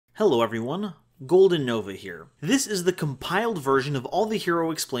Hello everyone, GoldenNova here. This is the compiled version of all the Hero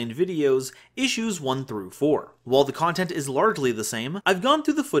Explained videos, issues 1 through 4. While the content is largely the same, I've gone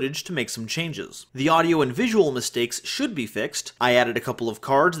through the footage to make some changes. The audio and visual mistakes should be fixed. I added a couple of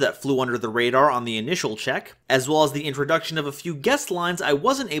cards that flew under the radar on the initial check, as well as the introduction of a few guest lines I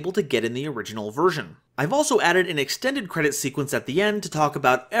wasn't able to get in the original version. I've also added an extended credit sequence at the end to talk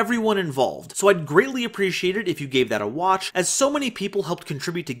about everyone involved, so I'd greatly appreciate it if you gave that a watch, as so many people helped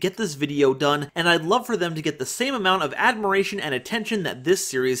contribute to get this video done, and I'd love for them to get the same amount of admiration and attention that this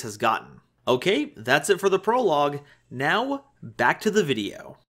series has gotten. Okay, that's it for the prologue. Now, back to the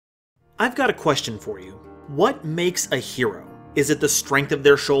video. I've got a question for you. What makes a hero? Is it the strength of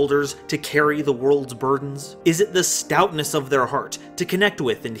their shoulders to carry the world's burdens? Is it the stoutness of their heart to connect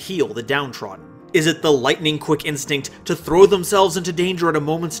with and heal the downtrodden? Is it the lightning-quick instinct to throw themselves into danger at a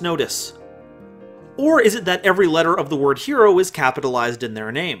moment's notice? Or is it that every letter of the word hero is capitalized in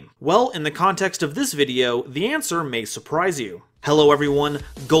their name? Well, in the context of this video, the answer may surprise you. Hello everyone,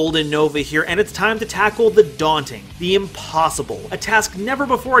 GoldenNova here, and it's time to tackle the daunting, the impossible, a task never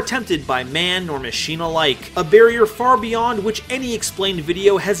before attempted by man nor machine alike, a barrier far beyond which any explained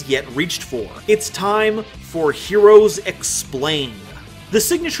video has yet reached for. It's time for Heroes Explained. The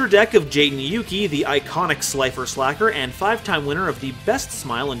signature deck of Jaden Yuki, the iconic TheSliferSlacker and 5-time winner of the Best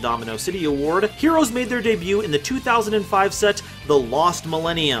Smile in Domino City Award, Heroes made their debut in the 2005 set, The Lost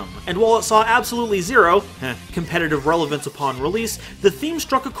Millennium. And while it saw absolutely zero competitive relevance upon release, the theme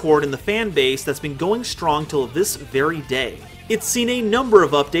struck a chord in the fan base that's been going strong till this very day. It's seen a number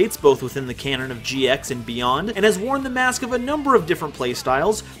of updates, both within the canon of GX and beyond, and has worn the mask of a number of different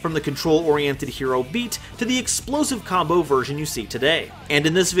playstyles, from the control-oriented hero beat to the explosive combo version you see today. And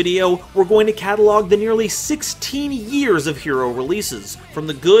in this video, we're going to catalog the nearly 16 years of hero releases, from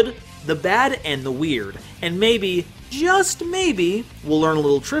the good, the bad, and the weird, and maybe, just maybe, we'll learn a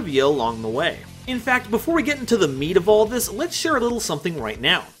little trivia along the way. In fact, before we get into the meat of all this, let's share a little something right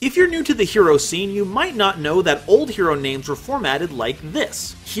now. If you're new to the hero scene, you might not know that old hero names were formatted like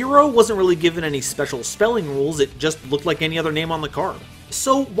this. Hero wasn't really given any special spelling rules, it just looked like any other name on the card.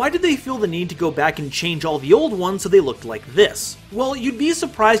 So why did they feel the need to go back and change all the old ones so they looked like this? Well, you'd be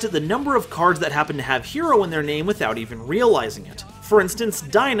surprised at the number of cards that happen to have hero in their name without even realizing it. For instance,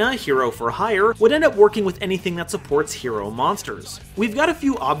 Dinah, Hero for Hire, would end up working with anything that supports hero monsters. We've got a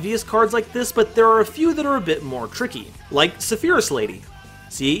few obvious cards like this, but there are a few that are a bit more tricky, like Sapphiris Lady.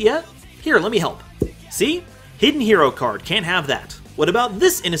 See it yet? Here, let me help. See? Hidden hero card, can't have that. What about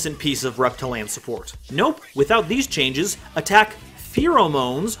this innocent piece of Reptiland support? Nope, without these changes, attack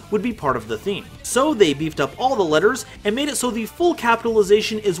pheromones would be part of the theme. So they beefed up all the letters and made it so the full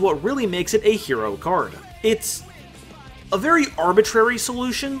capitalization is what really makes it a hero card. It's a very arbitrary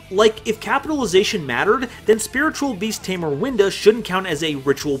solution. Like, if capitalization mattered, then Spiritual Beast Tamer Winda shouldn't count as a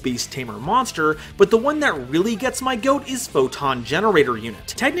Ritual Beast Tamer monster, but the one that really gets my goat is Photon Generator Unit.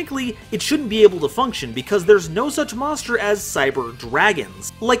 Technically, it shouldn't be able to function because there's no such monster as Cyber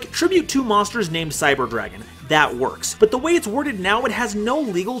Dragons. Like, tribute to monsters named Cyber Dragon, that works, but the way it's worded now, it has no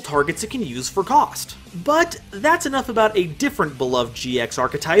legal targets it can use for cost. But that's enough about a different beloved GX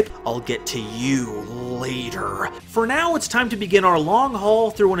archetype. I'll get to you later. For now, it's time to begin our long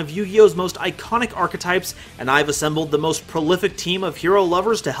haul through one of Yu-Gi-Oh's most iconic archetypes, and I've assembled the most prolific team of hero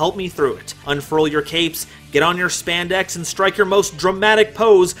lovers to help me through it. Unfurl your capes, get on your spandex, and strike your most dramatic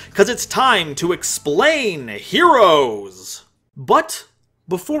pose, cause it's time to explain Heroes! But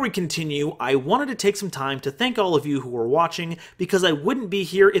before we continue, I wanted to take some time to thank all of you who are watching, because I wouldn't be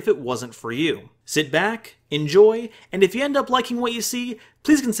here if it wasn't for you. Sit back, enjoy, and if you end up liking what you see,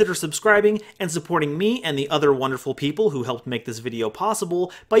 please consider subscribing and supporting me and the other wonderful people who helped make this video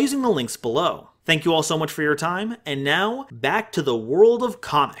possible by using the links below. Thank you all so much for your time, and now, back to the world of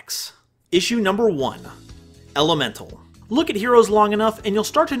comics. Issue number 1, Elemental. Look at Heroes long enough and you'll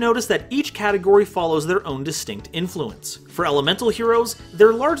start to notice that each category follows their own distinct influence. For Elemental heroes,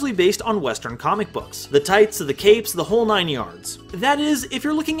 they're largely based on Western comic books. The tights, the capes, the whole 9 yards. That is, if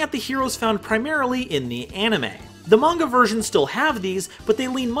you're looking at the heroes found primarily in the anime. The manga versions still have these, but they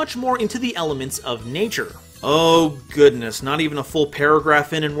lean much more into the elements of nature. Oh goodness, not even a full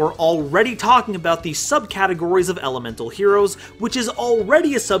paragraph in and we're already talking about the subcategories of Elemental heroes, which is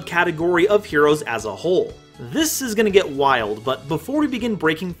already a subcategory of heroes as a whole. This is gonna get wild, but before we begin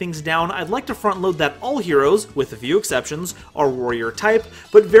breaking things down, I'd like to front load that all heroes, with a few exceptions, are warrior type,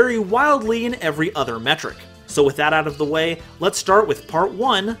 but vary wildly in every other metric. So with that out of the way, let's start with part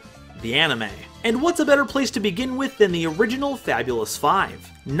 1, the anime. And what's a better place to begin with than the original Fabulous Five?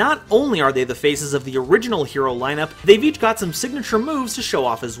 Not only are they the faces of the original hero lineup, they've each got some signature moves to show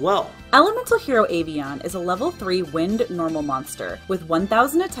off as well. Elemental Hero Avion is a level 3 wind normal monster with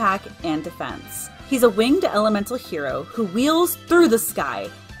 1000 attack and defense. He's a winged elemental hero who wheels through the sky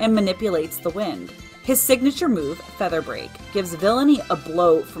and manipulates the wind. His signature move, Feather Break, gives Villainy a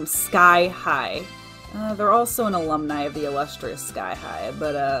blow from sky high. They're also an alumni of the illustrious Sky High,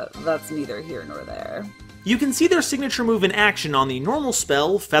 but that's neither here nor there. You can see their signature move in action on the normal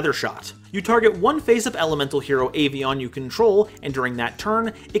spell, Feather Shot. You target one face-up elemental hero Avion you control, and during that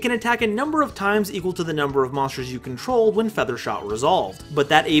turn, it can attack a number of times equal to the number of monsters you control when Feather Shot resolved. But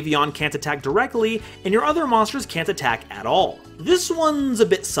that Avion can't attack directly, and your other monsters can't attack at all. This one's a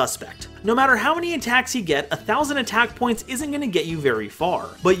bit suspect. No matter how many attacks you get, 1000 attack points isn't going to get you very far.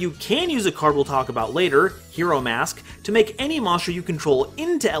 But you can use a card we'll talk about later, Hero Mask, to make any monster you control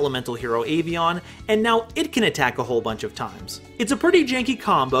into Elemental Hero Avion, and now it can attack a whole bunch of times. It's a pretty janky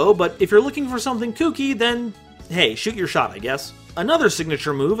combo, but if you're looking for something kooky, then hey, shoot your shot, I guess. Another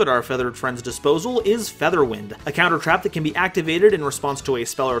signature move at our feathered friend's disposal is Featherwind, a counter trap that can be activated in response to a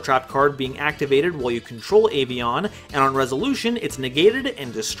spell or trap card being activated while you control Avion, and on resolution, it's negated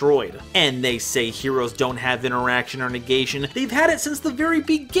and destroyed. And they say heroes don't have interaction or negation. They've had it since the very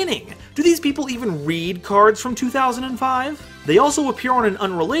beginning. Do these people even read cards from 2005? They also appear on an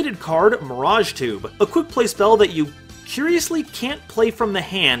unrelated card, Mirage Tube, a quick play spell that you curiously can't play from the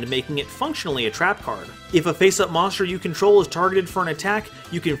hand, making it functionally a trap card. If a face-up monster you control is targeted for an attack,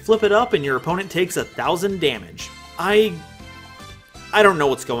 you can flip it up and your opponent takes 1000 damage. I don't know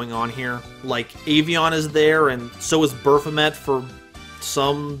what's going on here. Like, Avion is there and so is Baphomet for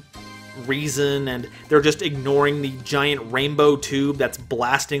some reason, and they're just ignoring the giant rainbow tube that's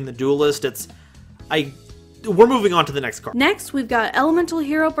blasting the Duelist. We're moving on to the next card. Next, we've got Elemental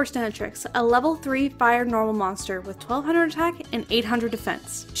Hero Burstinatrix, a level 3 fire normal monster with 1200 attack and 800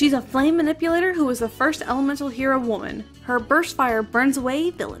 defense. She's a flame manipulator who was the first elemental hero woman. Her burst fire burns away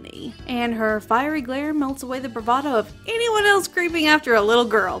villainy, and her fiery glare melts away the bravado of anyone else creeping after a little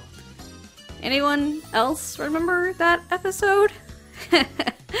girl. Anyone else remember that episode?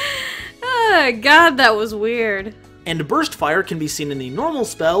 Oh, God, that was weird. And Burst Fire can be seen in the normal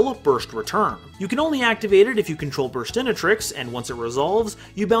spell, Burst Return. You can only activate it if you control Burstinatrix, and once it resolves,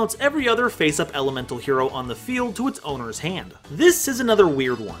 you bounce every other face-up elemental hero on the field to its owner's hand. This is another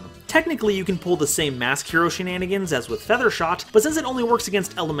weird one. Technically, you can pull the same Mask Hero shenanigans as with Feather Shot, but since it only works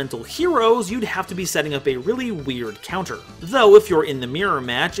against elemental heroes, you'd have to be setting up a really weird counter. Though, if you're in the mirror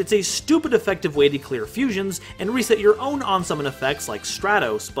match, it's a stupid effective way to clear fusions and reset your own on-summon effects like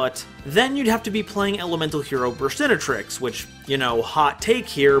Stratos, but then you'd have to be playing elemental hero Burstinatrix, which, you know, hot take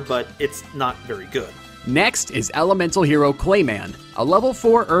here, but it's not very good. Next is Elemental Hero Clayman, a level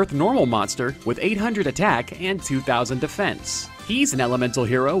 4 Earth normal monster with 800 attack and 2000 defense. He's an elemental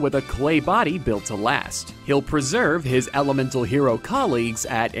hero with a clay body built to last. He'll preserve his elemental hero colleagues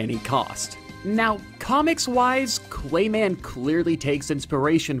at any cost. Now, comics-wise, Clayman clearly takes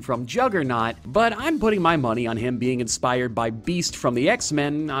inspiration from Juggernaut, but I'm putting my money on him being inspired by Beast from the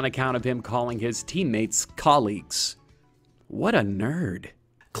X-Men on account of him calling his teammates colleagues. What a nerd.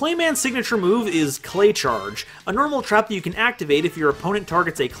 Clayman's signature move is Clay Charge, a normal trap that you can activate if your opponent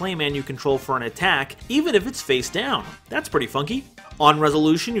targets a Clayman you control for an attack, even if it's face down. That's pretty funky. On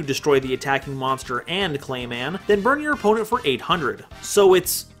resolution, you destroy the attacking monster and Clayman, then burn your opponent for 800. So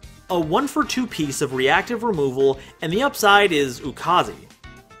it's a 1-for-2 piece of reactive removal, and the upside is Ukazi.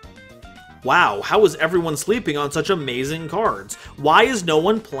 Wow, how is everyone sleeping on such amazing cards? Why is no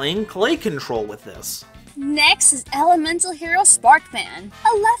one playing Clay Control with this? Next is Elemental Hero Sparkman,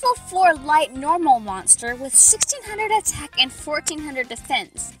 a level 4 light normal monster with 1600 attack and 1400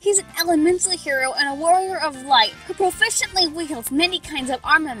 defense. He's an elemental hero and a warrior of light who proficiently wields many kinds of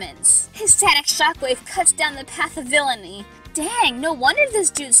armaments. His static shockwave cuts down the path of villainy. Dang, no wonder this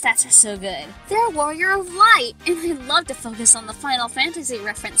dude's stats are so good. They're a warrior of light, and I'd love to focus on the Final Fantasy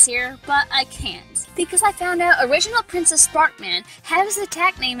reference here, but I can't. Because I found out original Princess Sparkman had his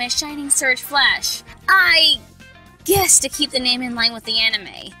attack name as Shining Surge Flash. I guess to keep the name in line with the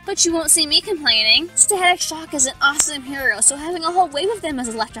anime. But you won't see me complaining. Static Shock is an awesome hero, so having a whole wave of them is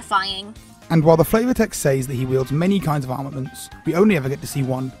electrifying. And while the flavor text says that he wields many kinds of armaments, we only ever get to see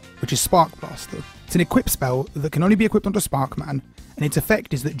one, which is Spark Blaster. It's an equip spell that can only be equipped onto Sparkman, and its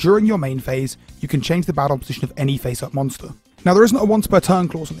effect is that during your main phase, you can change the battle position of any face-up monster. Now there isn't a once per turn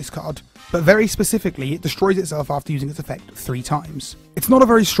clause on this card, but very specifically it destroys itself after using its effect 3 times. It's not a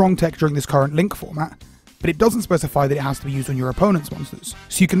very strong tech during this current Link format, but it doesn't specify that it has to be used on your opponent's monsters,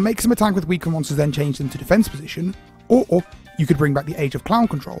 so you can make some attack with weaker monsters then change them to defense position, Or you could bring back the Age of Clown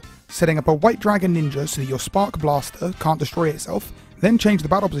control, setting up a White Dragon Ninja so that your Spark Blaster can't destroy itself, then change the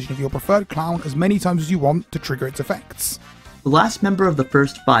battle position of your preferred clown as many times as you want to trigger its effects. The last member of the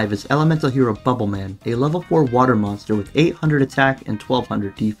first 5 is Elemental Hero Bubble Man, a level 4 water monster with 800 attack and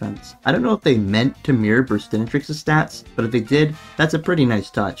 1200 defense. I don't know if they meant to mirror Burstinatrix's stats, but if they did, that's a pretty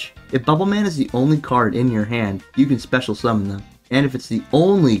nice touch. If Bubble Man is the only card in your hand, you can special summon them. And if it's the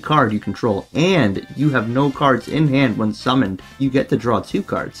only card you control, and you have no cards in hand when summoned, you get to draw 2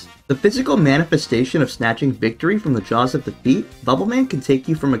 cards. The physical manifestation of snatching victory from the jaws of defeat, Bubble Man can take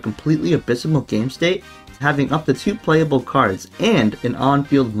you from a completely abysmal game state to having up to 2 playable cards and an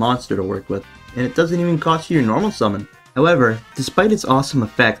on-field monster to work with, and it doesn't even cost you your normal summon. However, despite its awesome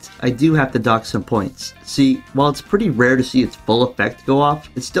effect, I do have to dock some points. See, while it's pretty rare to see its full effect go off,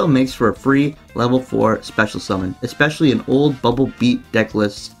 it still makes for a free level 4 special summon, especially in old Bubble Beat deck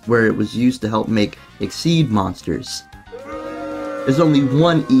lists where it was used to help make Exceed monsters. There's only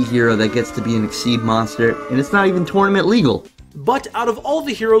one E-hero that gets to be an Exceed monster, and it's not even tournament legal. But out of all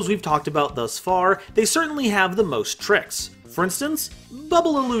the heroes we've talked about thus far, they certainly have the most tricks. For instance,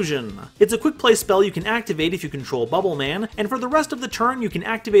 Bubble Illusion. It's a quick play spell you can activate if you control Bubble Man, and for the rest of the turn you can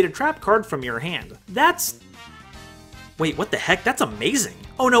activate a trap card from your hand. Wait, what the heck? That's amazing!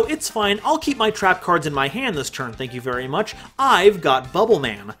 Oh no, it's fine, I'll keep my trap cards in my hand this turn, thank you very much. I've got Bubble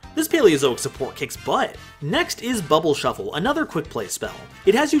Man. This Paleozoic support kicks butt. Next is Bubble Shuffle, another quick play spell.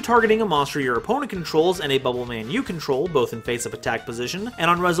 It has you targeting a monster your opponent controls and a Bubble Man you control, both in face-up attack position, and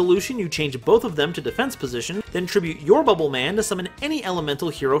on resolution you change both of them to defense position, then tribute your Bubble Man to summon any elemental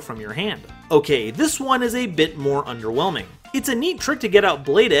hero from your hand. Okay, this one is a bit more underwhelming. It's a neat trick to get out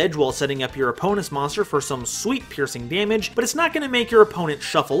Blade Edge while setting up your opponent's monster for some sweet piercing damage, but it's not going to make your opponent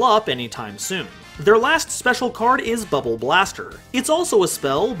shuffle up anytime soon. Their last special card is Bubble Blaster. It's also a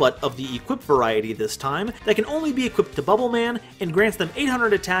spell, but of the equip variety this time, that can only be equipped to Bubble Man and grants them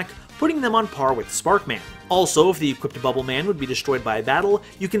 800 attack, putting them on par with Sparkman. Also, if the equipped Bubble Man would be destroyed by a battle,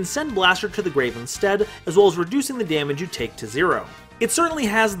 you can send Blaster to the grave instead, as well as reducing the damage you take to 0. It certainly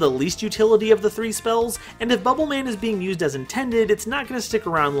has the least utility of the 3 spells, and if Bubble Man is being used as intended, it's not going to stick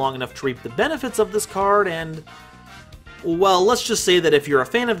around long enough to reap the benefits of this card, and well, let's just say that if you're a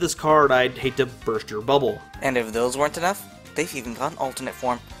fan of this card, I'd hate to burst your bubble. And if those weren't enough, they've even got an alternate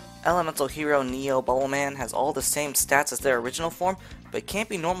form. Elemental Hero Neo Bubble Man has all the same stats as their original form, but can't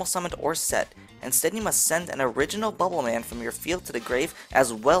be normal summoned or set. Instead, you must send an original Bubble Man from your field to the grave,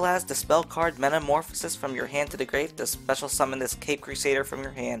 as well as dispel card Metamorphosis from your hand to the grave to special summon this Cape Crusader from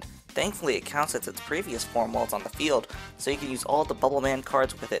your hand. Thankfully, it counts as its previous form while it's on the field, so you can use all the Bubble Man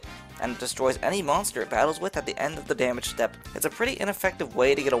cards with it, and it destroys any monster it battles with at the end of the damage step. It's a pretty ineffective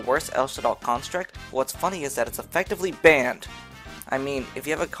way to get a worse El Shaddai construct, but what's funny is that it's effectively banned. I mean, if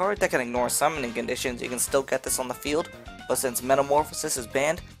you have a card that can ignore summoning conditions, you can still get this on the field, but since Metamorphosis is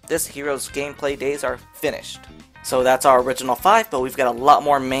banned, this hero's gameplay days are finished. So that's our original 5, but we've got a lot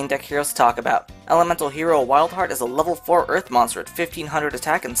more main deck heroes to talk about. Elemental Hero Wildheart is a level 4 Earth monster at 1500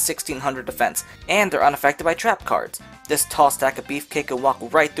 attack and 1600 defense, and they're unaffected by trap cards. This tall stack of beefcake can walk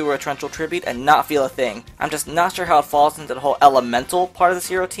right through a Torrential Tribute and not feel a thing. I'm just not sure how it falls into the whole elemental part of this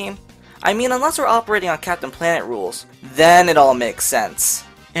hero team. I mean, unless we're operating on Captain Planet rules, then it all makes sense.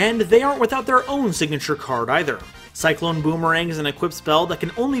 And they aren't without their own signature card either. Cyclone Boomerang is an equipped spell that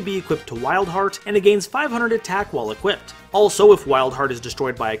can only be equipped to Wildheart, and it gains 500 attack while equipped. Also, if Wildheart is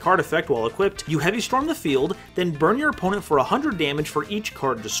destroyed by a card effect while equipped, you Heavy Storm the field, then burn your opponent for 100 damage for each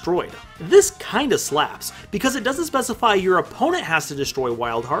card destroyed. This kinda slaps, because it doesn't specify your opponent has to destroy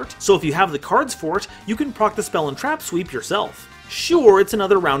Wildheart, so if you have the cards for it, you can proc the spell and trap sweep yourself. Sure, it's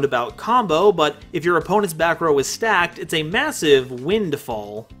another roundabout combo, but if your opponent's back row is stacked, it's a massive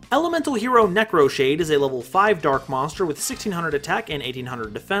windfall. Elemental Hero Necroshade is a level 5 dark monster with 1600 attack and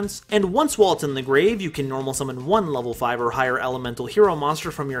 1800 defense, and once while it's in the grave, you can normal summon one level 5 or higher elemental hero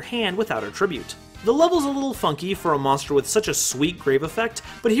monster from your hand without a tribute. The level's a little funky for a monster with such a sweet grave effect,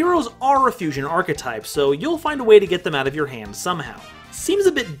 but heroes are a fusion archetype, so you'll find a way to get them out of your hand somehow. Seems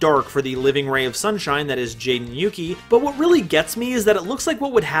a bit dark for the living ray of sunshine that is Jaden Yuki, but what really gets me is that it looks like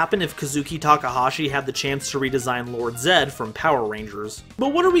what would happen if Kazuki Takahashi had the chance to redesign Lord Zed from Power Rangers.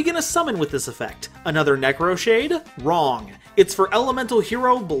 But what are we gonna summon with this effect? Another Necroshade? Wrong. It's for Elemental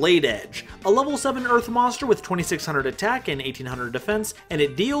Hero Blade Edge, a level 7 Earth monster with 2600 attack and 1800 defense, and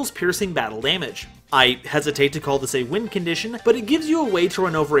it deals piercing battle damage. I hesitate to call this a win condition, but it gives you a way to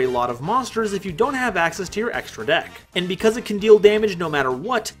run over a lot of monsters if you don't have access to your extra deck. And because it can deal damage no matter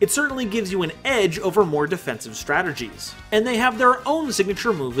what, it certainly gives you an edge over more defensive strategies. And they have their own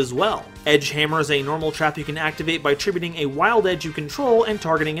signature move as well. Edge Hammer is a normal trap you can activate by tributing a wild edge you control and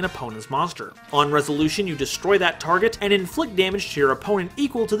targeting an opponent's monster. On resolution, you destroy that target and inflict damage to your opponent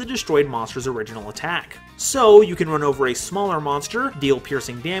equal to the destroyed monster's original attack. So, you can run over a smaller monster, deal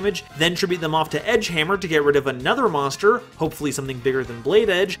piercing damage, then tribute them off to Edge Hammer to get rid of another monster, hopefully something bigger than Blade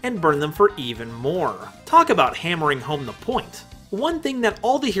Edge, and burn them for even more. Talk about hammering home the point. One thing that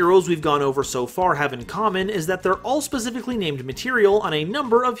all the heroes we've gone over so far have in common is that they're all specifically named material on a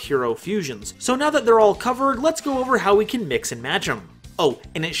number of hero fusions. So now that they're all covered, let's go over how we can mix and match them. Oh,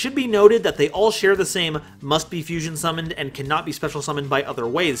 and it should be noted that they all share the same must be fusion summoned and cannot be special summoned by other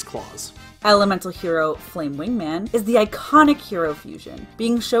ways clause. Elemental hero Flame Wingman is the iconic hero fusion,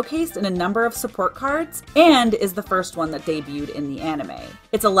 being showcased in a number of support cards, and is the first one that debuted in the anime.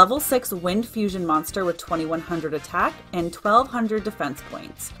 It's a level 6 wind fusion monster with 2100 attack and 1200 defense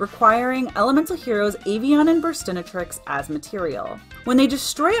points, requiring elemental heroes Avian and Burstinatrix as material. When they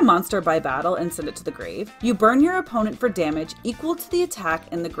destroy a monster by battle and send it to the grave, you burn your opponent for damage equal to the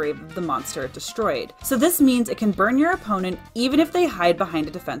attack in the grave of the monster it destroyed. So this means it can burn your opponent even if they hide behind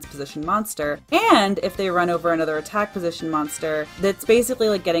a defense position monster, and if they run over another attack position monster, that's basically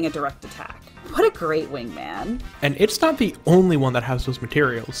like getting a direct attack. What a great wingman. And it's not the only one that has those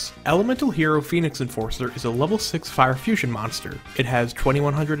materials. Elemental Hero Phoenix Enforcer is a level 6 fire fusion monster. It has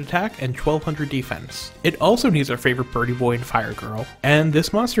 2100 attack and 1200 defense. It also needs our favorite birdie boy and fire girl. And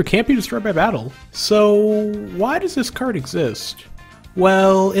this monster can't be destroyed by battle. So why does this card exist?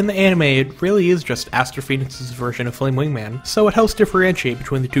 Well, in the anime, it really is just Aster Phoenix's version of Flame Wingman, so it helps differentiate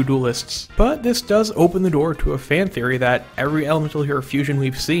between the two duelists. But this does open the door to a fan theory that every elemental hero fusion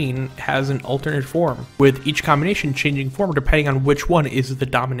we've seen has an alternate form, with each combination changing form depending on which one is the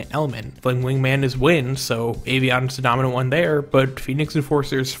dominant element. Flame Wingman is wind, so Avion's the dominant one there, but Phoenix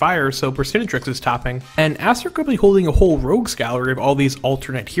Enforcer is fire, so Burstinatrix is topping. And Aster could be holding a whole rogues gallery of all these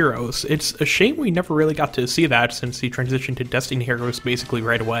alternate heroes. It's a shame we never really got to see that since he transitioned to Destiny heroes basically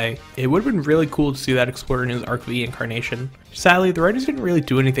right away. It would have been really cool to see that explored in his Arc V incarnation. Sadly, the writers didn't really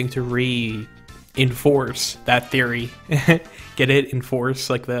do anything to reinforce that theory. Get it? Enforce,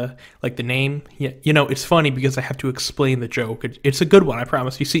 like the name. Yeah, you know, it's funny because I have to explain the joke. It's a good one, I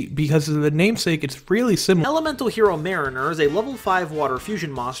promise. You see, because of the namesake, it's really similar. Elemental Hero Mariner is a level 5 water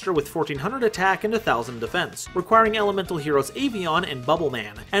fusion monster with 1400 attack and 1000 defense, requiring elemental heroes Avion and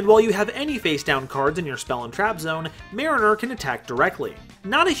Bubbleman. And while you have any face down cards in your spell and trap zone, Mariner can attack directly.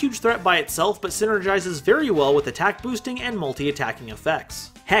 Not a huge threat by itself, but synergizes very well with attack boosting and multi-attacking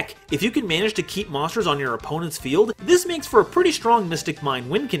effects. Heck, if you can manage to keep monsters on your opponent's field, this makes for a pretty strong Mystic Mine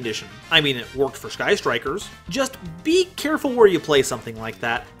win condition. I mean, it worked for Sky Strikers. Just be careful where you play something like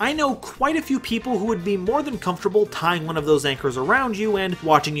that. I know quite a few people who would be more than comfortable tying one of those anchors around you and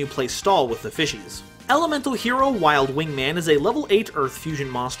watching you play stall with the fishies. Elemental Hero Wild Wingman is a level 8 Earth Fusion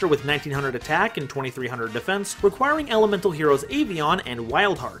monster with 1900 attack and 2300 defense, requiring elemental heroes Avion and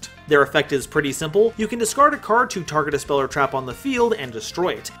Wildheart. Their effect is pretty simple. You can discard a card to target a spell or trap on the field and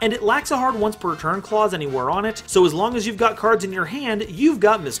destroy it, and it lacks a hard once per turn clause anywhere on it, so as long as you've got cards in your hand, you've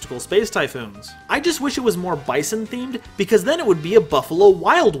got Mystical Space Typhoons. I just wish it was more bison themed, because then it would be a Buffalo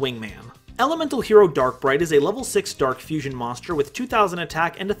Wild Wingman. Elemental Hero Darkbright is a level 6 Dark Fusion monster with 2000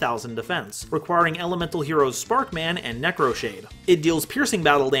 attack and 1000 defense, requiring elemental heroes Sparkman and Necroshade. It deals piercing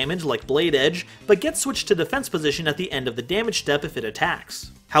battle damage like Blade Edge, but gets switched to defense position at the end of the damage step if it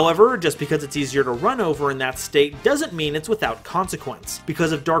attacks. However, just because it's easier to run over in that state doesn't mean it's without consequence,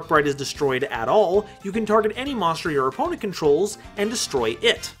 because if Darkbright is destroyed at all, you can target any monster your opponent controls and destroy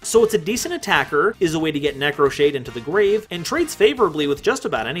it. So it's a decent attacker, is a way to get Necroshade into the grave, and trades favorably with just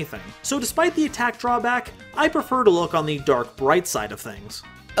about anything. So despite the attack drawback, I prefer to look on the Darkbright side of things.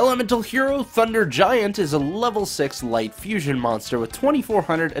 Elemental Hero Thunder Giant is a level 6 light fusion monster with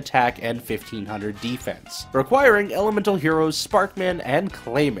 2400 attack and 1500 defense, requiring elemental heroes Sparkman and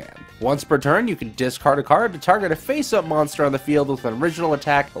Clayman. Once per turn, you can discard a card to target a face-up monster on the field with an original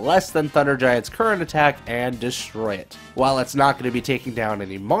attack less than Thunder Giant's current attack and destroy it. While it's not going to be taking down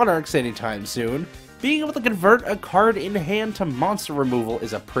any monarchs anytime soon, being able to convert a card in hand to monster removal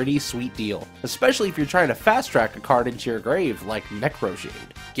is a pretty sweet deal, especially if you're trying to fast-track a card into your grave like Necroshade.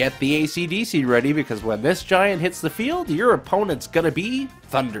 Get the AC/DC ready because when this giant hits the field, your opponent's gonna be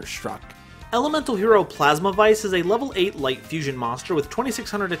thunderstruck. Elemental Hero Plasma Vice is a level 8 light fusion monster with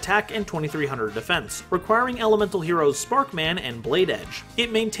 2600 attack and 2300 defense, requiring elemental heroes Sparkman and Blade Edge.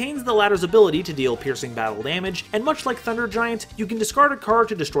 It maintains the latter's ability to deal piercing battle damage, and much like Thunder Giant, you can discard a card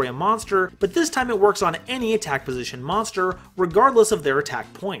to destroy a monster, but this time it works on any attack position monster, regardless of their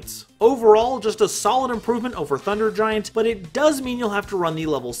attack points. Overall, just a solid improvement over Thunder Giant, but it does mean you'll have to run the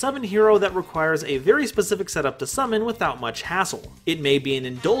level 7 hero that requires a very specific setup to summon without much hassle. It may be an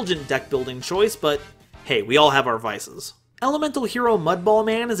indulgent deck building choice, but hey, we all have our vices. Elemental Hero Mudball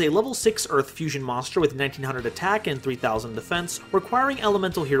Man is a level 6 Earth Fusion monster with 1900 attack and 3000 defense, requiring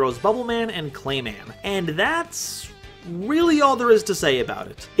Elemental Heroes Bubble Man and Clay Man, and that's really all there is to say about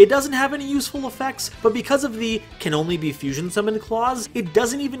it. It doesn't have any useful effects, but because of the can only be fusion summoned clause, it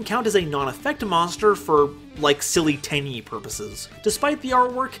doesn't even count as a non-effect monster for, like, silly 10e purposes. Despite the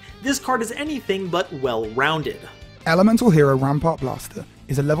artwork, this card is anything but well-rounded. Elemental Hero Rampart Blaster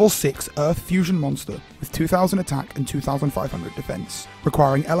is a level 6 Earth Fusion monster with 2000 attack and 2500 defense,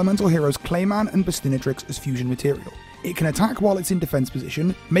 requiring Elemental Heroes Clayman and Bastinatrix as fusion material. It can attack while it's in defense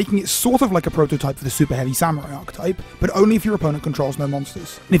position, making it sort of like a prototype for the Super Heavy Samurai archetype, but only if your opponent controls no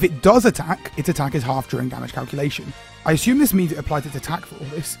monsters. And if it does attack, its attack is half during damage calculation. I assume this means it applies its attack for all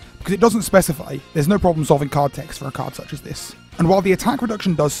this, because it doesn't specify. There's no problem solving card text for a card such as this. And while the attack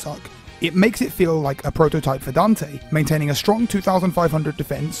reduction does suck, it makes it feel like a prototype for Dante, maintaining a strong 2500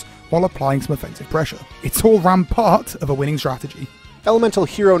 defense while applying some offensive pressure. It's all part of a winning strategy. Elemental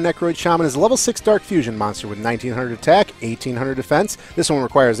Hero Necroid Shaman is a level 6 Dark Fusion monster with 1900 attack, 1800 defense. This one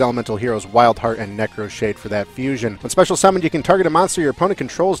requires Elemental Heroes Wild Heart and Necro Shade for that fusion. When special summoned, you can target a monster your opponent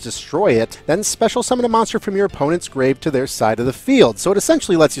controls, destroy it, then special summon a monster from your opponent's grave to their side of the field. So it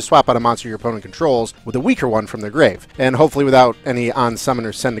essentially lets you swap out a monster your opponent controls with a weaker one from their grave. And hopefully without any on-summon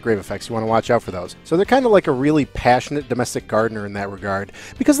or send-to-grave effects. You want to watch out for those. So they're kind of like a really passionate domestic gardener in that regard,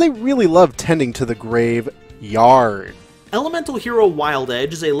 because they really love tending to the graveyard. Elemental Hero Wild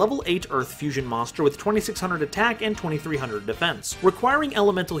Edge is a level 8 Earth Fusion monster with 2600 attack and 2300 defense, requiring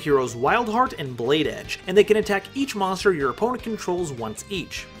Elemental Heroes Wild Heart and Blade Edge, and they can attack each monster your opponent controls once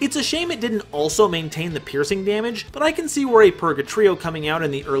each. It's a shame it didn't also maintain the piercing damage, but I can see where a Purgatrio coming out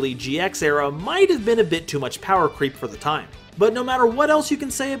in the early GX era might have been a bit too much power creep for the time. But no matter what else you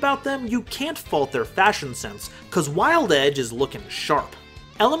can say about them, you can't fault their fashion sense, cause Wild Edge is looking sharp.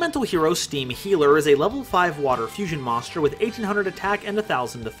 Elemental Hero Steam Healer is a level 5 Water Fusion monster with 1800 attack and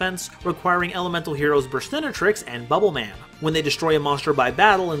 1000 defense, requiring Elemental Heroes Burstinatrix and Bubble Man. When they destroy a monster by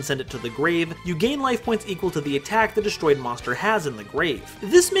battle and send it to the grave, you gain life points equal to the attack the destroyed monster has in the grave.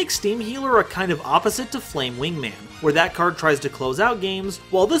 This makes Steam Healer a kind of opposite to Flame Wingman, where that card tries to close out games,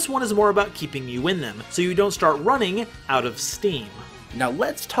 while this one is more about keeping you in them, so you don't start running out of steam. Now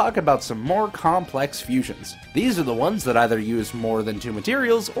let's talk about some more complex fusions. These are the ones that either use more than 2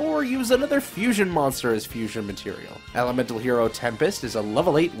 materials or use another fusion monster as fusion material. Elemental Hero Tempest is a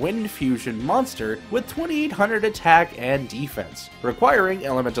level 8 Wind Fusion monster with 2800 attack and defense, requiring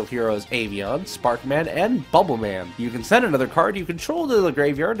Elemental Heroes Avion, Sparkman, and Bubbleman. You can send another card you control to the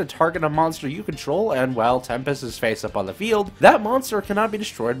graveyard to target a monster you control, and while Tempest is face up on the field, that monster cannot be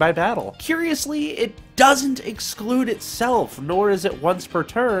destroyed by battle. Curiously, it doesn't exclude itself, nor is it once per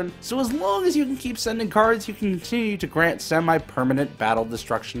turn, so as long as you can keep sending cards, you can continue to grant semi-permanent battle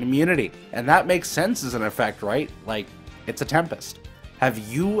destruction immunity. And that makes sense as an effect, right? Like, it's a Tempest. Have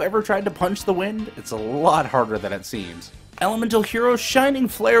you ever tried to punch the wind? It's a lot harder than it seems. Elemental Hero Shining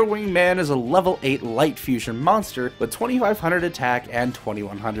Flare Wingman is a level 8 Light Fusion monster with 2500 attack and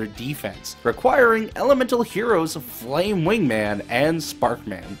 2100 defense, requiring Elemental Heroes Flame Wingman and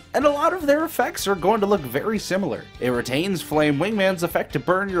Sparkman. And a lot of their effects are going to look very similar. It retains Flame Wingman's effect to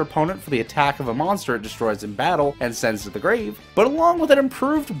burn your opponent for the attack of a monster it destroys in battle and sends to the grave, but along with an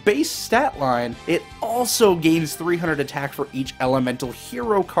improved base stat line, it also gains 300 attack for each Elemental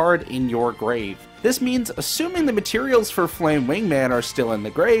Hero card in your grave. This means, assuming the materials for Flame Wingman are still in the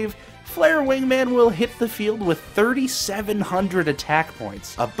grave, Flare Wingman will hit the field with 3700 attack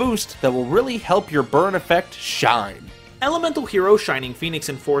points, a boost that will really help your burn effect shine. Elemental Hero Shining Phoenix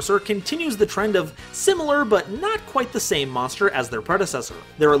Enforcer continues the trend of similar but not quite the same monster as their predecessor.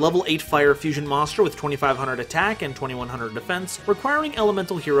 They're a level 8 Fire Fusion monster with 2500 attack and 2100 defense, requiring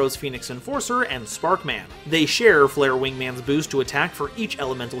Elemental Heroes Phoenix Enforcer and Sparkman. They share Flare Wingman's boost to attack for each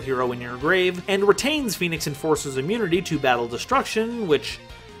Elemental Hero in your grave, and retains Phoenix Enforcer's immunity to battle destruction, which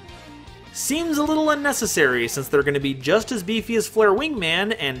seems a little unnecessary since they're going to be just as beefy as Flare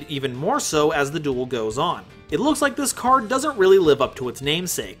Wingman, and even more so as the duel goes on. It looks like this card doesn't really live up to its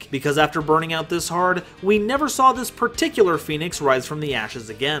namesake, because after burning out this hard, we never saw this particular Phoenix rise from the ashes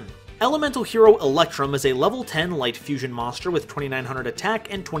again. Elemental Hero Electrum is a level 10 Light Fusion monster with 2900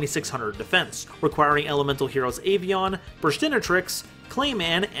 attack and 2600 defense, requiring Elemental Heroes Avion, Burstinatrix,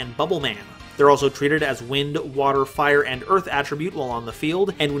 Clayman, and Bubbleman. They're also treated as Wind, Water, Fire, and Earth attribute while on the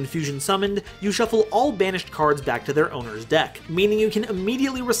field, and when fusion summoned, you shuffle all banished cards back to their owner's deck, meaning you can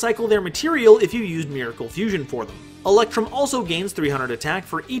immediately recycle their material if you used Miracle Fusion for them. Electrum also gains 300 attack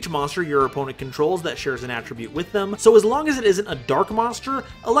for each monster your opponent controls that shares an attribute with them, so as long as it isn't a dark monster,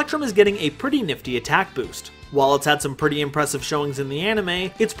 Electrum is getting a pretty nifty attack boost. While it's had some pretty impressive showings in the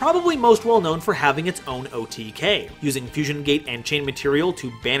anime, it's probably most well known for having its own OTK, using Fusion Gate and Chain Material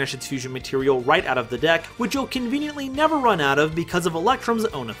to banish its fusion material right out of the deck, which you'll conveniently never run out of because of Electrum's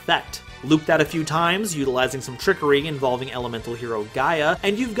own effect. Loop that a few times, utilizing some trickery involving elemental hero Gaia,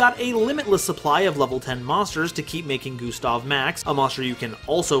 and you've got a limitless supply of level 10 monsters to keep making Gustav Max, a monster you can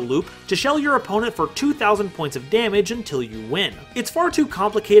also loop, to shell your opponent for 2,000 points of damage until you win. It's far too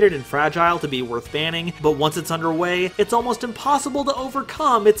complicated and fragile to be worth banning, but once it's underway, it's almost impossible to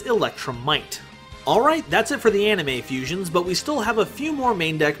overcome its Electrum might. Alright, that's it for the anime fusions, but we still have a few more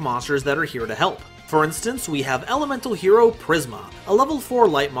main deck monsters that are here to help. For instance, we have Elemental Hero Prisma, a level 4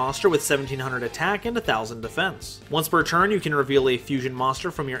 light monster with 1700 attack and 1000 defense. Once per turn, you can reveal a fusion monster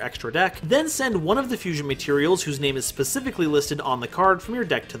from your extra deck, then send one of the fusion materials whose name is specifically listed on the card from your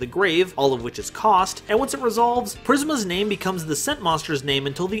deck to the grave, all of which is cost, and once it resolves, Prisma's name becomes the sent monster's name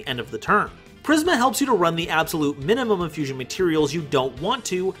until the end of the turn. Prisma helps you to run the absolute minimum of fusion materials you don't want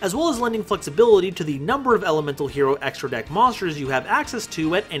to, as well as lending flexibility to the number of Elemental Hero extra deck monsters you have access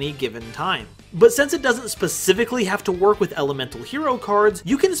to at any given time. But since it doesn't specifically have to work with Elemental Hero cards,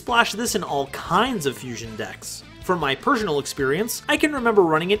 you can splash this in all kinds of fusion decks. From my personal experience, I can remember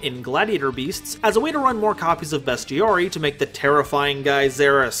running it in Gladiator Beasts as a way to run more copies of Bestiari to make the terrifying guy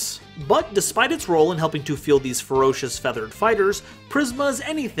Xeris. But despite its role in helping to field these ferocious feathered fighters, Prisma is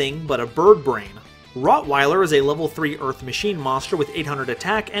anything but a bird brain. Rottweiler is a level 3 Earth Machine monster with 800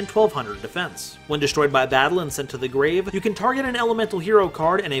 attack and 1200 defense. When destroyed by battle and sent to the grave, you can target an Elemental Hero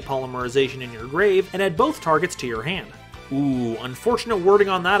card and a Polymerization in your grave and add both targets to your hand. Ooh, unfortunate wording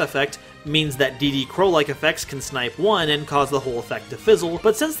on that effect means that DD Crow-like effects can snipe one and cause the whole effect to fizzle,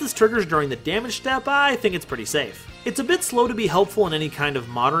 but since this triggers during the damage step, I think it's pretty safe. It's a bit slow to be helpful in any kind of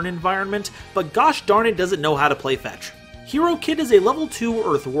modern environment, but gosh darn it does it know how to play fetch. Hero Kid is a level 2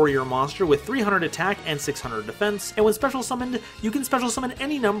 Earth Warrior monster with 300 attack and 600 defense, and when special summoned, you can special summon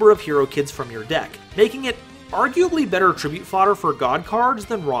any number of Hero Kids from your deck, making it arguably better tribute fodder for god cards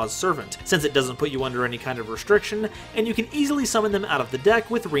than Ra's Servant, since it doesn't put you under any kind of restriction, and you can easily summon them out of the deck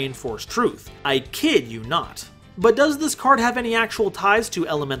with Reinforced Truth. I kid you not. But does this card have any actual ties to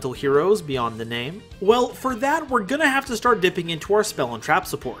elemental heroes beyond the name? Well, for that we're gonna have to start dipping into our spell and trap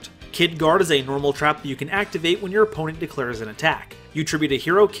support. Kid Guard is a normal trap that you can activate when your opponent declares an attack. You tribute a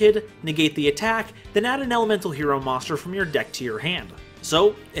Hero Kid, negate the attack, then add an elemental hero monster from your deck to your hand.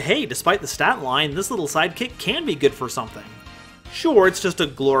 So, hey, despite the stat line, this little sidekick can be good for something. Sure, it's just a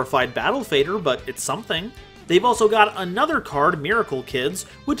glorified battle fader, but it's something. They've also got another card, Miracle Kids,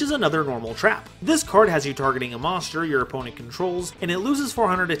 which is another normal trap. This card has you targeting a monster your opponent controls, and it loses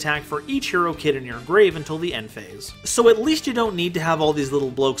 400 attack for each Hero Kid in your grave until the end phase. So at least you don't need to have all these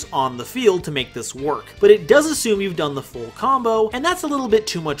little blokes on the field to make this work, but it does assume you've done the full combo, and that's a little bit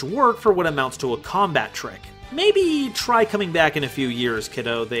too much work for what amounts to a combat trick. Maybe try coming back in a few years,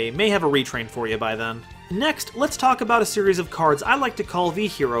 kiddo, they may have a retrain for you by then. Next, let's talk about a series of cards I like to call the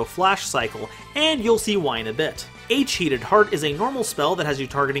Hero Flash Cycle, and you'll see why in a bit. H-Heated Heart is a normal spell that has you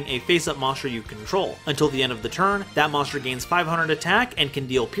targeting a face-up monster you control. Until the end of the turn, that monster gains 500 attack and can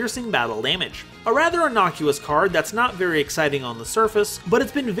deal piercing battle damage. A rather innocuous card that's not very exciting on the surface, but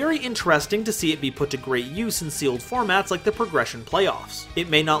it's been very interesting to see it be put to great use in sealed formats like the Progression Playoffs. It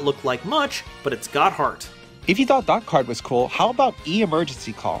may not look like much, but it's got heart. If you thought that card was cool, how about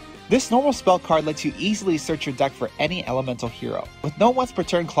E-Emergency Call? This normal spell card lets you easily search your deck for any elemental hero. With no once per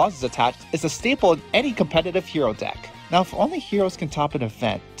turn clauses attached, it's a staple in any competitive hero deck. Now if only heroes can top an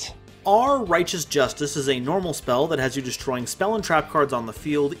event. Our Righteous Justice is a normal spell that has you destroying spell and trap cards on the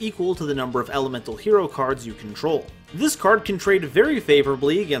field equal to the number of elemental hero cards you control. This card can trade very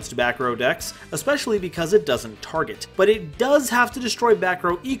favorably against back row decks, especially because it doesn't target, but it does have to destroy back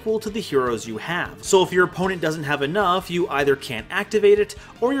row equal to the heroes you have. So if your opponent doesn't have enough, you either can't activate it,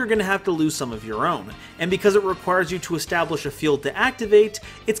 or you're going to have to lose some of your own. And because it requires you to establish a field to activate,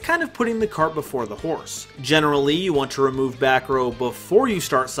 it's kind of putting the cart before the horse. Generally, you want to remove back row before you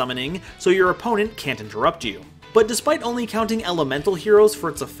start summoning, so your opponent can't interrupt you. But despite only counting elemental heroes for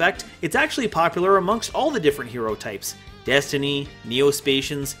its effect, it's actually popular amongst all the different hero types. Destiny,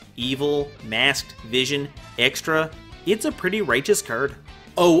 Neospatians, Evil, Masked, Vision, Extra. It's a pretty righteous card.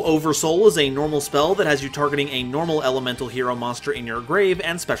 Oh, Oversoul is a normal spell that has you targeting a normal elemental hero monster in your grave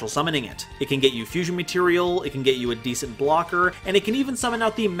and special summoning it. It can get you fusion material, it can get you a decent blocker, and it can even summon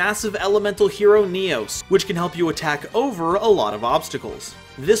out the massive elemental hero Neos, which can help you attack over a lot of obstacles.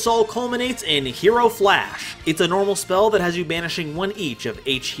 This all culminates in Hero Flash. It's a normal spell that has you banishing one each of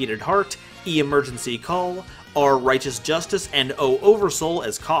H-Heated Heart, E-Emergency Call, R Righteous Justice, and O Oversoul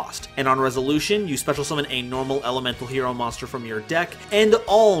as cost. And on resolution, you special summon a normal elemental hero monster from your deck, and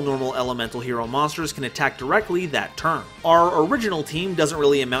all normal elemental hero monsters can attack directly that turn. Our original team doesn't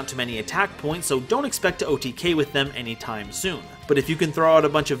really amount to many attack points, so don't expect to OTK with them anytime soon. But if you can throw out a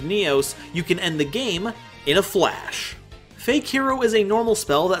bunch of Neos, you can end the game in a flash. Fake Hero is a normal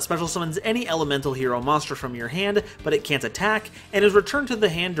spell that special summons any elemental hero monster from your hand, but it can't attack, and is returned to the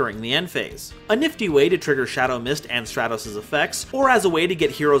hand during the end phase. A nifty way to trigger Shadow Mist and Stratos' effects, or as a way to get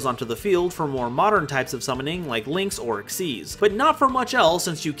heroes onto the field for more modern types of summoning like Lynx or Xyz, but not for much else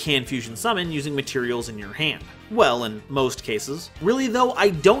since you can fusion summon using materials in your hand. Well, in most cases. Really though, I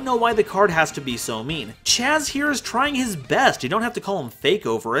don't know why the card has to be so mean. Chaz here is trying his best, you don't have to call him fake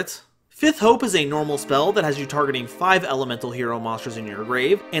over it. Fifth Hope is a normal spell that has you targeting 5 elemental hero monsters in your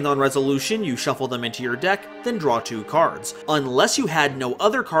grave, and on resolution you shuffle them into your deck, then draw 2 cards. Unless you had no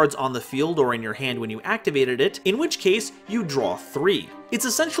other cards on the field or in your hand when you activated it, in which case you draw 3. It's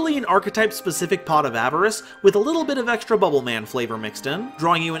essentially an archetype-specific Pot of Avarice with a little bit of extra Bubble Man flavor mixed in,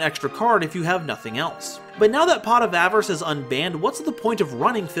 drawing you an extra card if you have nothing else. But now that Pot of Avarice is unbanned, what's the point of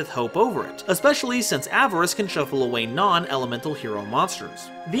running Fifth Hope over it? Especially since Avarice can shuffle away non-elemental hero monsters.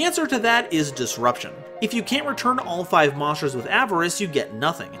 The answer to that is Disruption. If you can't return all 5 monsters with Avarice, you get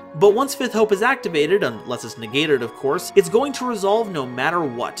nothing. But once Fifth Hope is activated, unless it's negated of course, it's going to resolve no matter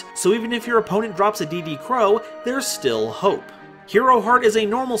what, so even if your opponent drops a DD Crow, there's still hope. Hero Heart is a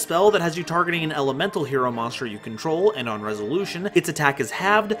normal spell that has you targeting an elemental hero monster you control, and on resolution, its attack is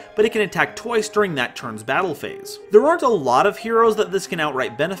halved, but it can attack twice during that turn's battle phase. There aren't a lot of heroes that this can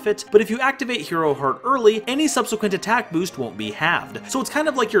outright benefit, but if you activate Hero Heart early, any subsequent attack boost won't be halved, so it's kind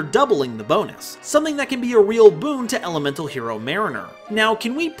of like you're doubling the bonus. Something that can be a real boon to Elemental Hero Mariner. Now,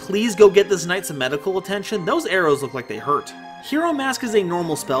 can we please go get this knight some medical attention? Those arrows look like they hurt. Hero Mask is a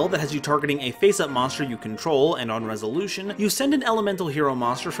normal spell that has you targeting a face-up monster you control, and on resolution, you send an elemental hero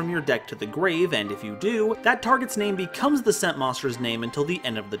monster from your deck to the grave, and if you do, that target's name becomes the sent monster's name until the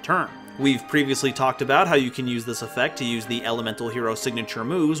end of the turn. We've previously talked about how you can use this effect to use the elemental hero signature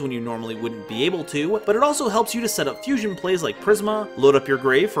moves when you normally wouldn't be able to, but it also helps you to set up fusion plays like Prisma, load up your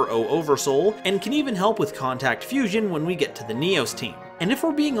grave for O Oversoul, and can even help with Contact Fusion when we get to the Neos team. And if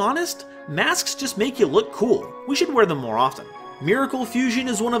we're being honest, masks just make you look cool. We should wear them more often. Miracle Fusion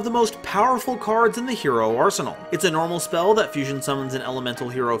is one of the most powerful cards in the hero arsenal. It's a normal spell that fusion summons an elemental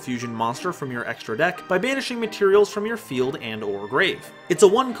hero fusion monster from your extra deck by banishing materials from your field and or grave. It's a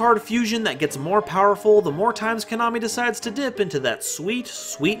 1-card fusion that gets more powerful the more times Konami decides to dip into that sweet,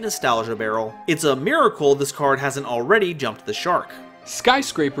 sweet nostalgia barrel. It's a miracle this card hasn't already jumped the shark.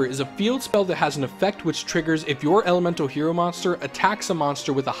 Skyscraper is a field spell that has an effect which triggers if your elemental hero monster attacks a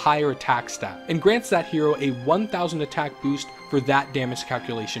monster with a higher attack stat, and grants that hero a 1000 attack boost for that damage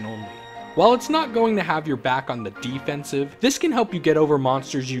calculation only. While it's not going to have your back on the defensive, this can help you get over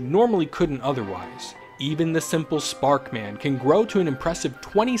monsters you normally couldn't otherwise. Even the simple Spark Man can grow to an impressive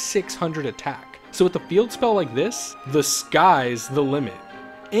 2600 attack, so with a field spell like this, the sky's the limit.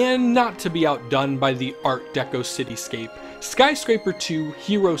 And not to be outdone by the Art Deco cityscape, Skyscraper 2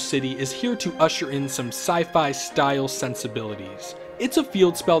 Hero City is here to usher in some sci-fi style sensibilities. It's a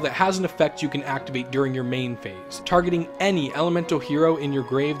field spell that has an effect you can activate during your main phase, targeting any elemental hero in your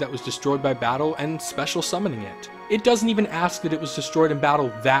grave that was destroyed by battle and special summoning it. It doesn't even ask that it was destroyed in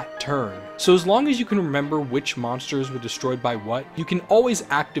battle that turn, so as long as you can remember which monsters were destroyed by what, you can always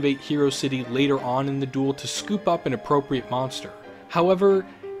activate Hero City later on in the duel to scoop up an appropriate monster. However,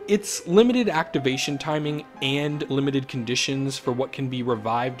 its limited activation timing and limited conditions for what can be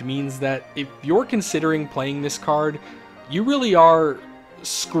revived means that if you're considering playing this card, you really are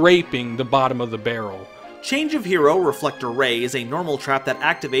scraping the bottom of the barrel. Change of Hero Reflector Ray is a normal trap that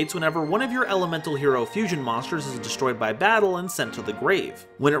activates whenever one of your elemental hero fusion monsters is destroyed by battle and sent to the grave.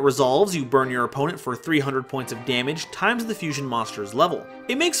 When it resolves, you burn your opponent for 300 points of damage times the fusion monster's level.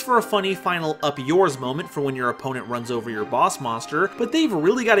 It makes for a funny final up yours moment for when your opponent runs over your boss monster, but they've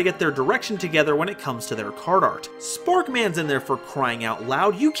really got to get their direction together when it comes to their card art. Sparkman's in there for crying out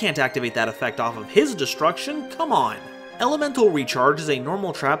loud, you can't activate that effect off of his destruction, come on! Elemental Recharge is a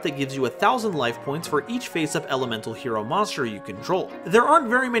normal trap that gives you 1000 life points for each face-up elemental hero monster you control. There aren't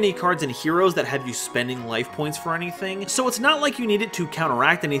very many cards in Heroes that have you spending life points for anything, so it's not like you need it to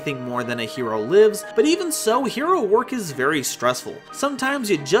counteract anything more than a hero lives, but even so, hero work is very stressful. Sometimes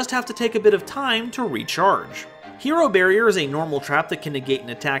you just have to take a bit of time to recharge. Hero Barrier is a normal trap that can negate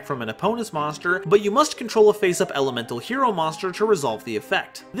an attack from an opponent's monster, but you must control a face-up elemental hero monster to resolve the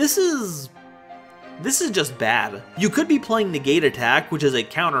effect. This is just bad. You could be playing Negate Attack, which is a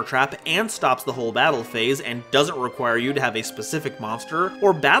counter trap and stops the whole battle phase and doesn't require you to have a specific monster,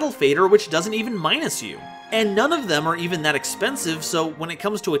 or Battle Fader, which doesn't even minus you. And none of them are even that expensive, so when it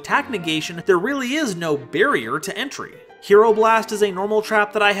comes to attack negation, there really is no barrier to entry. Hero Blast is a normal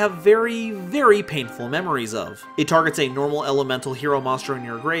trap that I have very painful memories of. It targets a normal elemental hero monster in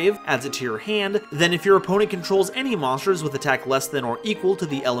your grave, adds it to your hand, then if your opponent controls any monsters with attack less than or equal to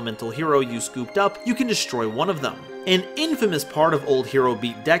the elemental hero you scooped up, you can destroy one of them. An infamous part of old hero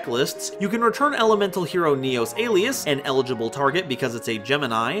beat deck lists, you can return elemental hero Neos Alias, an eligible target because it's a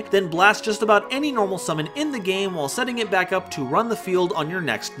Gemini, then blast just about any normal summon in the game while setting it back up to run the field on your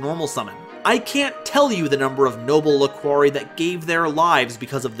next normal summon. I can't tell you the number of noble Laquari that gave their lives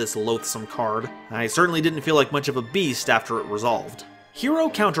because of this loathsome card. I certainly didn't feel like much of a beast after it resolved. Hero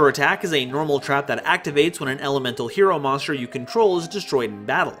Counterattack is a normal trap that activates when an elemental hero monster you control is destroyed in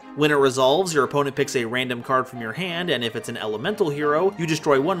battle. When it resolves, your opponent picks a random card from your hand, and if it's an elemental hero, you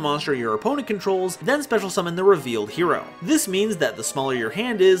destroy one monster your opponent controls, then special summon the revealed hero. This means that the smaller your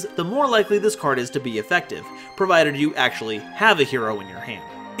hand is, the more likely this card is to be effective, provided you actually have a hero in your hand.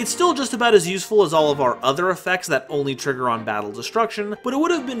 It's still just about as useful as all of our other effects that only trigger on battle destruction, but it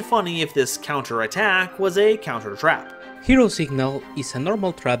would have been funny if this counter-attack was a counter-trap. Hero Signal is a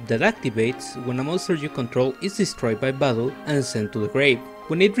normal trap that activates when a monster you control is destroyed by battle and sent to the grave.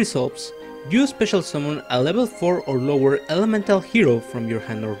 When it resolves, you special summon a level 4 or lower elemental hero from your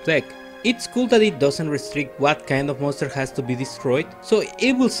hand or deck. It's cool that it doesn't restrict what kind of monster has to be destroyed, so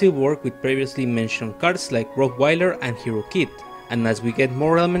it will still work with previously mentioned cards like Rottweiler and Hero Kit. And as we get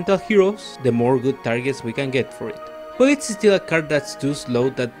more elemental heroes, the more good targets we can get for it. But it's still a card that's too slow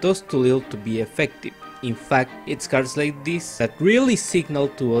that does too little to be effective. In fact, it's cards like this that really signal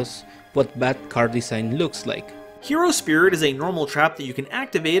to us what bad card design looks like. Hero Spirit is a normal trap that you can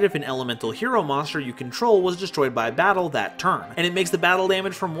activate if an elemental hero monster you control was destroyed by battle that turn, and it makes the battle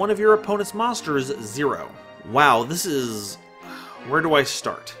damage from one of your opponent's monsters 0. Wow, this is... where do I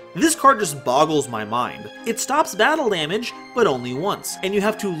start? This card just boggles my mind. It stops battle damage, but only once, and you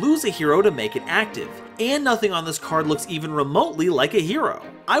have to lose a hero to make it active. And nothing on this card looks even remotely like a hero.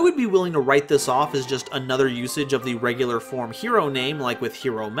 I would be willing to write this off as just another usage of the regular form hero name like with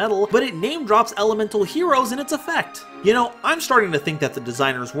Hero Metal, but it name drops elemental heroes in its effect. You know, I'm starting to think that the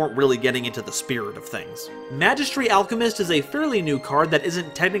designers weren't really getting into the spirit of things. Magistry Alchemist is a fairly new card that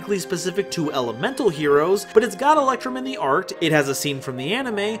isn't technically specific to elemental heroes, but it's got Electrum in the art, it has a scene from the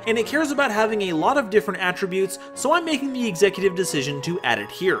anime, and it cares about having a lot of different attributes, so I'm making the executive decision to add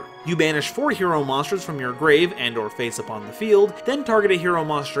it here. You banish 4 hero monsters from your grave and or face upon the field, then target a hero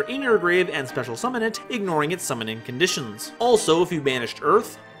monster in your grave and special summon it, ignoring its summoning conditions. Also, if you banished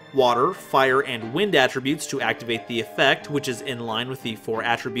Earth, Water, Fire, and Wind attributes to activate the effect, which is in line with the 4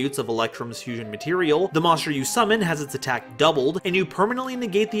 attributes of Electrum's fusion material, the monster you summon has its attack doubled, and you permanently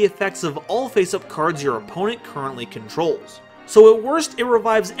negate the effects of all face-up cards your opponent currently controls. So at worst, it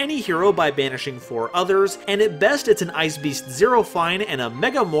revives any hero by banishing 4 others, and at best it's an Ice Beast Zero Fine and a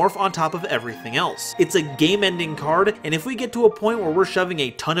Megamorph on top of everything else. It's a game-ending card, and if we get to a point where we're shoving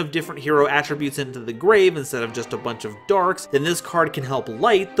a ton of different hero attributes into the grave instead of just a bunch of darks, then this card can help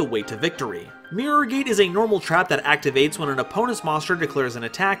light the way to victory. Mirror Gate is a normal trap that activates when an opponent's monster declares an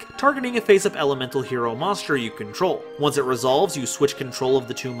attack, targeting a face-up elemental hero monster you control. Once it resolves, you switch control of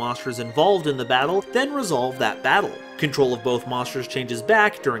the 2 monsters involved in the battle, then resolve that battle. Control of both monsters changes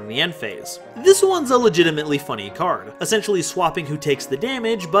back during the end phase. This one's a legitimately funny card, essentially swapping who takes the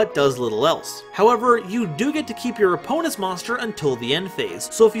damage but does little else. However, you do get to keep your opponent's monster until the end phase,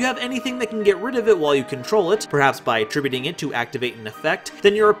 so if you have anything that can get rid of it while you control it, perhaps by attributing it to activate an effect,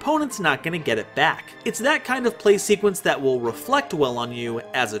 then your opponent's not going to get it back. It's that kind of play sequence that will reflect well on you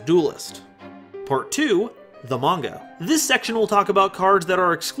as a duelist. Part 2. The manga. This section will talk about cards that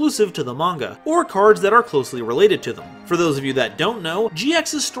are exclusive to the manga, or cards that are closely related to them. For those of you that don't know,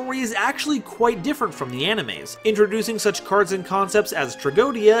 GX's story is actually quite different from the animes, introducing such cards and concepts as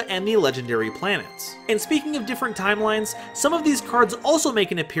Tragodia and the Legendary Planets. And speaking of different timelines, some of these cards also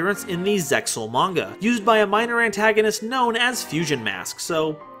make an appearance in the Zexal manga, used by a minor antagonist known as Fusion Mask,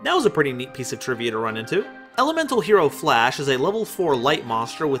 so that was a pretty neat piece of trivia to run into. Elemental Hero Flash is a level 4 light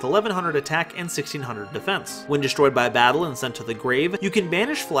monster with 1100 attack and 1600 defense. When destroyed by battle and sent to the grave, you can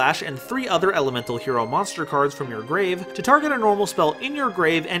banish Flash and 3 other Elemental Hero monster cards from your grave to target a normal spell in your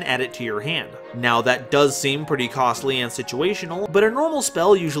grave and add it to your hand. Now that does seem pretty costly and situational, but a normal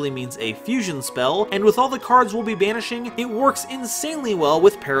spell usually means a fusion spell, and with all the cards we'll be banishing, it works insanely well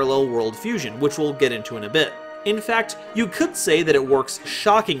with Parallel World Fusion, which we'll get into in a bit. In fact, you could say that it works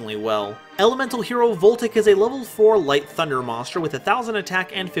shockingly well. Elemental Hero Voltic is a level 4 light thunder monster with 1000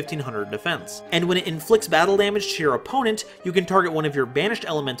 attack and 1500 defense, and when it inflicts battle damage to your opponent, you can target one of your banished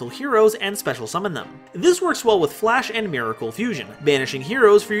elemental heroes and special summon them. This works well with Flash and Miracle Fusion, banishing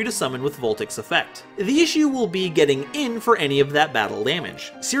heroes for you to summon with Voltic's effect. The issue will be getting in for any of that battle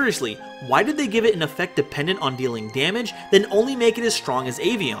damage. Seriously, why did they give it an effect dependent on dealing damage, then only make it as strong as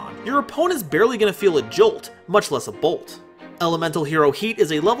Avian? Your opponent's barely gonna feel a jolt, much less a bolt. Elemental Hero Heat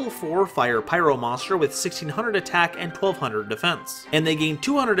is a level 4 Fire Pyro monster with 1600 attack and 1200 defense, and they gain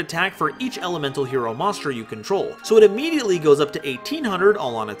 200 attack for each Elemental Hero monster you control, so it immediately goes up to 1800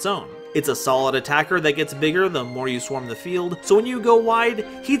 all on its own. It's a solid attacker that gets bigger the more you swarm the field, so when you go wide,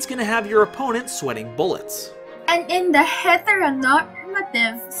 Heat's gonna have your opponent sweating bullets. And in the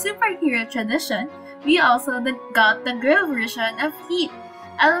heteronormative superhero tradition, we also got the girl version of Heat,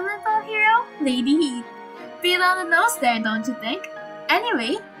 Elemental Hero Lady Heat. Beat on the nose there, don't you think?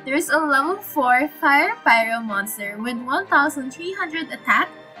 Anyway, there's a level 4 Fire Pyro monster with 1300 attack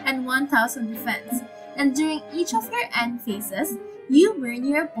and 1000 defense, and during each of your end phases, you burn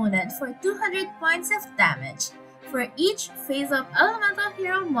your opponent for 200 points of damage for each face-up Elemental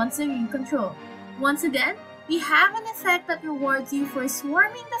Hero monster you control. Once again, we have an effect that rewards you for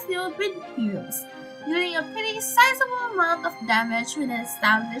swarming the field with heroes, dealing a pretty sizable amount of damage with an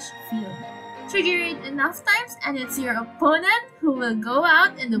established field. Trigger it enough times and it's your opponent who will go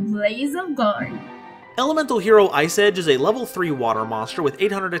out in the blaze of glory. Elemental Hero Ice Edge is a level 3 water monster with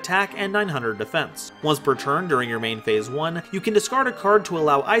 800 attack and 900 defense. Once per turn during your main phase 1, you can discard a card to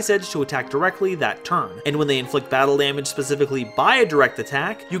allow Ice Edge to attack directly that turn, and when they inflict battle damage specifically by a direct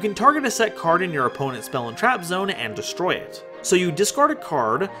attack, you can target a set card in your opponent's spell and trap zone and destroy it. So you discard a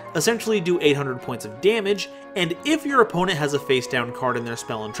card, essentially do 800 points of damage, and if your opponent has a face down card in their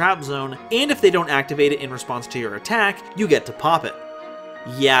spell and trap zone, and if they don't activate it in response to your attack, you get to pop it.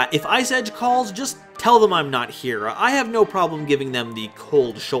 Yeah, if Ice Edge calls, just tell them I'm not here. I have no problem giving them the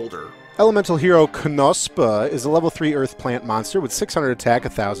cold shoulder. Elemental Hero Knospa is a level 3 Earth Plant monster with 600 attack,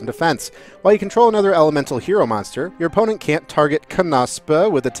 1000 defense. While you control another Elemental Hero monster, your opponent can't target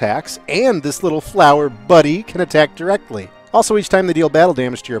Knospa with attacks, and this little flower buddy can attack directly. Also, each time they deal battle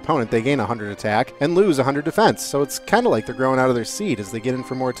damage to your opponent, they gain 100 attack and lose 100 defense, so it's kinda like they're growing out of their seed as they get in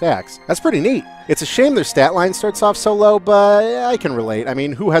for more attacks. That's pretty neat. It's a shame their stat line starts off so low, but I can relate. I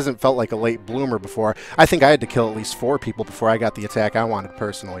mean, who hasn't felt like a late bloomer before? I think I had to kill at least 4 people before I got the attack I wanted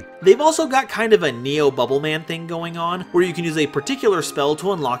personally. They've also got kind of a Neo Bubble Man thing going on, where you can use a particular spell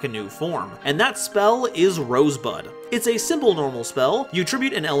to unlock a new form, and that spell is Rosebud. It's a simple normal spell. You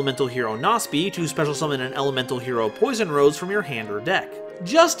tribute an Elemental Hero Nospi to special summon an Elemental Hero Poison Rose from your hand or deck.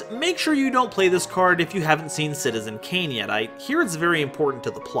 Just make sure you don't play this card if you haven't seen Citizen Kane yet. I hear it's very important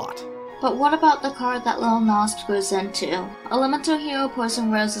to the plot. But what about the card that Lil Nost goes into? Elemental Hero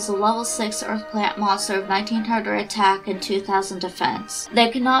Poison Rose is a level 6 Earth Plant monster of 1900 attack and 2000 defense. They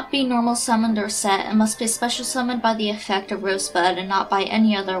cannot be normal summoned or set and must be special summoned by the effect of Rosebud and not by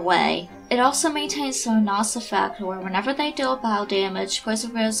any other way. It also maintains the Nos effect where whenever they deal battle damage,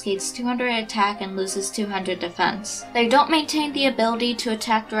 Poison Rose gains 200 attack and loses 200 defense. They don't maintain the ability to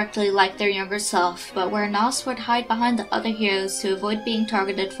attack directly like their younger self, but where Nos would hide behind the other heroes to avoid being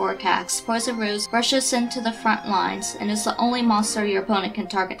targeted for attacks, Poison Rose rushes into the front lines and is the only monster your opponent can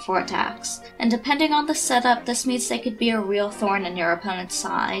target for attacks. And depending on the setup, this means they could be a real thorn in your opponent's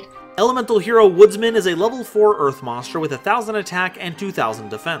side. Elemental Hero Woodsman is a level 4 Earth monster with 1000 attack and 2000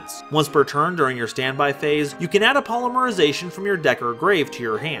 defense. Once per turn during your standby phase, you can add a polymerization from your deck or grave to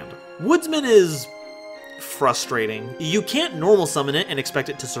your hand. Woodsman is frustrating. You can't normal summon it and expect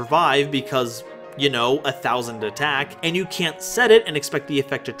it to survive because, you know, 1000 attack, and you can't set it and expect the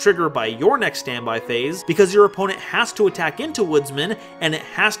effect to trigger by your next standby phase because your opponent has to attack into Woodsman and it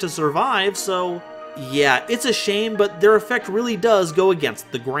has to survive, so yeah, it's a shame, but their effect really does go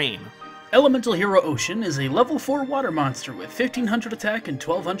against the grain. Elemental Hero Ocean is a level 4 water monster with 1500 attack and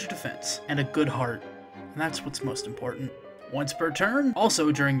 1200 defense, and a good heart. And that's what's most important. Once per turn,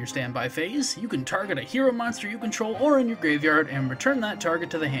 also during your standby phase, you can target a hero monster you control or in your graveyard and return that target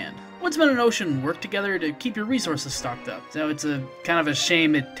to the hand. Woodsman and Ocean work together to keep your resources stocked up, so it's a kind of a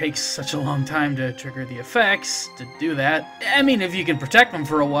shame it takes such a long time to trigger the effects to do that. I mean, if you can protect them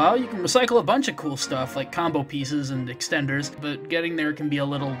for a while, you can recycle a bunch of cool stuff like combo pieces and extenders, but getting there can be a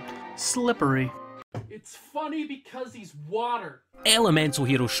little slippery. It's funny because he's water. Elemental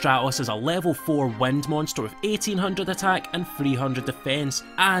Hero Stratos is a level 4 wind monster with 1800 attack and 300 defense,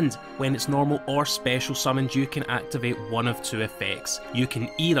 and when it's normal or special summoned you can activate one of 2 effects. You can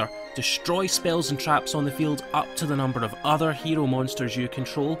either destroy spells and traps on the field up to the number of other hero monsters you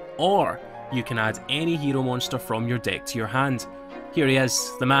control, or you can add any hero monster from your deck to your hand. Here he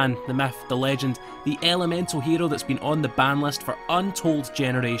is, the man, the myth, the legend, the elemental hero that's been on the ban list for untold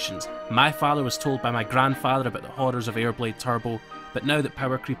generations. My father was told by my grandfather about the horrors of Airblade Turbo, but now that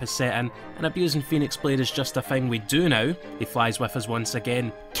power creep has set in, and abusing Phoenix Blade is just a thing we do now, he flies with us once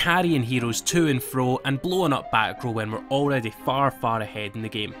again, carrying heroes to and fro and blowing up back row when we're already far ahead in the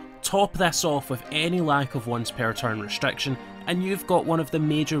game. Top this off with any lack of once per turn restriction, and you've got one of the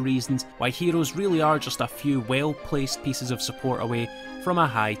major reasons why heroes really are just a few well-placed pieces of support away from a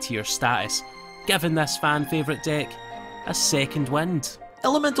high tier status, giving this fan favourite deck a second wind.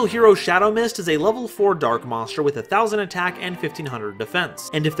 Elemental Hero Shadow Mist is a level 4 dark monster with 1000 attack and 1500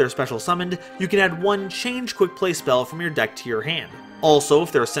 defense, and if they're special summoned, you can add one change quick play spell from your deck to your hand. Also,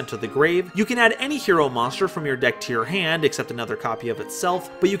 if they're sent to the grave, you can add any hero monster from your deck to your hand except another copy of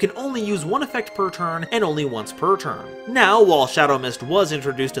itself, but you can only use one effect per turn and only once per turn. Now, while Shadow Mist was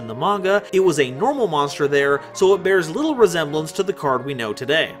introduced in the manga, it was a normal monster there, so it bears little resemblance to the card we know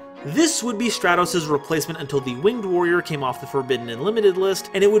today. This would be Stratos' replacement until the Winged Warrior came off the Forbidden and Limited list,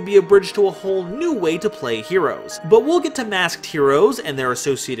 and it would be a bridge to a whole new way to play heroes. But we'll get to Masked Heroes and their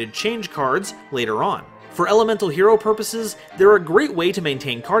associated change cards later on. For elemental hero purposes, they're a great way to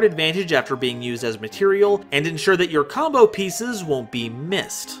maintain card advantage after being used as material, and ensure that your combo pieces won't be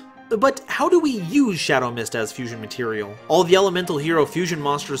missed. But how do we use Shadow Mist as fusion material? All the elemental hero fusion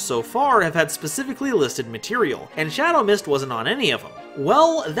monsters so far have had specifically listed material, and Shadow Mist wasn't on any of them.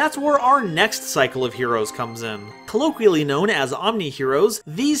 Well, that's where our next cycle of heroes comes in. Colloquially known as Omni Heroes,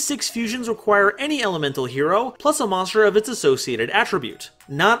 these 6 fusions require any elemental hero, plus a monster of its associated attribute.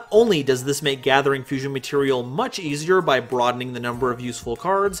 Not only does this make gathering fusion material much easier by broadening the number of useful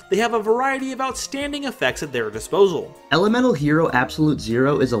cards, they have a variety of outstanding effects at their disposal. Elemental Hero Absolute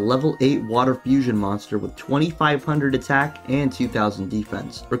Zero is a level 8 water fusion monster with 2500 attack and 2000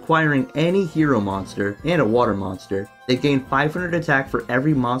 defense, requiring any hero monster and a water monster. They gain 500 attack for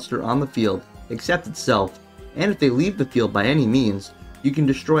every monster on the field, except itself, and if they leave the field by any means, you can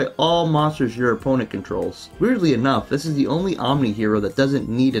destroy all monsters your opponent controls. Weirdly enough, this is the only Omni hero that doesn't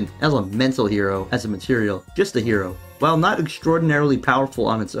need an elemental hero as a material, just a hero. While not extraordinarily powerful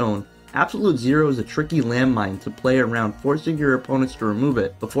on its own, Absolute Zero is a tricky landmine to play around, forcing your opponents to remove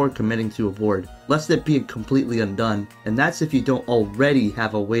it before committing to a board, lest it be completely undone, and that's if you don't already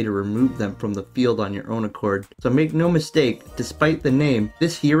have a way to remove them from the field on your own accord. So make no mistake, despite the name,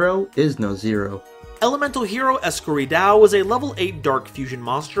 this hero is no zero. Elemental Hero Ecorion was a level 8 dark fusion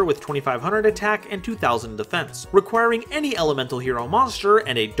monster with 2500 attack and 2000 defense, requiring any elemental hero monster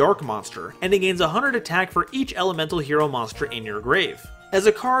and a dark monster, and it gains 100 attack for each elemental hero monster in your grave. As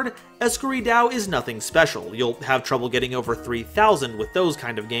a card, Ecorion is nothing special. You'll have trouble getting over 3000 with those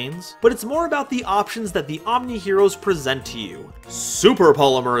kind of gains, but it's more about the options that the Omni Heroes present to you. Super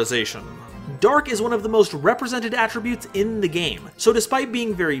Polymerization. Dark is one of the most represented attributes in the game, so despite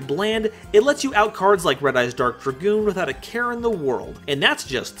being very bland, it lets you out cards like Red Eye's Dark Dragoon without a care in the world, and that's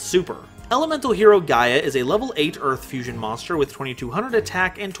just super. Elemental Hero Gaia is a level 8 Earth Fusion monster with 2200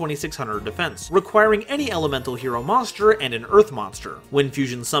 attack and 2600 defense, requiring any elemental hero monster and an Earth monster. When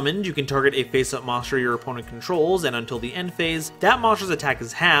fusion summoned, you can target a face-up monster your opponent controls, and until the end phase, that monster's attack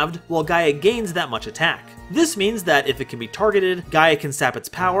is halved, while Gaia gains that much attack. This means that if it can be targeted, Gaia can sap its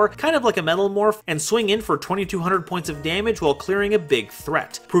power, kind of like a Metal Morph, and swing in for 2200 points of damage while clearing a big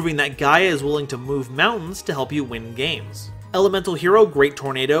threat, proving that Gaia is willing to move mountains to help you win games. Elemental Hero Great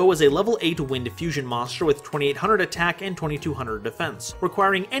Tornado was a level 8 wind fusion monster with 2800 attack and 2200 defense,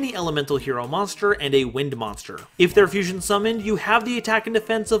 requiring any elemental hero monster and a wind monster. If they're fusion summoned, you have the attack and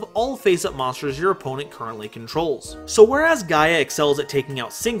defense of all face-up monsters your opponent currently controls. So whereas Gaia excels at taking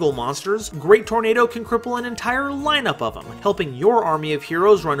out single monsters, Great Tornado can cripple an entire lineup of them, helping your army of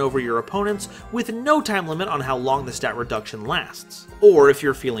heroes run over your opponents with no time limit on how long the stat reduction lasts. Or if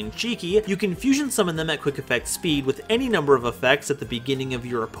you're feeling cheeky, you can fusion summon them at quick effect speed with any number of effects at the beginning of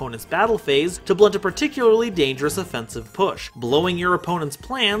your opponent's battle phase to blunt a particularly dangerous offensive push, blowing your opponent's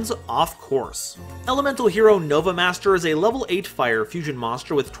plans off course. Elemental Hero Nova Master is a level 8 fire fusion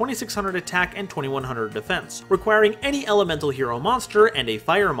monster with 2600 attack and 2100 defense, requiring any elemental hero monster and a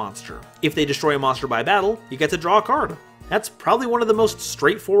fire monster. If they destroy a monster by battle, you get to draw a card. That's probably one of the most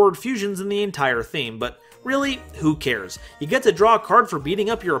straightforward fusions in the entire theme, but really, who cares? You get to draw a card for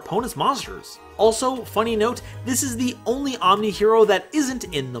beating up your opponent's monsters. Also, funny note, this is the only Omni hero that isn't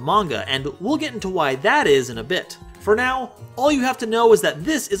in the manga, and we'll get into why that is in a bit. For now, all you have to know is that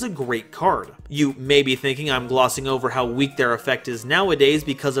this is a great card. You may be thinking I'm glossing over how weak their effect is nowadays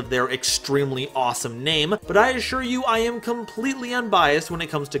because of their extremely awesome name, but I assure you I am completely unbiased when it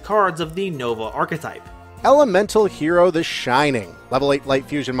comes to cards of the Nova archetype. Elemental Hero The Shining. Level 8 Light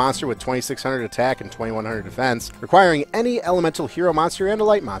Fusion monster with 2600 attack and 2100 defense, requiring any elemental hero monster and a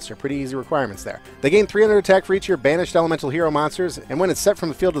light monster. Pretty easy requirements there. They gain 300 attack for each of your banished elemental hero monsters, and when it's set from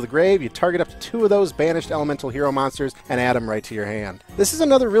the field to the grave, you target up to 2 of those banished elemental hero monsters and add them right to your hand. This is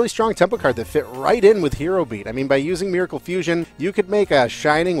another really strong tempo card that fit right in with Hero Beat. I mean, by using Miracle Fusion, you could make a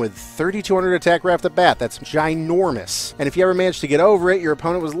Shining with 3200 attack right off the bat. That's ginormous. And if you ever managed to get over it, your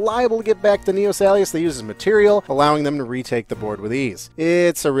opponent was liable to get back the Neosalius they use as material, allowing them to retake the board with ease.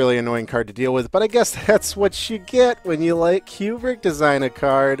 It's a really annoying card to deal with, but I guess that's what you get when you let Kubrick design a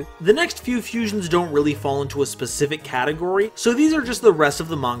card. The next few fusions don't really fall into a specific category, so these are just the rest of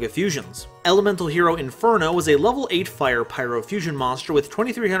the manga fusions. Elemental Hero Inferno is a level 8 Fire Pyro Fusion monster with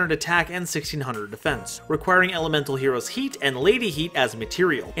 2300 attack and 1600 defense, requiring Elemental Hero's Heat and Lady Heat as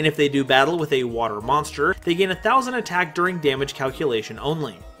material, and if they do battle with a water monster, they gain 1000 attack during damage calculation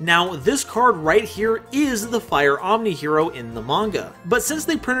only. Now, this card right here is the Fire Omni Hero in the manga, but since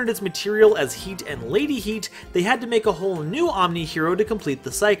they printed its material as Heat and Lady Heat, they had to make a whole new Omni Hero to complete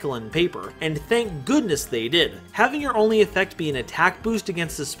the cycle in paper, and thank goodness they did. Having your only effect be an attack boost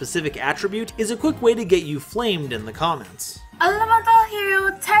against a specific attribute is a quick way to get you flamed in the comments. Elemental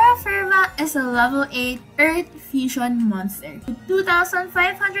Hero Terra Firma is a level 8 Earth Fusion monster with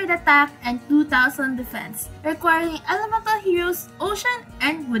 2500 attack and 2000 defense, requiring Elemental Heroes Ocean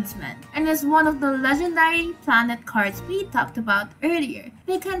and Woodsman, and is one of the legendary planet cards we talked about earlier.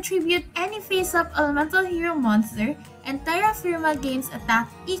 They contribute any face-up Elemental Hero monster, and Terra Firma gains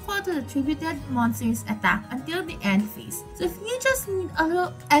attack equal to the tributed monster's attack until the end phase. So if you just need a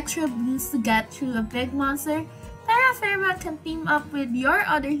little extra boost to get through a big monster, Terra Firma can team up with your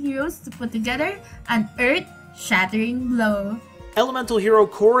other heroes to put together an earth-shattering blow. Elemental Hero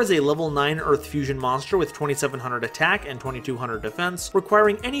Core is a level 9 Earth Fusion monster with 2700 attack and 2200 defense,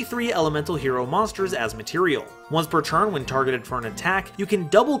 requiring any 3 Elemental Hero monsters as material. Once per turn, when targeted for an attack, you can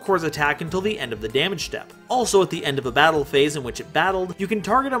double Core's attack until the end of the damage step. Also, at the end of a battle phase in which it battled, you can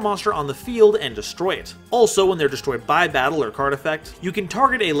target a monster on the field and destroy it. Also, when they're destroyed by battle or card effect, you can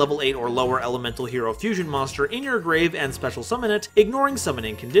target a level 8 or lower Elemental Hero Fusion monster in your grave and special summon it, ignoring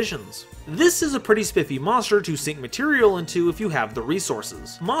summoning conditions. This is a pretty spiffy monster to sink material into if you have the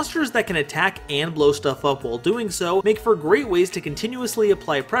resources. Monsters that can attack and blow stuff up while doing so make for great ways to continuously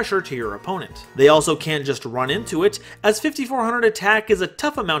apply pressure to your opponent. They also can't just run into it, as 5400 attack is a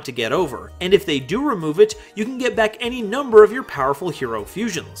tough amount to get over, and if they do remove it, you can get back any number of your powerful hero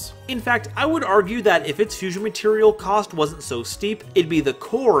fusions. In fact, I would argue that if its fusion material cost wasn't so steep, it'd be the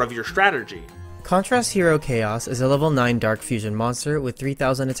core of your strategy. Contrast Hero Chaos is a level 9 Dark Fusion monster with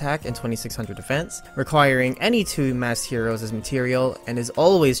 3000 attack and 2600 defense, requiring any 2 masked heroes as material, and is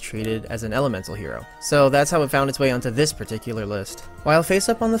always treated as an elemental hero. So that's how it found its way onto this particular list. While face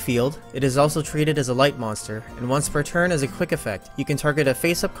up on the field, it is also treated as a light monster, and once per turn as a quick effect, you can target a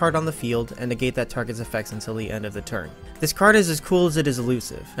face up card on the field and negate that target's effects until the end of the turn. This card is as cool as it is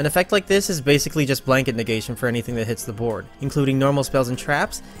elusive. An effect like this is basically just blanket negation for anything that hits the board, including normal spells and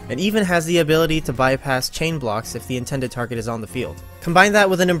traps, and even has the ability to bypass chain blocks if the intended target is on the field. Combine that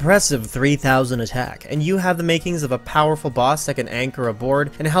with an impressive 3000 attack, and you have the makings of a powerful boss that can anchor a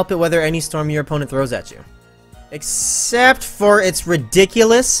board and help it weather any storm your opponent throws at you. Except for its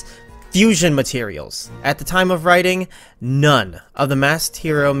ridiculous fusion materials. At the time of writing, none of the Masked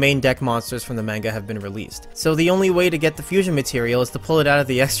Hero main deck monsters from the manga have been released. So the only way to get the fusion material is to pull it out of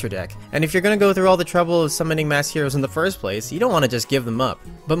the extra deck. And if you're gonna go through all the trouble of summoning Masked Heroes in the first place, you don't want to just give them up.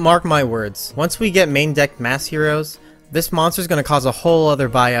 But mark my words, once we get main deck Masked Heroes, this monster's gonna cause a whole other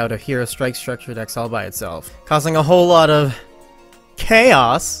buyout of Hero Strike structure decks all by itself, causing a whole lot of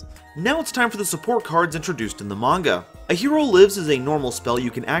chaos. Now it's time for the support cards introduced in the manga. A Hero Lives is a normal spell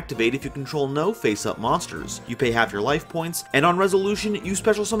you can activate if you control no face-up monsters. You pay half your life points, and on resolution, you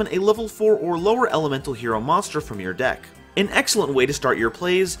special summon a level 4 or lower elemental hero monster from your deck. An excellent way to start your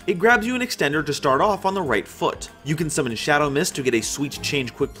plays, it grabs you an extender to start off on the right foot. You can summon Shadow Mist to get a sweet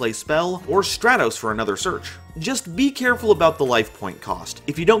change quick play spell, or Stratos for another search. Just be careful about the life point cost.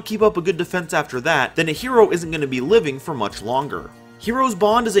 If you don't keep up a good defense after that, then a hero isn't going to be living for much longer. Hero's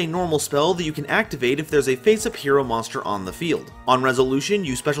Bond is a normal spell that you can activate if there's a face-up hero monster on the field. On resolution,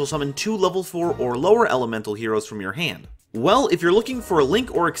 you special summon 2 level 4 or lower elemental heroes from your hand. Well, if you're looking for a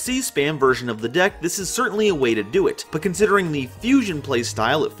Link or Xyz spam version of the deck, this is certainly a way to do it, but considering the fusion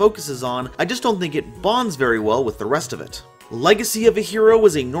playstyle it focuses on, I just don't think it bonds very well with the rest of it. Legacy of a Hero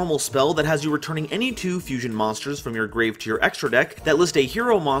is a normal spell that has you returning any 2 fusion monsters from your grave to your extra deck that list a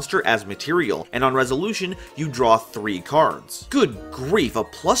hero monster as material, and on resolution, you draw 3 cards. Good grief, a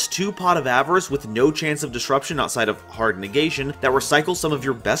 +2 Pot of Avarice with no chance of disruption outside of hard negation that recycles some of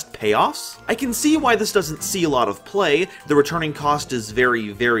your best payoffs? I can see why this doesn't see a lot of play. The returning cost is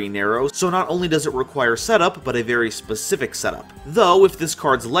very narrow, so not only does it require setup, but a very specific setup. Though, if this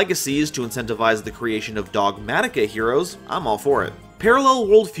card's legacy is to incentivize the creation of Dogmatica heroes, I'm all for it. Parallel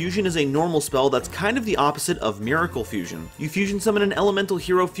World Fusion is a normal spell that's kind of the opposite of Miracle Fusion. You fusion summon an elemental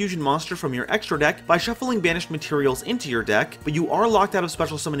hero fusion monster from your extra deck by shuffling banished materials into your deck, but you are locked out of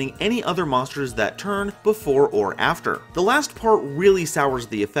special summoning any other monsters that turn, before or after. The last part really sours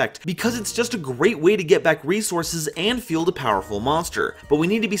the effect, because it's just a great way to get back resources and field a powerful monster, but we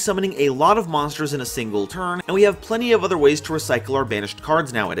need to be summoning a lot of monsters in a single turn, and we have plenty of other ways to recycle our banished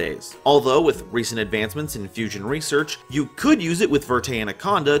cards nowadays. Although, with recent advancements in fusion research, you could use it with Verte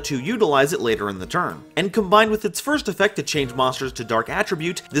Anaconda to utilize it later in the turn. And combined with its first effect to change monsters to Dark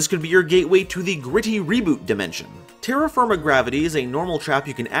Attribute, this could be your gateway to the gritty reboot dimension. Terra Firma Gravity is a normal trap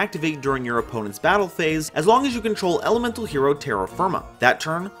you can activate during your opponent's battle phase, as long as you control elemental hero Terra Firma. That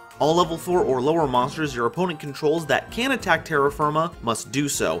turn, all level 4 or lower monsters your opponent controls that can attack Terra Firma must do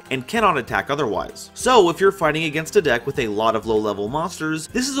so, and cannot attack otherwise. So if you're fighting against a deck with a lot of low level monsters,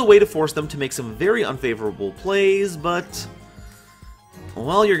 this is a way to force them to make some very unfavorable plays, but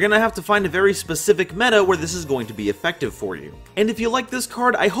well, you're gonna have to find a very specific meta where this is going to be effective for you. And if you like this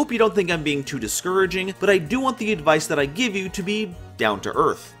card, I hope you don't think I'm being too discouraging, but I do want the advice that I give you to be down to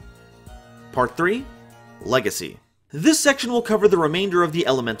earth. Part 3, Legacy. This section will cover the remainder of the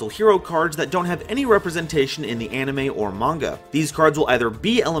elemental hero cards that don't have any representation in the anime or manga. These cards will either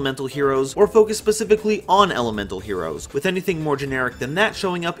be elemental heroes or focus specifically on elemental heroes, with anything more generic than that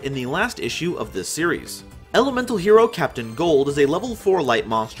showing up in the last issue of this series. Elemental Hero Captain Gold is a level 4 light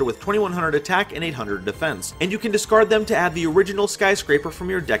monster with 2100 attack and 800 defense, and you can discard them to add the original Skyscraper from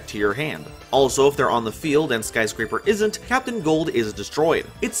your deck to your hand. Also, if they're on the field and Skyscraper isn't, Captain Gold is destroyed.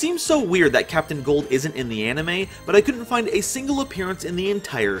 It seems so weird that Captain Gold isn't in the anime, but I couldn't find a single appearance in the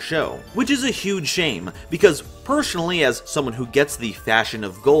entire show, which is a huge shame, because personally, as someone who gets the fashion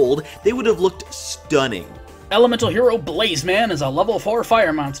of gold, they would have looked stunning. Elemental Hero Blaze Man is a level 4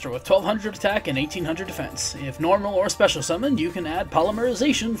 fire monster with 1200 attack and 1800 defense. If normal or special summoned, you can add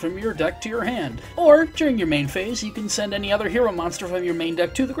Polymerization from your deck to your hand. Or, during your main phase, you can send any other hero monster from your main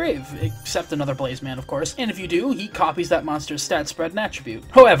deck to the grave, except another Blaze Man, of course. And if you do, he copies that monster's stat spread and attribute.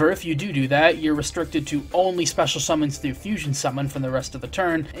 However, if you do that, you're restricted to only special summons through Fusion Summon for the rest of the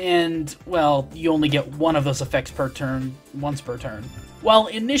turn, and, well, you only get one of those effects per turn, once per turn. While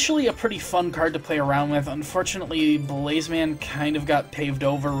initially a pretty fun card to play around with, unfortunately Blazeman kind of got paved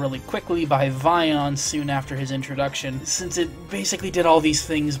over really quickly by Vion soon after his introduction, since it basically did all these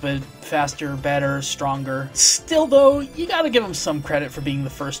things but faster, better, stronger. Still though, you gotta give him some credit for being the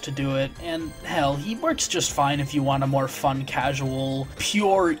first to do it, and hell, he works just fine if you want a more fun, casual,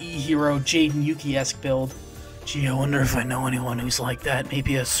 pure E-Hero Jaden Yuki-esque build. Gee, I wonder if I know anyone who's like that.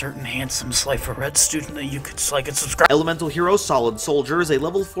 Maybe a certain handsome Slifer Red student that you could like and subscribe. Elemental Hero Solid Soldier is a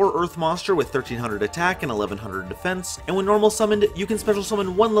level 4 Earth monster with 1300 attack and 1100 defense, and when normal summoned, you can special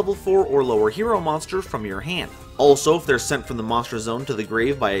summon one level 4 or lower hero monster from your hand. Also, if they're sent from the monster zone to the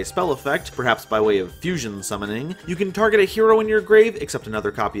grave by a spell effect, perhaps by way of fusion summoning, you can target a hero in your grave, except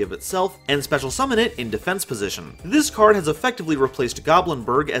another copy of itself, and special summon it in defense position. This card has effectively replaced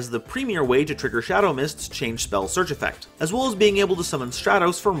Goblinberg as the premier way to trigger Shadow Mist's change spell search effect, as well as being able to summon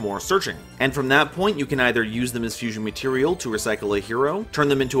Stratos for more searching. And from that point, you can either use them as fusion material to recycle a hero, turn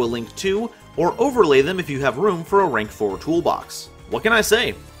them into a Link 2, or overlay them if you have room for a rank 4 toolbox. What can I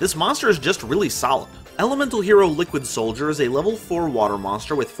say? This monster is just really solid. Elemental Hero Liquid Soldier is a level 4 water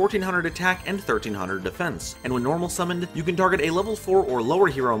monster with 1400 attack and 1300 defense, and when normal summoned, you can target a level 4 or lower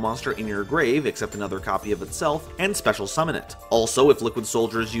hero monster in your grave, except another copy of itself, and special summon it. Also, if Liquid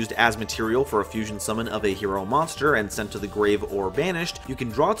Soldier is used as material for a fusion summon of a hero monster and sent to the grave or banished, you can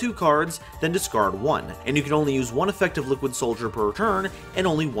draw 2 cards, then discard 1, and you can only use 1 effective Liquid Soldier per turn, and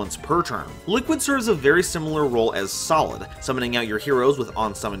only once per turn. Liquid serves a very similar role as Solid, summoning out your heroes with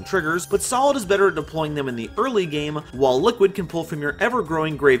on-summon triggers, but Solid is better at deploying them in the early game, while Liquid can pull from your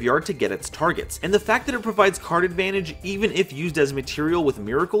ever-growing graveyard to get its targets. And the fact that it provides card advantage even if used as material with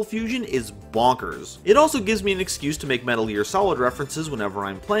Miracle Fusion is bonkers. It also gives me an excuse to make Metal Gear Solid references whenever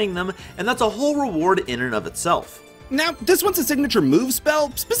I'm playing them, and that's a whole reward in and of itself. Now, this one's a signature move spell,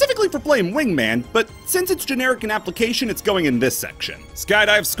 specifically for Flame Wingman, but since it's generic in application, it's going in this section.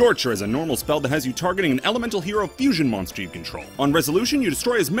 Skydive Scorcher is a normal spell that has you targeting an elemental hero fusion monster you control. On resolution, you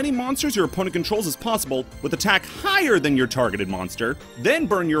destroy as many monsters your opponent controls as possible, with attack higher than your targeted monster, then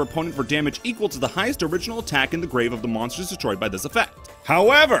burn your opponent for damage equal to the highest original attack in the grave of the monsters destroyed by this effect.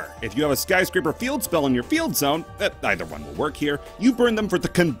 However, if you have a Skyscraper field spell in your field zone, either one will work here, you burn them for the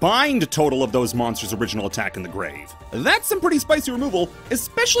combined total of those monsters' original attack in the grave. That's some pretty spicy removal,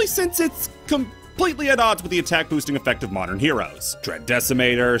 especially since it's completely at odds with the attack boosting effect of modern heroes. Dread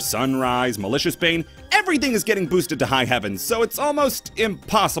Decimator, Sunrise, Malicious Bane, everything is getting boosted to high heavens, so it's almost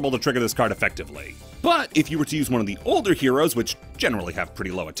impossible to trigger this card effectively. But if you were to use one of the older heroes, which generally have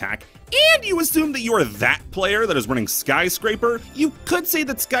pretty low attack, and you assume that you're that player that is running Skyscraper, you could say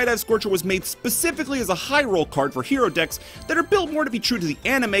that Skydive Scorcher was made specifically as a high roll card for hero decks that are built more to be true to the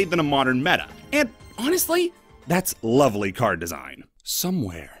anime than a modern meta. And honestly, that's lovely card design.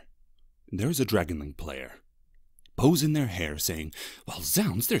 Somewhere, there's a Dragonlink player. Bows in their hair saying, well,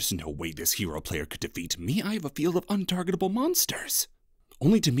 zounds, there's no way this hero player could defeat me. I have a field of untargetable monsters.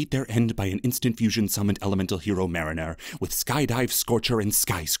 Only to meet their end by an instant fusion summoned elemental hero Mariner with Skydive Scorcher and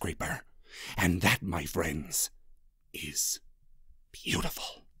Skyscraper. And that, my friends, is beautiful.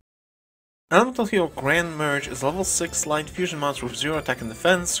 Elemental Hero Grand Merge is a level 6 light fusion monster with 0 attack and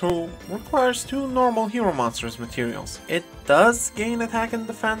defense who requires 2 normal hero monsters materials. It does gain attack and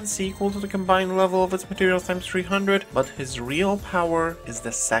defense equal to the combined level of its materials times 300, but his real power is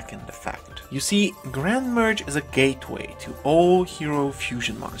the second effect. You see, Grand Merge is a gateway to all hero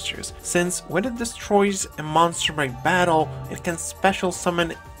fusion monsters, since when it destroys a monster by battle, it can special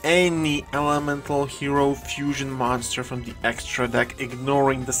summon any elemental hero fusion monster from the extra deck,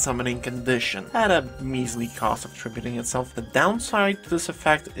 ignoring the summoning condition, at a measly cost of tributing itself. The downside to this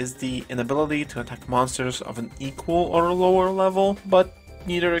effect is the inability to attack monsters of an equal or lower level, but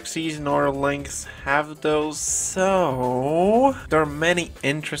neither Xyz nor Lynx have those, so there are many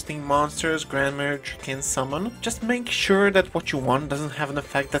interesting monsters Grand Merge can summon. Just make sure that what you want doesn't have an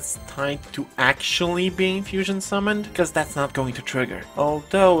effect that's tied to actually being fusion summoned, because that's not going to trigger.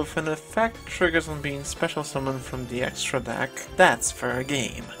 Although if an effect triggers on being special summoned from the extra deck, that's fair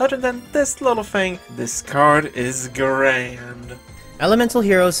game. Other than this little thing, this card is grand. Elemental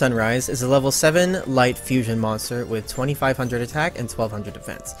Hero Sunrise is a level 7 light fusion monster with 2500 attack and 1200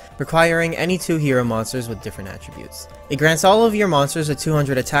 defense, requiring any 2 hero monsters with different attributes. It grants all of your monsters a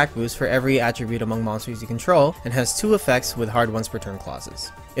 200 attack boost for every attribute among monsters you control, and has 2 effects with hard once per turn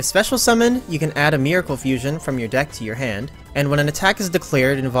clauses. If special summoned, you can add a Miracle Fusion from your deck to your hand, and when an attack is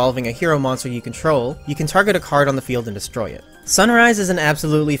declared involving a hero monster you control, you can target a card on the field and destroy it. Sunrise is an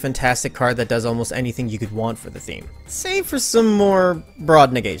absolutely fantastic card that does almost anything you could want for the theme, save for some more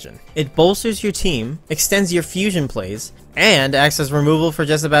broad negation. It bolsters your team, extends your fusion plays, and acts as removal for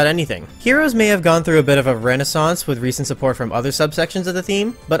just about anything. Heroes may have gone through a bit of a renaissance with recent support from other subsections of the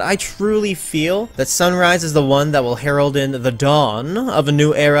theme, but I truly feel that Sunrise is the one that will herald in the dawn of a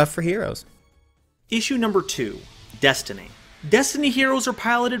new era for heroes. Issue number 2, Destiny. Destiny heroes are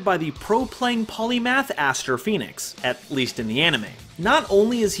piloted by the pro-playing polymath Aster Phoenix, at least in the anime. Not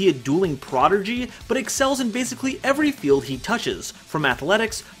only is he a dueling prodigy, but excels in basically every field he touches, from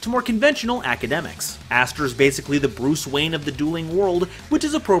athletics to more conventional academics. Aster is basically the Bruce Wayne of the dueling world, which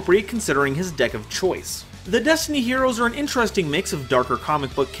is appropriate considering his deck of choice. The Destiny heroes are an interesting mix of darker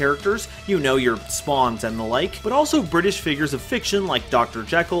comic book characters, you know, your Spawns and the like, but also British figures of fiction like Dr.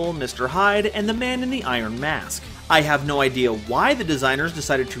 Jekyll, Mr. Hyde, and the Man in the Iron Mask. I have no idea why the designers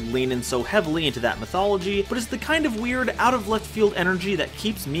decided to lean in so heavily into that mythology, but it's the kind of weird, out-of-left-field energy that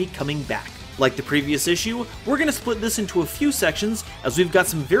keeps me coming back. Like the previous issue, we're going to split this into a few sections, as we've got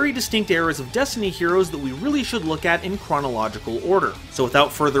some very distinct eras of Destiny heroes that we really should look at in chronological order. So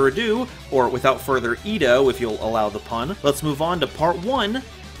without further ado, or without further Edo if you'll allow the pun, let's move on to Part 1,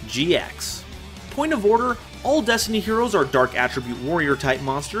 GX. Point of order, all Destiny heroes are Dark Attribute Warrior type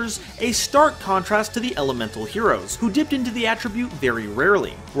monsters, a stark contrast to the Elemental heroes, who dipped into the attribute very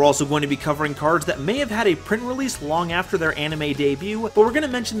rarely. We're also going to be covering cards that may have had a print release long after their anime debut, but we're going to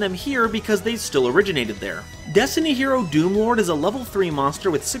mention them here because they still originated there. Destiny hero Doomlord is a level 3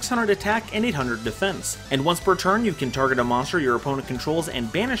 monster with 600 attack and 800 defense, and once per turn you can target a monster your opponent controls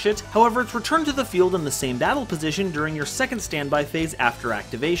and banish it. However, it's returned to the field in the same battle position during your second standby phase after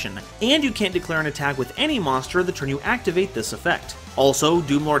activation, and you can't declare an attack with any monster the turn you activate this effect. Also,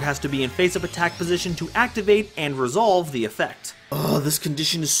 Doomlord has to be in face-up attack position to activate and resolve the effect. Ugh, this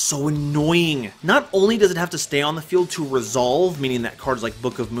condition is so annoying. Not only does it have to stay on the field to resolve, meaning that cards like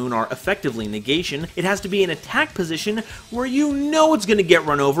Book of Moon are effectively negation, it has to be in attack position where you know it's going to get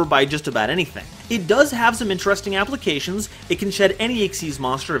run over by just about anything. It does have some interesting applications. It can shed any Xyz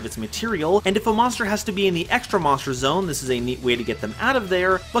monster of its material, and if a monster has to be in the extra monster zone, this is a neat way to get them out of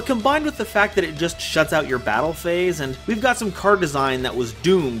there, but combined with the fact that it just shuts out your battle phase, and we've got some card design that was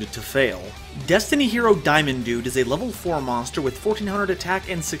doomed to fail. Destiny Hero Diamond Dude is a level 4 monster with 1400 attack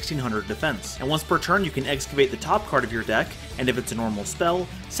and 1600 defense, and once per turn you can excavate the top card of your deck, and if it's a normal spell,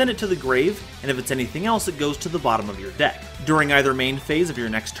 send it to the grave, and if it's anything else it goes to the bottom of your deck. During either main phase of your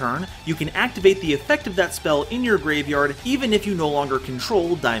next turn, you can activate the effect of that spell in your graveyard even if you no longer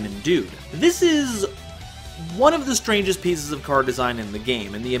control Diamond Dude. This is one of the strangest pieces of card design in the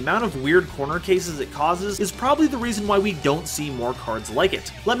game, and the amount of weird corner cases it causes is probably the reason why we don't see more cards like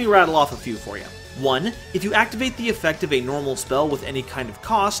it. Let me rattle off a few for you. 1. If you activate the effect of a normal spell with any kind of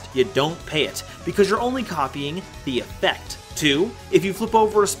cost, you don't pay it, because you're only copying the effect. 2. If you flip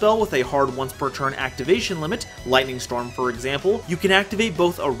over a spell with a hard once per turn activation limit, Lightning Storm for example, you can activate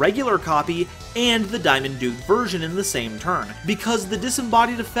both a regular copy and the Diamond Dude version in the same turn, because the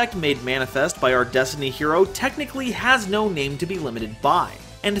disembodied effect made manifest by our Destiny hero technically has no name to be limited by.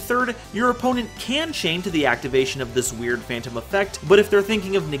 And 3rd, your opponent can chain to the activation of this weird phantom effect, but if they're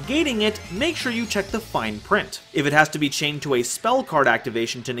thinking of negating it, make sure you check the fine print. If it has to be chained to a spell card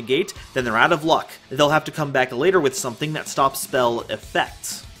activation to negate, then they're out of luck. They'll have to come back later with something that stops spell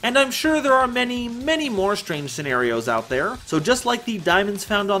effects. And I'm sure there are many, many more strange scenarios out there, so just like the diamonds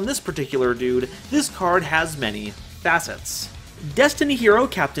found on this particular dude, this card has many facets. Destiny Hero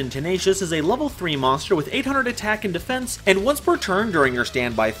Captain Tenacious is a level 3 monster with 800 attack and defense, and once per turn during your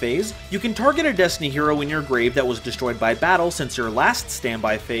standby phase, you can target a Destiny Hero in your grave that was destroyed by battle since your last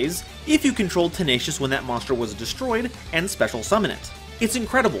standby phase, if you controlled Tenacious when that monster was destroyed, and special summon it. It's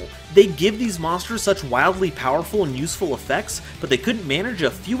incredible. They give these monsters such wildly powerful and useful effects, but they couldn't manage a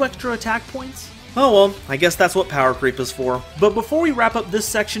few extra attack points? Oh well, I guess that's what power creep is for. But before we wrap up this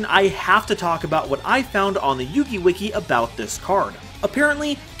section, I have to talk about what I found on the Yugi Wiki about this card.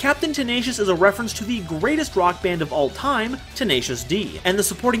 Apparently, Captain Tenacious is a reference to the greatest rock band of all time, Tenacious D, and the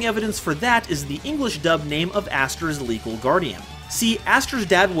supporting evidence for that is the English dub name of Aster's legal guardian. See, Aster's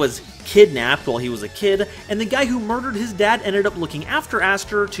dad was kidnapped while he was a kid, and the guy who murdered his dad ended up looking after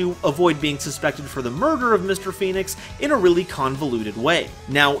Aster to avoid being suspected for the murder of Mr. Phoenix in a really convoluted way.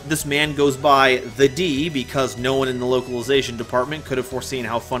 Now, this man goes by the D because no one in the localization department could have foreseen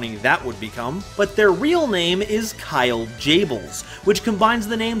how funny that would become, but their real name is Kyle Jables, which combines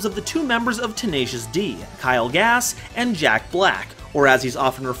the names of the two members of Tenacious D, Kyle Gass and Jack Black, or as he's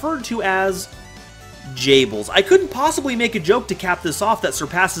often referred to as Jables. I couldn't possibly make a joke to cap this off that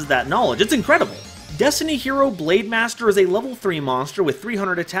surpasses that knowledge. It's incredible. Destiny Hero Blade Master is a level 3 monster with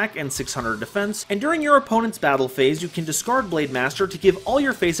 300 attack and 600 defense, and during your opponent's battle phase, you can discard Blade Master to give all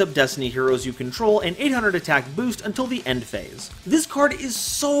your face-up Destiny heroes you control an 800 attack boost until the end phase. This card is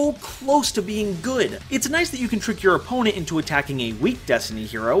so close to being good. It's nice that you can trick your opponent into attacking a weak Destiny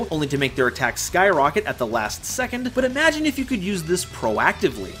hero, only to make their attack skyrocket at the last second, but imagine if you could use this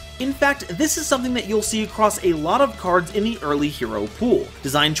proactively. In fact, this is something that you'll see across a lot of cards in the early hero pool.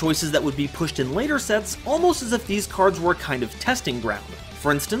 Design choices that would be pushed in later sets, almost as if these cards were a kind of testing ground.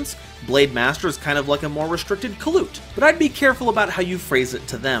 For instance, Blade Master is kind of like a more restricted Kalut, but I'd be careful about how you phrase it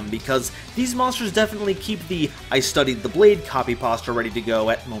to them, because these monsters definitely keep the I studied the Blade copy posture ready to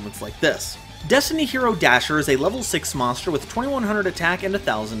go at moments like this. Destiny Hero Dasher is a level 6 monster with 2100 attack and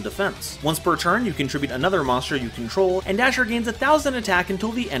 1000 defense. Once per turn, you contribute another monster you control, and Dasher gains 1000 attack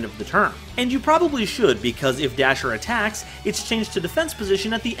until the end of the turn. And you probably should, because if Dasher attacks, it's changed to defense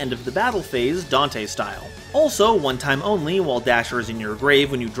position at the end of the battle phase, Dante style. Also, one time only, while Dasher is in your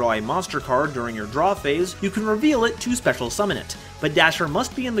grave when you draw a monster card during your draw phase, you can reveal it to special summon it, but Dasher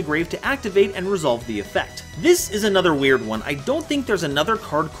must be in the grave to activate and resolve the effect. This is another weird one. I don't think there's another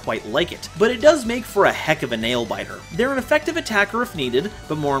card quite like it, but it does make for a heck of a nail-biter. They're an effective attacker if needed,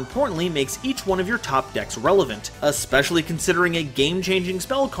 but more importantly makes each one of your top decks relevant, especially considering a game-changing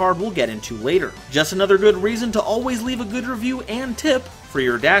spell card we'll get into later. Just another good reason to always leave a good review and tip for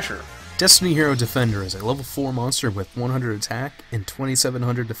your Dasher. Destiny Hero Defender is a level 4 monster with 100 attack and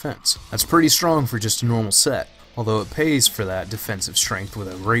 2700 defense. That's pretty strong for just a normal set, although it pays for that defensive strength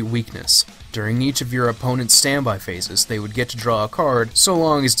with a great weakness. During each of your opponent's standby phases, they would get to draw a card so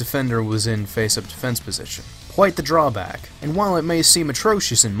long as Defender was in face-up defense position. Quite the drawback, and while it may seem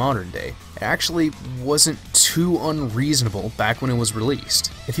atrocious in modern day, It actually wasn't too unreasonable back when it was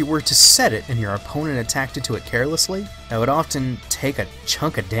released. If you were to set it and your opponent attacked into it carelessly, that would often take a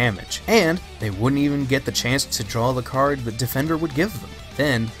chunk of damage, and they wouldn't even get the chance to draw the card the defender would give them.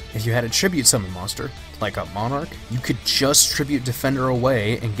 Then, if you had a tribute summon monster, like a Monarch, you could just tribute defender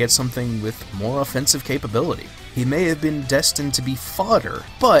away and get something with more offensive capability. He may have been destined to be fodder,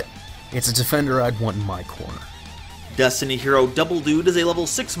 but it's a defender I'd want in my corner. Destiny Hero Double Dude is a level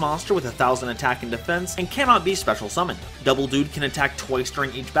 6 monster with 1000 attack and defense and cannot be special summoned. Double Dude can attack twice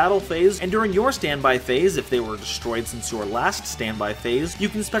during each battle phase, and during your standby phase, if they were destroyed since your last standby phase, you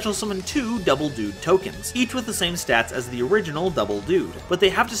can special summon 2 Double Dude tokens, each with the same stats as the original Double Dude, but they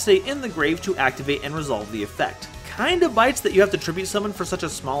have to stay in the grave to activate and resolve the effect. Kinda bites that you have to tribute summon for such a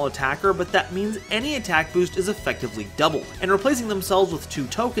small attacker, but that means any attack boost is effectively doubled, and replacing themselves with 2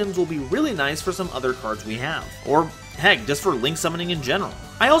 tokens will be really nice for some other cards we have. Or heck, just for link summoning in general.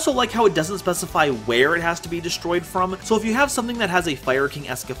 I also like how it doesn't specify where it has to be destroyed from, so if you have something that has a Fire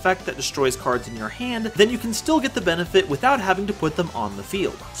King-esque effect that destroys cards in your hand, then you can still get the benefit without having to put them on the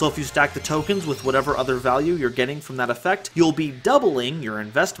field. So if you stack the tokens with whatever other value you're getting from that effect, you'll be doubling your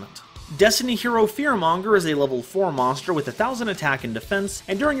investment. Destiny Hero Fearmonger is a level 4 monster with 1000 attack and defense,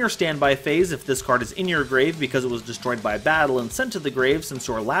 and during your standby phase, if this card is in your grave because it was destroyed by battle and sent to the grave since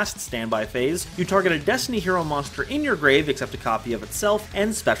your last standby phase, you target a Destiny Hero monster in your grave, except a copy of itself,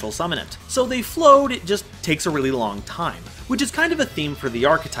 and special summon it. So they float, it just takes a really long time, which is kind of a theme for the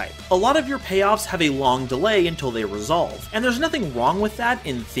archetype. A lot of your payoffs have a long delay until they resolve, and there's nothing wrong with that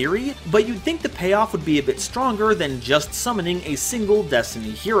in theory, but you'd think the payoff would be a bit stronger than just summoning a single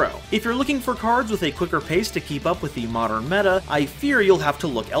Destiny Hero. If you're looking for cards with a quicker pace to keep up with the modern meta, I fear you'll have to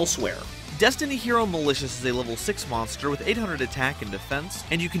look elsewhere. Destiny Hero Malicious is a level 6 monster with 800 attack and defense,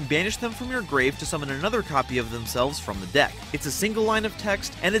 and you can banish them from your grave to summon another copy of themselves from the deck. It's a single line of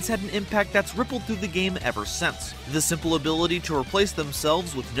text, and it's had an impact that's rippled through the game ever since. The simple ability to replace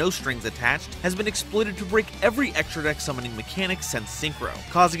themselves with no strings attached has been exploited to break every extra deck summoning mechanic since Synchro,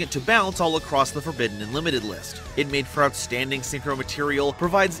 causing it to bounce all across the Forbidden and Limited list. It made for outstanding Synchro material,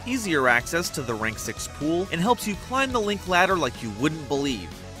 provides easier access to the rank 6 pool, and helps you climb the link ladder like you wouldn't believe.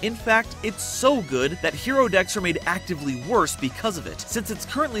 In fact, it's so good that hero decks are made actively worse because of it, since it's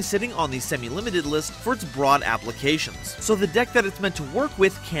currently sitting on the semi-limited list for its broad applications, so the deck that it's meant to work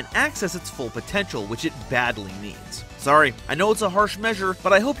with can't access its full potential, which it badly needs. Sorry, I know it's a harsh measure,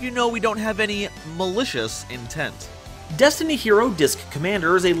 but I hope you know we don't have any malicious intent. Destiny Hero Disc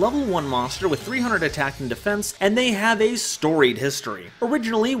Commander is a level 1 monster with 300 attack and defense, and they have a storied history.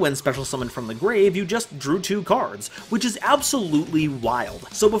 Originally, when special summoned from the grave, you just drew 2 cards, which is absolutely wild.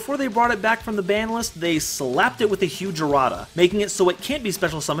 So before they brought it back from the ban list, they slapped it with a huge errata, making it so it can't be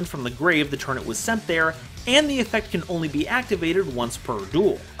special summoned from the grave the turn it was sent there, and the effect can only be activated once per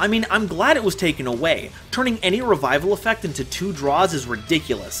duel. I mean, I'm glad it was taken away. Turning any revival effect into 2 draws is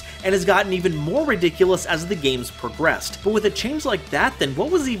ridiculous, and has gotten even more ridiculous as the games progressed. But with a change like that, then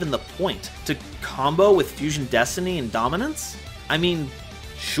what was even the point? To combo with Fusion Destiny and Dominance? I mean,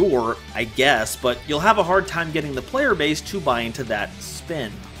 sure, I guess, but you'll have a hard time getting the player base to buy into that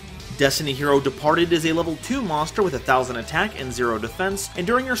spin. Destiny Hero Departed is a level 2 monster with 1000 attack and 0 defense, and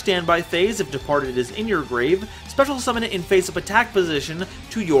during your standby phase, if Departed is in your grave, special summon it in face-up attack position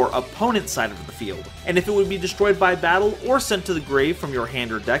to your opponent's side of the field. And if it would be destroyed by battle or sent to the grave from your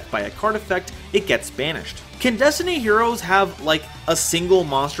hand or deck by a card effect, it gets banished. Can Destiny Heroes have, like, a single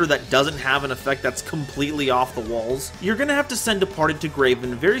monster that doesn't have an effect that's completely off the walls? You're gonna have to send Departed to grave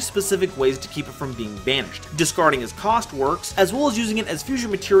in very specific ways to keep it from being banished. Discarding as cost works, as well as using it as fusion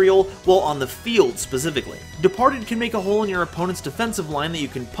material while on the field specifically. Departed can make a hole in your opponent's defensive line that you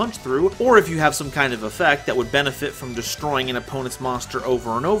can punch through, or if you have some kind of effect that would benefit from destroying an opponent's monster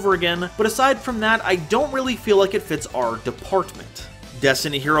over and over again, but aside from that, I don't really feel like it fits our department.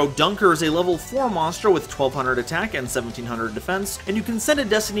 Destiny Hero Dunker is a level 4 monster with 1200 attack and 1700 defense, and you can send a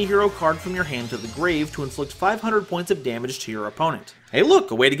Destiny Hero card from your hand to the grave to inflict 500 points of damage to your opponent. Hey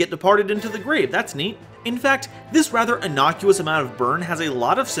look, a way to get Departed into the grave, that's neat. In fact, this rather innocuous amount of burn has a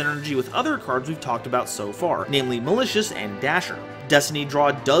lot of synergy with other cards we've talked about so far, namely Malicious and Dasher. Destiny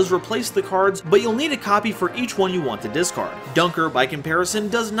Draw does replace the cards, but you'll need a copy for each one you want to discard. Dunker, by comparison,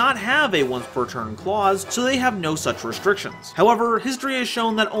 does not have a once per turn clause, so they have no such restrictions. However, history has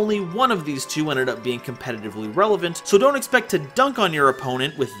shown that only one of these two ended up being competitively relevant, so don't expect to dunk on your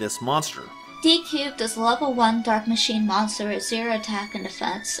opponent with this monster. D-Cubed is a level 1 Dark Machine monster with 0 attack and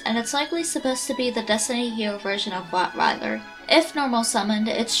defense, and it's likely supposed to be the Destiny Hero version of Rottweiler. If normal summoned,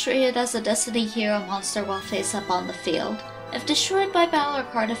 it's treated as a Destiny Hero monster while face up on the field. If destroyed by battle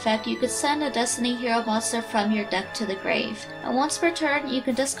or card effect, you could send a Destiny Hero monster from your deck to the grave. And once per turn, you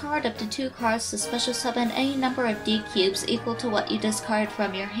can discard up to 2 cards to special summon any number of D cubes equal to what you discard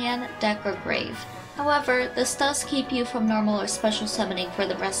from your hand, deck, or grave. However, this does keep you from normal or special summoning for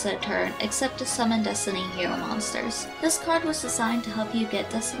the rest of the turn, except to summon Destiny Hero monsters. This card was designed to help you get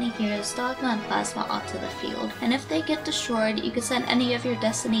Destiny Heroes Dogma and Plasma onto the field, and if they get destroyed, you can send any of your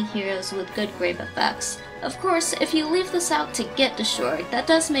Destiny Heroes with good grave effects. Of course, if you leave this out to get destroyed, that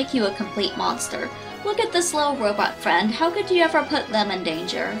does make you a complete monster. Look at this little robot friend, how could you ever put them in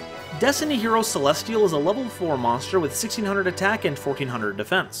danger? Destiny Hero Celestial is a level 4 monster with 1600 attack and 1400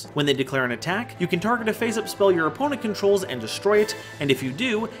 defense. When they declare an attack, you can target a face-up spell your opponent controls and destroy it, and if you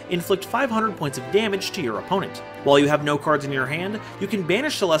do, inflict 500 points of damage to your opponent. While you have no cards in your hand, you can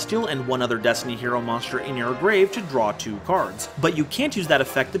banish Celestial and one other Destiny Hero monster in your grave to draw 2 cards, but you can't use that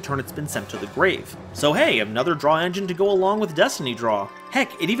effect the turn it's been sent to the grave. So hey, another draw engine to go along with Destiny Draw.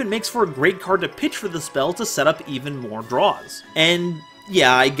 Heck, it even makes for a great card to pitch for the spell to set up even more draws. And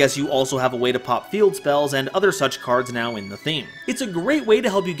yeah, I guess you also have a way to pop field spells and other such cards now in the theme. It's a great way to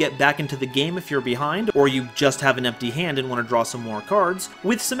help you get back into the game if you're behind, or you just have an empty hand and want to draw some more cards,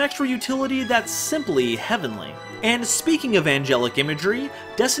 with some extra utility that's simply heavenly. And speaking of angelic imagery,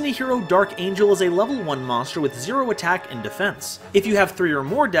 Destiny Hero Dark Angel is a level 1 monster with 0 attack and defense. If you have 3 or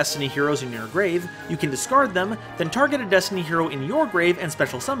more Destiny Heroes in your grave, you can discard them, then target a Destiny Hero in your grave and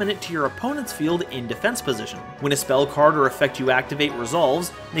special summon it to your opponent's field in defense position. When a spell card or effect you activate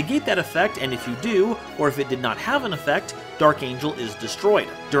resolves, negate that effect, and if you do, or if it did not have an effect, Dark Angel is destroyed.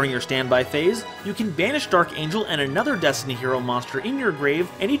 During your standby phase, you can banish Dark Angel and another Destiny Hero monster in your grave,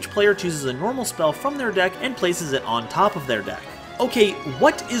 and each player chooses a normal spell from their deck and places it on top of their deck. Okay,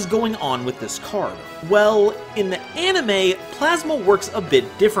 what is going on with this card? Well, in the anime, Plasma works a bit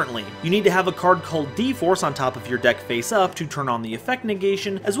differently. You need to have a card called D-Force on top of your deck face up to turn on the effect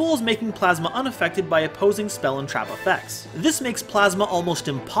negation, as well as making Plasma unaffected by opposing spell and trap effects. This makes Plasma almost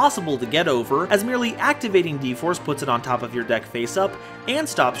impossible to get over, as merely activating D-Force puts it on top of your deck face up and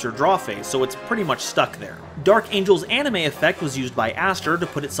stops your draw phase, so it's pretty much stuck there. Dark Angel's anime effect was used by Aster to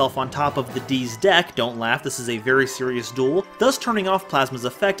put itself on top of the D's deck, don't laugh, this is a very serious duel, thus turning off Plasma's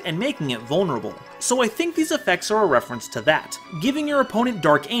effect and making it vulnerable. So I think these effects are a reference to that. Giving your opponent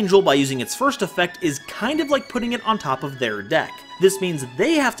Dark Angel by using its first effect is kind of like putting it on top of their deck. This means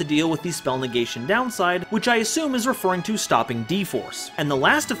they have to deal with the spell negation downside, which I assume is referring to stopping D-Force. And the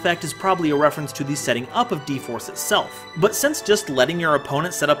last effect is probably a reference to the setting up of D-Force itself. But since just letting your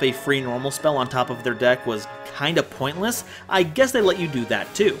opponent set up a free normal spell on top of their deck was kinda pointless, I guess they let you do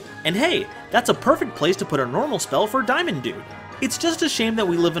that too. And hey, that's a perfect place to put a normal spell for Diamond Dude. It's just a shame that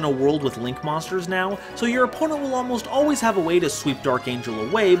we live in a world with Link monsters now, so your opponent will almost always have a way to sweep Dark Angel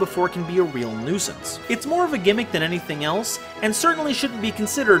away before it can be a real nuisance. It's more of a gimmick than anything else, and certainly shouldn't be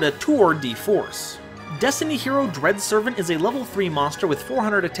considered a tour D-Force. Destiny Hero Dread Servant is a level 3 monster with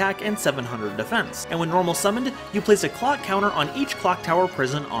 400 attack and 700 defense, and when normal summoned, you place a clock counter on each clock tower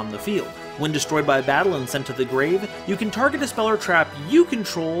prison on the field. When destroyed by battle and sent to the grave, you can target a spell or trap you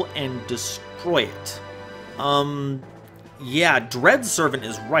control and destroy it. Yeah, Dread Servant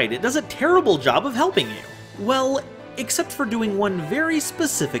is right, it does a terrible job of helping you. Well, except for doing one very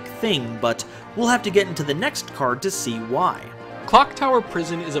specific thing, but we'll have to get into the next card to see why. Clock Tower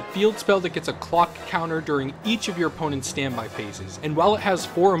Prison is a field spell that gets a clock counter during each of your opponent's standby phases, and while it has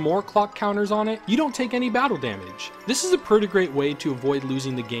 4 or more clock counters on it, you don't take any battle damage. This is a pretty great way to avoid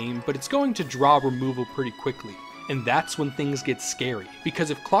losing the game, but it's going to draw removal pretty quickly. And that's when things get scary, because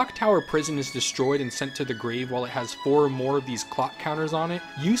if Clock Tower Prison is destroyed and sent to the grave while it has 4 or more of these clock counters on it,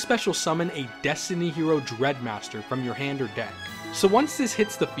 you special summon a Destiny Hero Dreadmaster from your hand or deck. So once this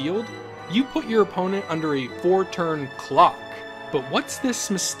hits the field, you put your opponent under a 4-turn clock. But what's this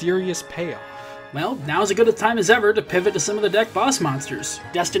mysterious payoff? Well, now's as good a time as ever to pivot to some of the deck boss monsters.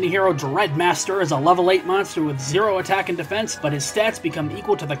 Destiny Hero Dreadmaster is a level 8 monster with 0 attack and defense, but his stats become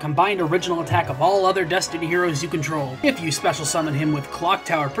equal to the combined original attack of all other Destiny Heroes you control. If you special summon him with Clock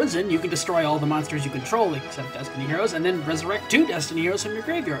Tower Prison, you can destroy all the monsters you control except Destiny Heroes, and then resurrect 2 Destiny Heroes from your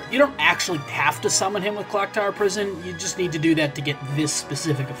graveyard. You don't actually have to summon him with Clock Tower Prison, you just need to do that to get this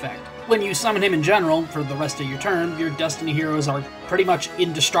specific effect. When you summon him in general, for the rest of your turn, your Destiny Heroes are pretty much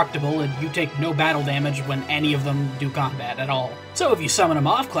indestructible and you take no battle damage when any of them do combat at all. So if you summon him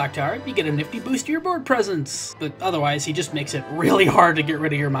off Clock Tower, you get a nifty boost to your board presence. But otherwise, he just makes it really hard to get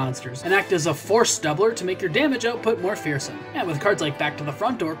rid of your monsters, and act as a force doubler to make your damage output more fearsome. And with cards like Back to the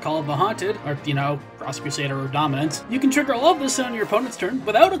Front Door, Call of the Haunted, or, Cross Crusader or Dominance, you can trigger all of this on your opponent's turn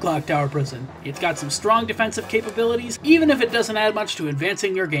without a Clock Tower Prison. It's got some strong defensive capabilities, even if it doesn't add much to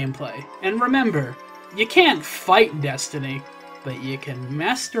advancing your gameplay. And remember, You can't fight Destiny, but you can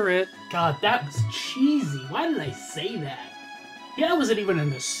master it. God, that was cheesy. Why did I say that? Yeah, that wasn't even in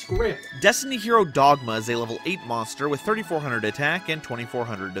the script. Destiny Hero Dogma is a level 8 monster with 3400 attack and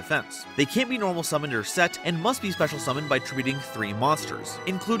 2400 defense. They can't be normal summoned or set, and must be special summoned by attributing 3 monsters,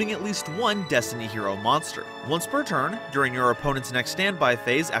 including at least 1 Destiny Hero monster. Once per turn, during your opponent's next standby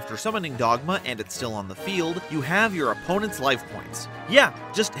phase after summoning Dogma and it's still on the field, you have your opponent's life points. Yeah,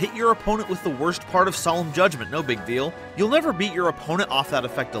 just hit your opponent with the worst part of Solemn Judgment, no big deal. You'll never beat your opponent off that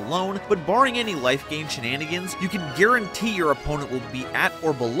effect alone, but barring any life gain shenanigans, you can guarantee your opponent will be at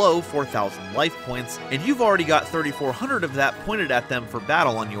or below 4,000 life points, and you've already got 3,400 of that pointed at them for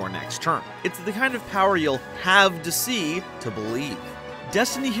battle on your next turn. It's the kind of power you'll have to see to believe.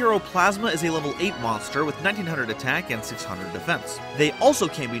 Destiny Hero Plasma is a level 8 monster with 1900 attack and 600 defense. They also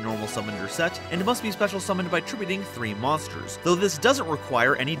can be normal summoned or set, and must be special summoned by attributing 3 monsters, though this doesn't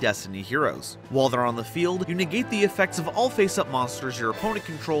require any Destiny Heroes. While they're on the field, you negate the effects of all face-up monsters your opponent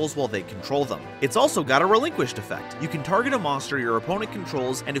controls while they control them. It's also got a relinquished effect. You can target a monster your opponent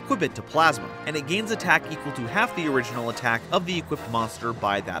controls and equip it to Plasma, and it gains attack equal to half the original attack of the equipped monster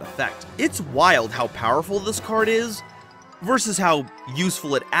by that effect. It's wild how powerful this card is, versus how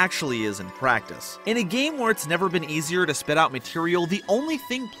useful it actually is in practice. In a game where it's never been easier to spit out material, the only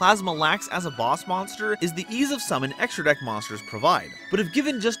thing Plasma lacks as a boss monster is the ease of summon extra deck monsters provide. But if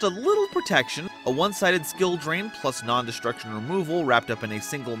given just a little protection, a one-sided skill drain plus non-destruction removal wrapped up in a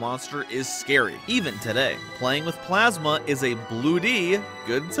single monster is scary, even today. Playing with Plasma is a Blue D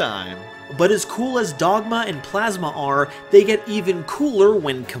good time. But as cool as Dogma and Plasma are, they get even cooler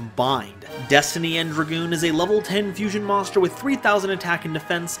when combined. Destiny End Dragoon is a level 10 fusion monster with 3000 attack and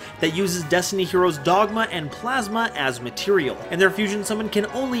defense that uses Destiny Heroes Dogma and Plasma as material, and their fusion summon can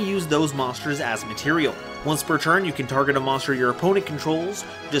only use those monsters as material. Once per turn, you can target a monster your opponent controls,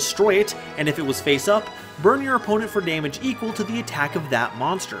 destroy it, and if it was face up, burn your opponent for damage equal to the attack of that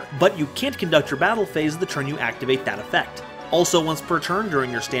monster, but you can't conduct your battle phase the turn you activate that effect. Also, once per turn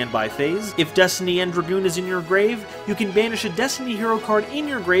during your standby phase, if Destiny End Dragoon is in your grave, you can banish a Destiny Hero card in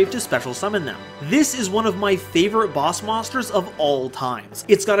your grave to special summon them. This is one of my favorite boss monsters of all times.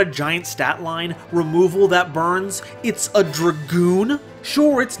 It's got a giant stat line, removal that burns, it's a Dragoon.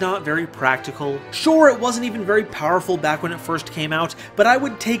 Sure, it's not very practical. Sure, it wasn't even very powerful back when it first came out, but I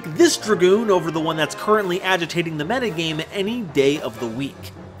would take this Dragoon over the one that's currently agitating the metagame any day of the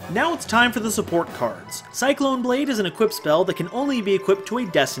week. Now it's time for the support cards. Cyclone Blade is an equipped spell that can only be equipped to a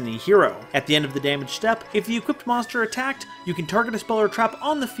Destiny hero. At the end of the damage step, if the equipped monster attacked, you can target a spell or trap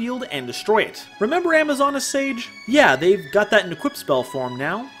on the field and destroy it. Remember Amazoness Sage? Yeah, they've got that in equipped spell form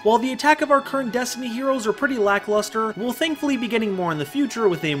now. While the attack of our current Destiny heroes are pretty lackluster, we'll thankfully be getting more in the future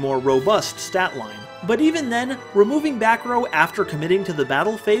with a more robust stat line. But even then, removing back row after committing to the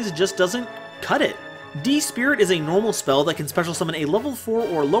battle phase just doesn't cut it. D-Spirit is a normal spell that can special summon a level 4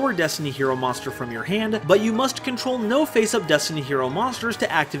 or lower Destiny Hero monster from your hand, but you must control no face-up Destiny Hero monsters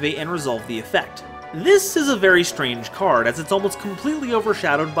to activate and resolve the effect. This is a very strange card, as it's almost completely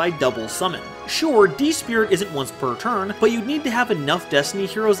overshadowed by Double Summon. Sure, D-Spirit isn't once per turn, but you'd need to have enough Destiny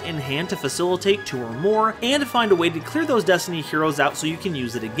Heroes in hand to facilitate 2 or more, and find a way to clear those Destiny Heroes out so you can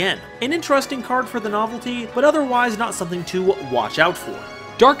use it again. An interesting card for the novelty, but otherwise not something to watch out for.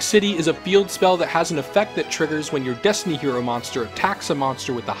 Dark City is a field spell that has an effect that triggers when your Destiny Hero monster attacks a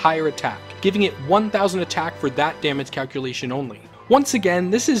monster with a higher attack, giving it 1000 attack for that damage calculation only. Once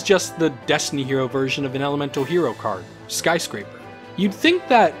again, this is just the Destiny Hero version of an Elemental Hero card, Skyscraper. You'd think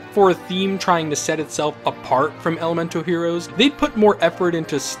that for a theme trying to set itself apart from Elemental Heroes, they'd put more effort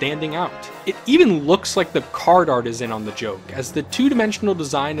into standing out. It even looks like the card art is in on the joke, as the two-dimensional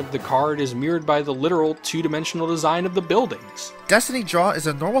design of the card is mirrored by the literal two-dimensional design of the buildings. Destiny Draw is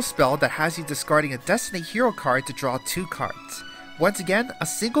a normal spell that has you discarding a Destiny Hero card to draw 2 cards. Once again, a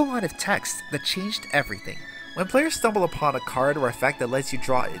single line of text that changed everything. When players stumble upon a card or effect that lets you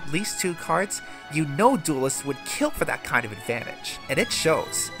draw at least 2 cards, you know Duelists would kill for that kind of advantage. And it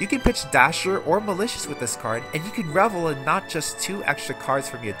shows. You can pitch Dasher or Malicious with this card, and you can revel in not just 2 extra cards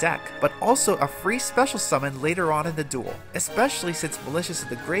from your deck, but also a free special summon later on in the duel, especially since Malicious in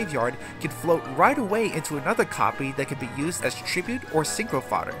the graveyard can float right away into another copy that can be used as tribute or synchro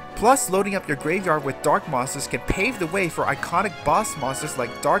fodder. Plus, loading up your graveyard with dark monsters can pave the way for iconic boss monsters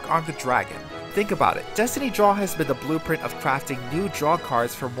like Dark Armed Dragon. Think about it, Destiny Draw has been the blueprint of crafting new draw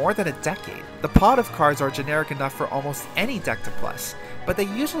cards for more than a decade. The pot of cards are generic enough for almost any deck to plus, but they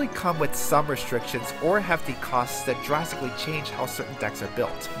usually come with some restrictions or hefty costs that drastically change how certain decks are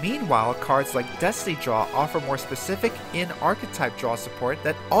built. Meanwhile, cards like Destiny Draw offer more specific in-archetype draw support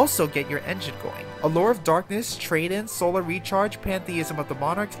that also get your engine going. Allure of Darkness, Trade-In, Solar Recharge, Pantheism of the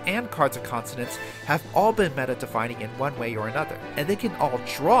Monarchs, and Cards of Consonance have all been meta-defining in one way or another, and they can all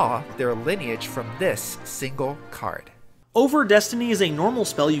draw their lineage from this single card. Over Destiny is a normal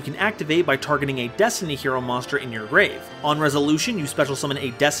spell you can activate by targeting a Destiny hero monster in your grave. On resolution, you special summon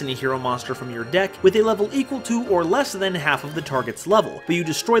a Destiny hero monster from your deck with a level equal to or less than half of the target's level, but you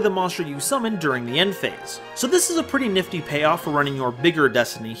destroy the monster you summon during the end phase. So this is a pretty nifty payoff for running your bigger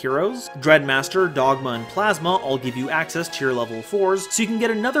Destiny heroes. Dreadmaster, Dogma, and Plasma all give you access to your level 4s, so you can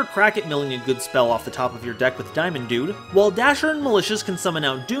get another crack at milling a good spell off the top of your deck with Diamond Dude, while Dasher and Malicious can summon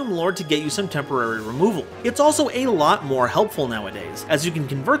out Doomlord to get you some temporary removal. It's also a lot more helpful nowadays, as you can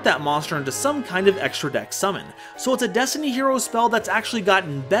convert that monster into some kind of extra deck summon, so it's a Destiny hero spell that's actually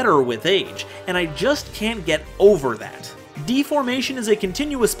gotten better with age, and I just can't get over that. Deformation is a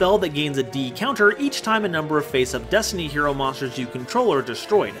continuous spell that gains a D counter each time a number of face-up Destiny hero monsters you control are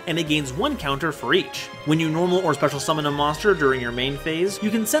destroyed, and it gains 1 counter for each. When you normal or special summon a monster during your main phase, you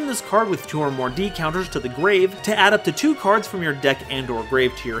can send this card with 2 or more D counters to the grave to add up to 2 cards from your deck and or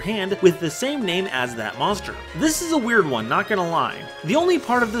grave to your hand with the same name as that monster. This is a weird one, not gonna lie. The only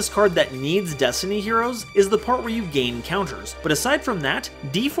part of this card that needs Destiny heroes is the part where you gain counters, but aside from that,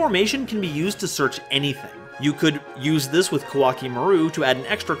 Deformation can be used to search anything. You could use this with Kawaki Maru to add an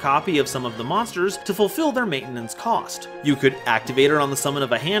extra copy of some of the monsters to fulfill their maintenance cost. You could activate it on the summon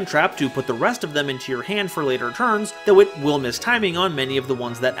of a hand trap to put the rest of them into your hand for later turns, though it will miss timing on many of the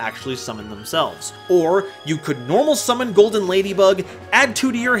ones that actually summon themselves. Or you could normal summon Golden Ladybug, add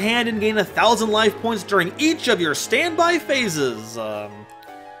 2 to your hand, and gain 1,000 life points during each of your standby phases.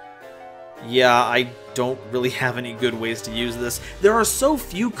 Yeah, I don't really have any good ways to use this. There are so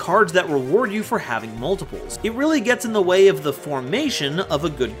few cards that reward you for having multiples. It really gets in the way of the formation of a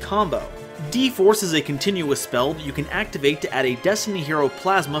good combo. D-Force is a continuous spell that you can activate to add a Destiny hero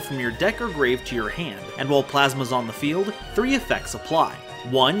Plasma from your deck or grave to your hand, and while Plasma's on the field, 3 effects apply.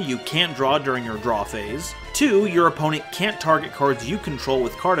 1. You can't draw during your draw phase. 2. Your opponent can't target cards you control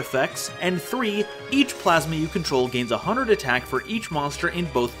with card effects. And 3. Each Plasma you control gains 100 attack for each monster in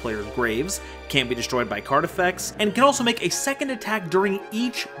both players' graves, can't be destroyed by card effects, and can also make a second attack during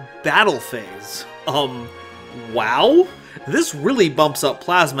each battle phase. Wow? This really bumps up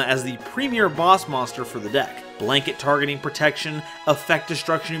Plasma as the premier boss monster for the deck. Blanket targeting protection, effect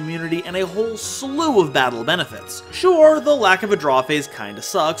destruction immunity, and a whole slew of battle benefits. Sure, the lack of a draw phase kinda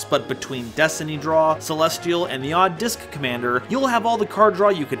sucks, but between Destiny Draw, Celestial, and the odd Disc Commander, you'll have all the card draw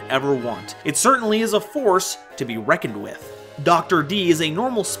you could ever want. It certainly is a force to be reckoned with. Dr. D is a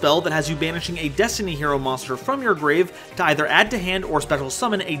normal spell that has you banishing a Destiny hero monster from your grave to either add to hand or special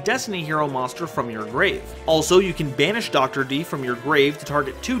summon a Destiny hero monster from your grave. Also, you can banish Dr. D from your grave to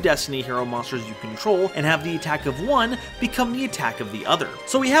target 2 Destiny hero monsters you control and have the attack of one become the attack of the other.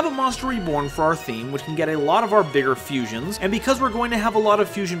 So we have a monster reborn for our theme, which can get a lot of our bigger fusions, and because we're going to have a lot of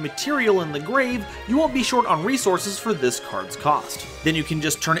fusion material in the grave, you won't be short on resources for this card's cost. Then you can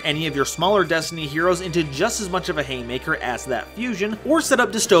just turn any of your smaller Destiny heroes into just as much of a haymaker as that fusion, or set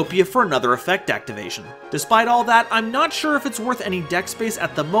up Dystopia for another effect activation. Despite all that, I'm not sure if it's worth any deck space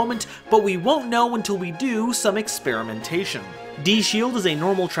at the moment, but we won't know until we do some experimentation. D-Shield is a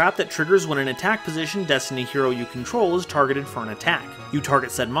normal trap that triggers when an attack position Destiny hero you control is targeted for an attack. You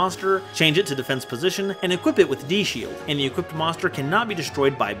target said monster, change it to defense position, and equip it with D-Shield, and the equipped monster cannot be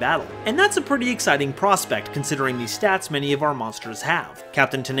destroyed by battle. And that's a pretty exciting prospect considering the stats many of our monsters have.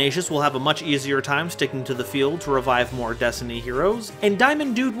 Captain Tenacious will have a much easier time sticking to the field to revive more Destiny heroes, and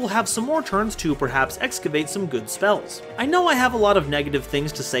Diamond Dude will have some more turns to perhaps excavate some good spells. I know I have a lot of negative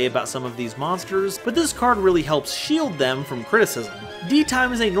things to say about some of these monsters, but this card really helps shield them from criticism.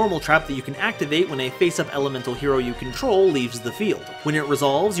 D-Time is a normal trap that you can activate when a face-up elemental hero you control leaves the field. When it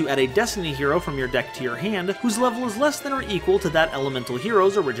resolves, you add a Destiny hero from your deck to your hand, whose level is less than or equal to that elemental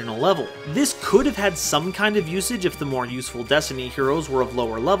hero's original level. This could have had some kind of usage if the more useful Destiny heroes were of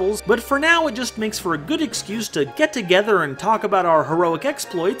lower levels, but for now it just makes for a good excuse to get together and talk about our heroic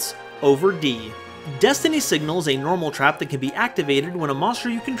exploits over D. Destiny Signal is a normal trap that can be activated when a monster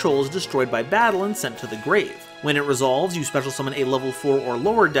you control is destroyed by battle and sent to the grave. When it resolves, you special summon a level 4 or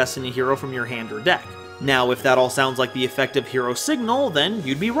lower Destiny hero from your hand or deck. Now, if that all sounds like the effect of Hero Signal, then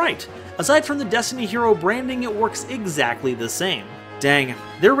you'd be right. Aside from the Destiny hero branding, it works exactly the same. Dang,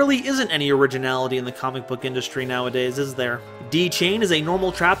 there really isn't any originality in the comic book industry nowadays, is there? D-Chain is a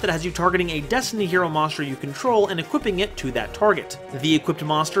normal trap that has you targeting a Destiny hero monster you control and equipping it to that target. The equipped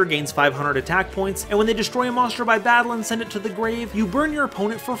monster gains 500 attack points, and when they destroy a monster by battle and send it to the grave, you burn your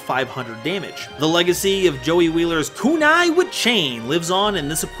opponent for 500 damage. The legacy of Joey Wheeler's Kunai with Chain lives on in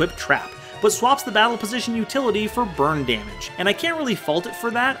this equipped trap, but swaps the battle position utility for burn damage, and I can't really fault it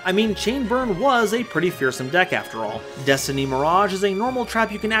for that. I mean, Chain Burn was a pretty fearsome deck after all. Destiny Mirage is a normal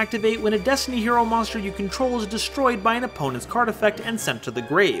trap you can activate when a Destiny hero monster you control is destroyed by an opponent's card effect and sent to the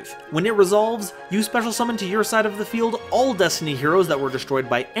grave. When it resolves, you special summon to your side of the field all Destiny heroes that were destroyed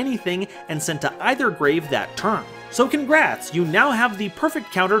by anything and sent to either grave that turn. So congrats, you now have the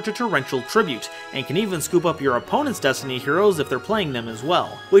perfect counter to Torrential Tribute, and can even scoop up your opponent's Destiny heroes if they're playing them as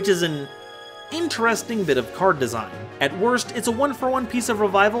well, which is an interesting bit of card design. At worst, it's a 1-for-1 piece of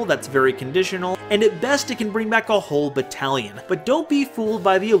revival that's very conditional, and at best it can bring back a whole battalion. But don't be fooled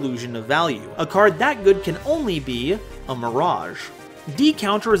by the illusion of value. A card that good can only be a mirage.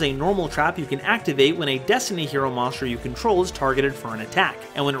 D-Counter is a normal trap you can activate when a Destiny hero monster you control is targeted for an attack,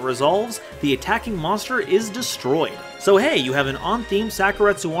 and when it resolves, the attacking monster is destroyed. So hey, you have an on-theme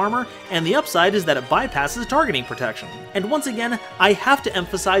Sakuretsu armor, and the upside is that it bypasses targeting protection. And once again, I have to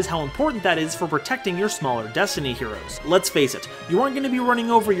emphasize how important that is for protecting your smaller Destiny heroes. Let's face it, you aren't going to be running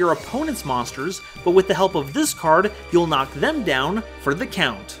over your opponent's monsters, but with the help of this card, you'll knock them down for the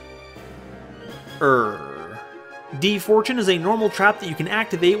count. D-Fortune is a normal trap that you can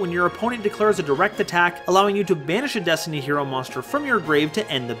activate when your opponent declares a direct attack, allowing you to banish a Destiny hero monster from your grave to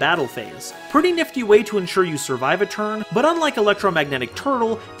end the battle phase. Pretty nifty way to ensure you survive a turn, but unlike Electromagnetic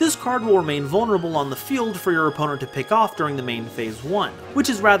Turtle, this card will remain vulnerable on the field for your opponent to pick off during the main phase 1, which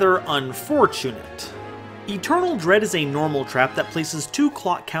is rather unfortunate. Eternal Dread is a normal trap that places 2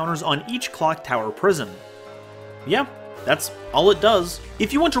 clock counters on each clock tower prison. Yeah, that's all it does.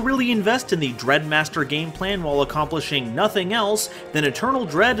 If you want to really invest in the Dreadmaster game plan while accomplishing nothing else, then Eternal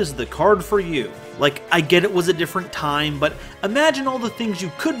Dread is the card for you. Like, I get it was a different time, but imagine all the things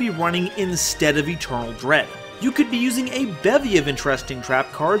you could be running instead of Eternal Dread. You could be using a bevy of interesting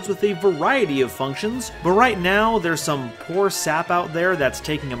trap cards with a variety of functions, but right now there's some poor sap out there that's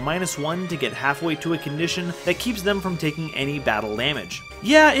taking a -1 to get halfway to a condition that keeps them from taking any battle damage.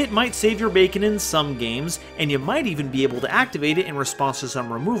 Yeah, it might save your bacon in some games, and you might even be able to activate it in response to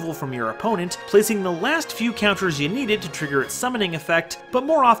some removal from your opponent, placing the last few counters you needed to trigger its summoning effect, but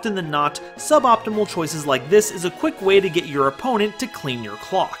more often than not, suboptimal choices like this is a quick way to get your opponent to clean your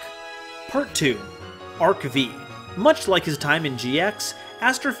clock. Part 2. Arc V. Much like his time in GX,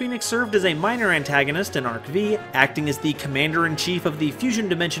 Astro Phoenix served as a minor antagonist in Arc V, acting as the commander-in-chief of the Fusion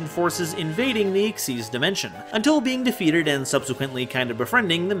Dimension forces invading the Xyz dimension, until being defeated and subsequently kinda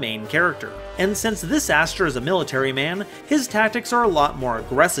befriending the main character. And since this Astro is a military man, his tactics are a lot more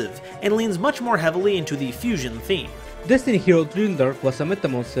aggressive, and leans much more heavily into the fusion theme. Destiny hero Drildark was a meta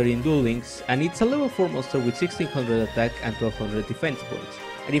monster in Duel Links, and it's a level 4 monster with 1600 attack and 1200 defense points.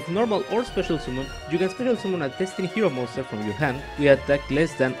 And if normal or special summon, you can special summon a Destiny hero monster from your hand with attack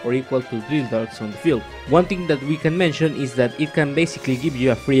less than or equal to Drildarks on the field. One thing that we can mention is that it can basically give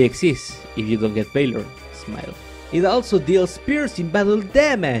you a free Xyz if you don't get Valor. Smile. It also deals piercing battle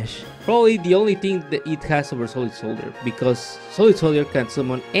damage! Probably the only thing that it has over Solid Soldier, because Solid Soldier can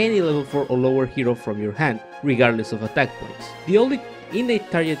summon any level 4 or lower hero from your hand, regardless of attack points. The only innate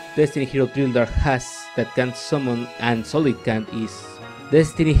target Destiny hero Drildark has that can summon and Solid can't is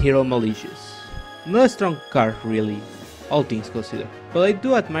Destiny hero Malicious. Not a strong card really, all things considered, but I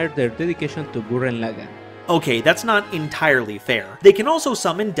do admire their dedication to Gurren Lagann. Okay, that's not entirely fair. They can also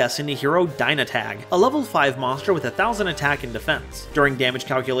summon Destiny hero Dynatag, a level 5 monster with 1000 attack and defense. During damage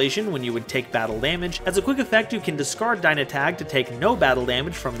calculation, when you would take battle damage, as a quick effect you can discard Dynatag to take no battle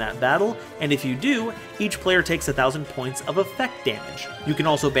damage from that battle, and if you do, each player takes 1000 points of effect damage. You can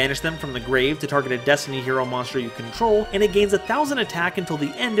also banish them from the grave to target a Destiny hero monster you control, and it gains 1000 attack until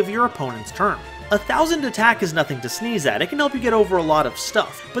the end of your opponent's turn. 1000 attack is nothing to sneeze at, it can help you get over a lot of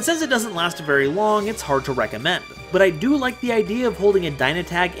stuff, but since it doesn't last very long, it's hard to recommend. But I do like the idea of holding a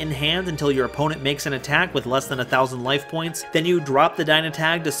Dynatag in hand until your opponent makes an attack with less than 1000 life points, then you drop the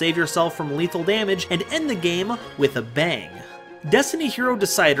Dynatag to save yourself from lethal damage and end the game with a bang. Destiny hero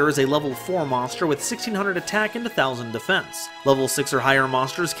Decider is a level 4 monster with 1600 attack and 1000 defense. Level 6 or higher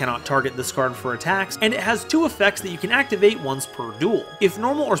monsters cannot target this card for attacks, and it has 2 effects that you can activate once per duel. If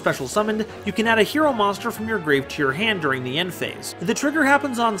normal or special summoned, you can add a hero monster from your grave to your hand during the end phase. The trigger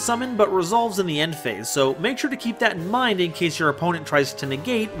happens on summon but resolves in the end phase, so make sure to keep that in mind in case your opponent tries to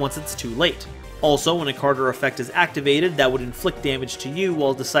negate once it's too late. Also, when a card or effect is activated that would inflict damage to you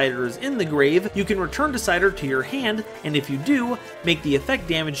while Decider is in the grave, you can return Decider to your hand, and if you do, make the effect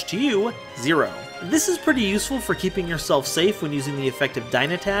damage to you 0. This is pretty useful for keeping yourself safe when using the effective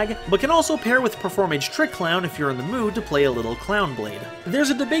Dynatag, but can also pair with Performage Trick Clown if you're in the mood to play a little Clown Blade.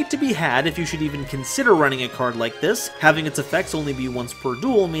 There's a debate to be had if you should even consider running a card like this. Having its effects only be once per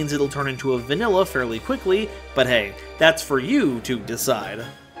duel means it'll turn into a vanilla fairly quickly, but hey, that's for you to decide.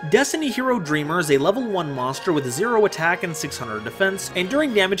 Destiny Hero Dreamer is a level 1 monster with 0 attack and 600 defense, and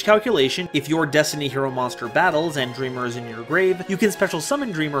during damage calculation, if your Destiny Hero monster battles and Dreamer is in your grave, you can special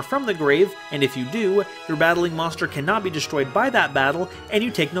summon Dreamer from the grave, and if you do, your battling monster cannot be destroyed by that battle, and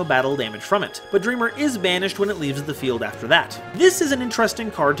you take no battle damage from it. But Dreamer is banished when it leaves the field after that. This is an interesting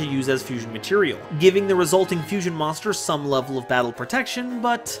card to use as fusion material, giving the resulting fusion monster some level of battle protection,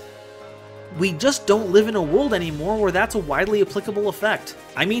 but we just don't live in a world anymore where that's a widely applicable effect.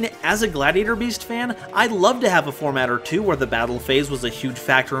 I mean, as a Gladiator Beast fan, I'd love to have a format or two where the battle phase was a huge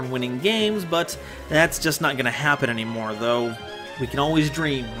factor in winning games, but that's just not gonna happen anymore, though we can always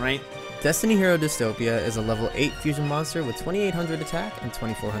dream, right? Destiny Hero Dystopia is a level 8 fusion monster with 2800 attack and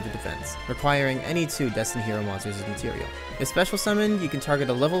 2400 defense, requiring any 2 Destiny Hero monsters as material. If special summoned, you can target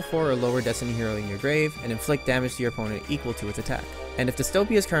a level 4 or lower Destiny Hero in your grave and inflict damage to your opponent equal to its attack. And if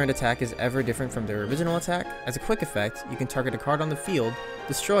Dystopia's current attack is ever different from their original attack, as a quick effect, you can target a card on the field,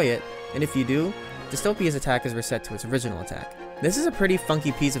 destroy it, and if you do, Dystopia's attack is reset to its original attack. This is a pretty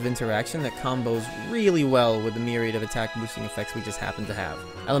funky piece of interaction that combos really well with the myriad of attack boosting effects we just happen to have.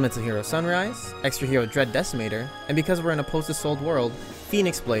 Elemental Hero Sunrise, Extra Hero Dread Decimator, and because we're in a post-assault world,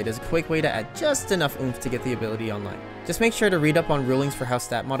 Phoenix Blade is a quick way to add just enough oomph to get the ability online. Just make sure to read up on rulings for how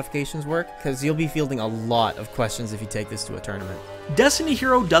stat modifications work, because you'll be fielding a lot of questions if you take this to a tournament. Destiny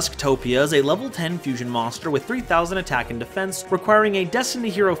Hero Dusktopia is a level 10 fusion monster with 3000 attack and defense, requiring a Destiny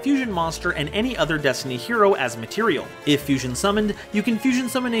Hero fusion monster and any other Destiny Hero as material. If fusion summoned, you can fusion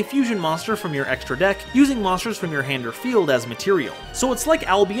summon a fusion monster from your extra deck, using monsters from your hand or field as material. So it's like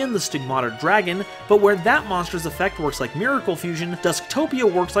Albion the Stigmata Dragon, but where that monster's effect works like Miracle Fusion, Dusktopia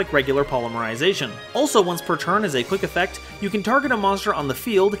works like regular polymerization. Also, once per turn as a quick effect, you can target a monster on the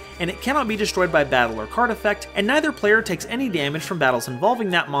field, and it cannot be destroyed by battle or card effect, and neither player takes any damage from battles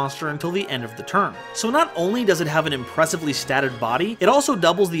involving that monster until the end of the turn. So not only does it have an impressively statted body, it also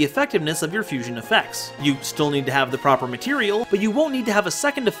doubles the effectiveness of your fusion effects. You still need to have the proper material, but you won't need to have a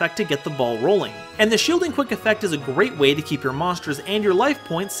second effect to get the ball rolling. And the shielding quick effect is a great way to keep your monsters and your life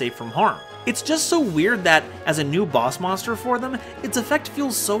points safe from harm. It's just so weird that, as a new boss monster for them, its effect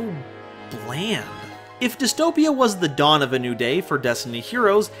feels so bland. If Dystopia was the dawn of a new day for Destiny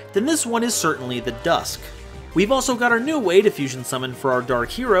Heroes, then this one is certainly the dusk. We've also got our new way to fusion summon for our Dark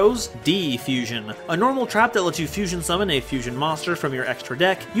Heroes, D-Fusion, a normal trap that lets you fusion summon a fusion monster from your extra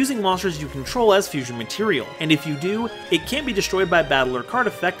deck using monsters you control as fusion material, and if you do, it can't be destroyed by battle or card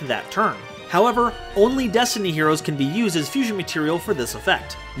effect that turn. However, only Destiny Heroes can be used as fusion material for this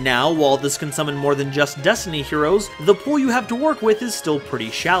effect. Now, while this can summon more than just Destiny Heroes, the pool you have to work with is still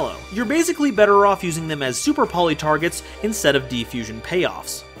pretty shallow. You're basically better off using them as super poly targets instead of D-Fusion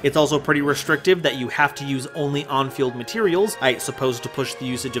payoffs. It's also pretty restrictive that you have to use only on-field materials, I suppose to push the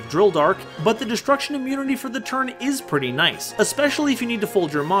usage of Drill Dark, but the destruction immunity for the turn is pretty nice, especially if you need to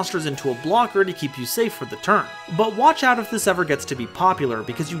fold your monsters into a blocker to keep you safe for the turn. But watch out if this ever gets to be popular,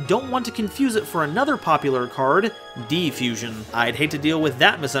 because you don't want to confuse it for another popular card, D-Fusion. I'd hate to deal with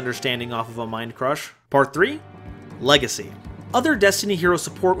that misunderstanding off of a Mind Crush. Part 3? Legacy. Other Destiny Hero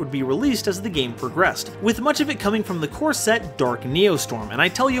support would be released as the game progressed, with much of it coming from the core set Dark Neostorm, and I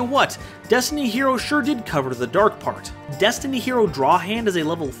tell you what, Destiny Hero sure did cover the dark part. Destiny Hero Draw Hand is a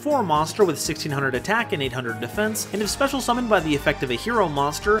level 4 monster with 1600 attack and 800 defense, and if special summoned by the effect of a hero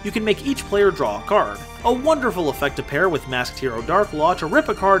monster, you can make each player draw a card. A wonderful effect to pair with Masked Hero Darklaw to rip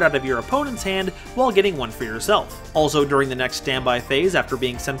a card out of your opponent's hand while getting one for yourself. Also, during the next standby phase after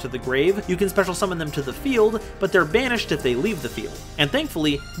being sent to the grave, you can special summon them to the field, but they're banished if they leave the field. And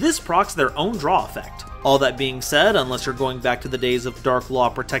thankfully, this procs their own draw effect. All that being said, unless you're going back to the days of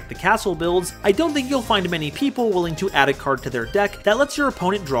Darklaw Protect the Castle builds, I don't think you'll find many people willing to add a card to their deck that lets your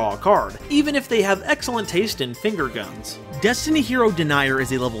opponent draw a card, even if they have excellent taste in finger guns. Destiny Hero Denier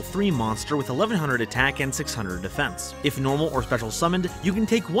is a level 3 monster with 1100 attack and 600 defense. If normal or special summoned, you can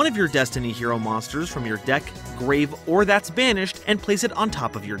take one of your Destiny Hero monsters from your deck, grave, or that's banished and place it on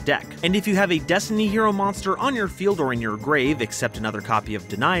top of your deck. And if you have a Destiny Hero monster on your field or in your grave, except another copy of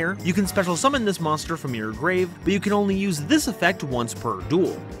Denier, you can special summon this monster from your grave, but you can only use this effect once per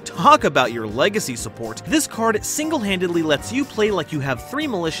duel. Talk about your legacy support. This card single-handedly lets you play like you have 3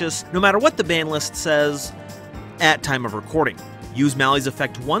 Malicious, no matter what the ban list says, at time of recording. Use Mally's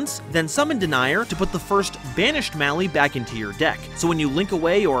effect once, then summon Denier to put the first banished Mally back into your deck, so when you link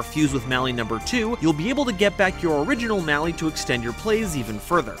away or fuse with Mally number 2, you'll be able to get back your original Mally to extend your plays even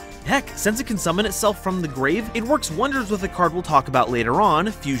further. Heck, since it can summon itself from the grave, it works wonders with a card we'll talk about later on,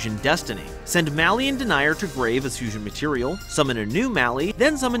 Fusion Destiny. Send Mally and Denier to grave as fusion material, summon a new Mally,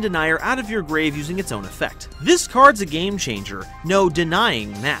 then summon Denier out of your grave using its own effect. This card's a game changer, no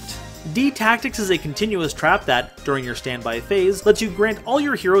denying that. D-Tactics is a continuous trap that, during your standby phase, lets you grant all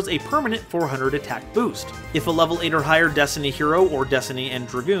your heroes a permanent 400 attack boost. If a level 8 or higher Destiny hero or Destiny and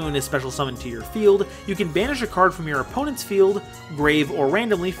Dragoon is special summoned to your field, you can banish a card from your opponent's field, grave, or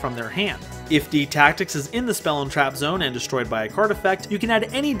randomly from their hand. If D-Tactics is in the spell and trap zone and destroyed by a card effect, you can add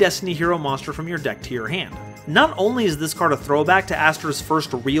any Destiny hero monster from your deck to your hand. Not only is this card a throwback to Astra's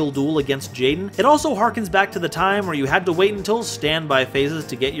first real duel against Jaden, it also harkens back to the time where you had to wait until standby phases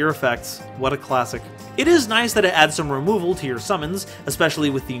to get your effects. What a classic. It is nice that it adds some removal to your summons, especially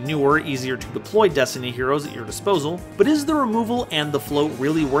with the newer, easier to deploy Destiny heroes at your disposal, but is the removal and the float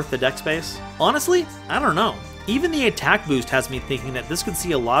really worth the deck space? Honestly, I don't know. Even the attack boost has me thinking that this could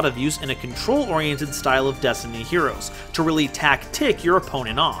see a lot of use in a control-oriented style of Destiny heroes, to really tick your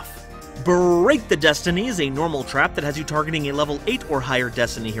opponent off. Break the Destiny is a normal trap that has you targeting a level 8 or higher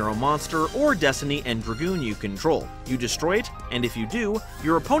Destiny hero monster or Destiny and Dragoon you control. You destroy it, and if you do,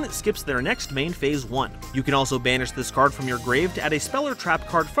 your opponent skips their next main phase 1. You can also banish this card from your grave to add a spell or trap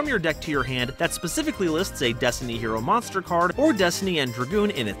card from your deck to your hand that specifically lists a Destiny hero monster card or Destiny and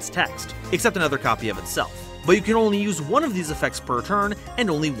Dragoon in its text, except another copy of itself. But you can only use one of these effects per turn, and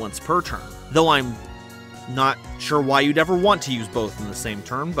only once per turn. Though I'm not sure why you'd ever want to use both in the same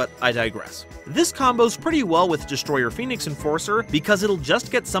turn, but I digress. This combos pretty well with Destroyer Phoenix Enforcer because it'll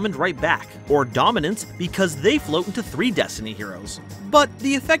just get summoned right back, or Dominance because they float into 3 Destiny heroes. But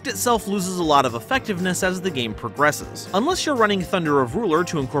the effect itself loses a lot of effectiveness as the game progresses. Unless you're running Thunder of Ruler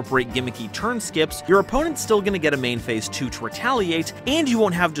to incorporate gimmicky turn skips, your opponent's still gonna get a main phase 2 to retaliate, and you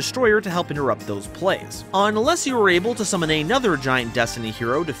won't have Destroyer to help interrupt those plays. Unless you were able to summon another giant Destiny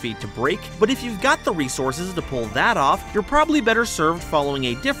hero to feed to break, but if you've got the resources to pull that off, you're probably better served following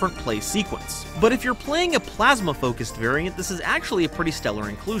a different play sequence. But if you're playing a plasma-focused variant, this is actually a pretty stellar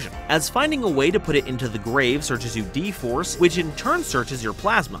inclusion, as finding a way to put it into the grave searches you D-Force, which in turn searches your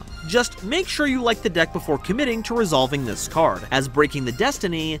plasma. Just make sure you like the deck before committing to resolving this card, as breaking the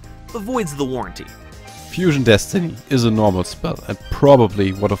Destiny avoids the warranty. Fusion Destiny is a normal spell and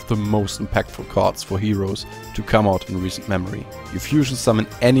probably one of the most impactful cards for heroes to come out in recent memory. You fusion summon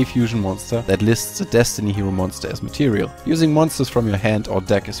any fusion monster that lists a Destiny hero monster as material, using monsters from your hand or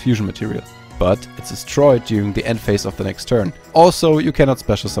deck as fusion material, but it's destroyed during the end phase of the next turn. Also, you cannot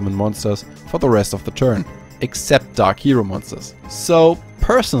special summon monsters for the rest of the turn, except Dark Hero monsters. So,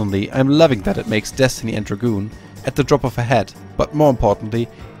 personally, I'm loving that it makes Destiny and Dragoon at the drop of a hat, but more importantly,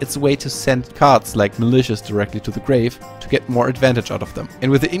 it's a way to send cards like Malicious directly to the grave to get more advantage out of them.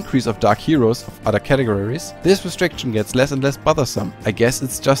 And with the increase of Dark Heroes of other categories, this restriction gets less and less bothersome. I guess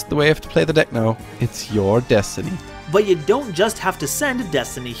it's just the way I have to play the deck now. It's your Destiny. But you don't just have to send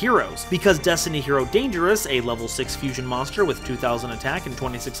Destiny heroes, because Destiny Hero Dangerous, a level 6 fusion monster with 2000 attack and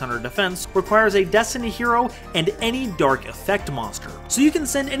 2600 defense, requires a Destiny hero and any dark effect monster. So you can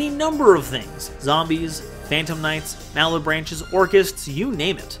send any number of things: zombies, Phantom Knights, Malibranches, Orcists, you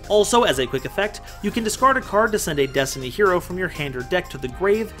name it. Also, as a quick effect, you can discard a card to send a Destiny hero from your hand or deck to the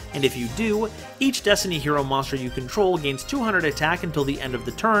grave, and if you do, each Destiny hero monster you control gains 200 attack until the end of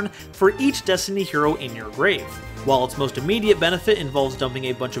the turn for each Destiny hero in your grave. While its most immediate benefit involves dumping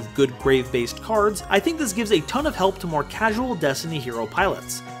a bunch of good grave-based cards, I think this gives a ton of help to more casual Destiny hero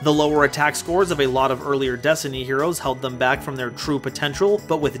pilots. The lower attack scores of a lot of earlier Destiny heroes held them back from their true potential,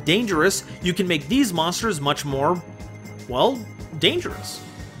 but with Dangerous, you can make these monsters much more, well, dangerous.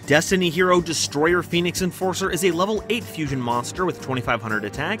 Destiny hero Destroyer Phoenix Enforcer is a level 8 fusion monster with 2500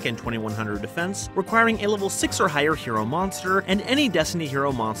 attack and 2100 defense, requiring a level 6 or higher hero monster and any Destiny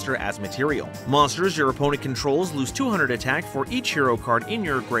hero monster as material. Monsters your opponent controls lose 200 attack for each hero card in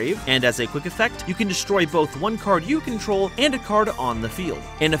your grave, and as a quick effect, you can destroy both one card you control and a card on the field,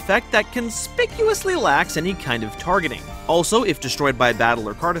 an effect that conspicuously lacks any kind of targeting. Also, if destroyed by battle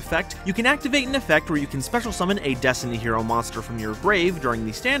or card effect, you can activate an effect where you can special summon a Destiny hero monster from your grave during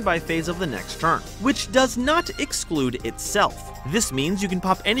the standby phase of the next turn, which does not exclude itself. This means you can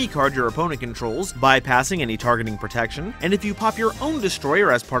pop any card your opponent controls, bypassing any targeting protection, and if you pop your own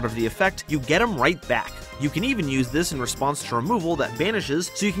Destroyer as part of the effect, you get him right back. You can even use this in response to removal that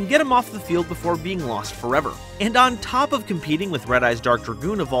banishes, so you can get him off the field before being lost forever. And on top of competing with Red Eye's Dark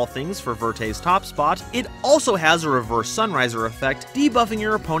Dragoon of all things for Verte's top spot, it also has a reverse Sunriser effect, debuffing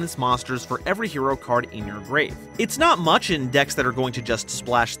your opponent's monsters for every hero card in your grave. It's not much in decks that are going to just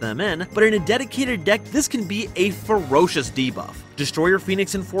splash them in, but in a dedicated deck this can be a ferocious debuff. Destroyer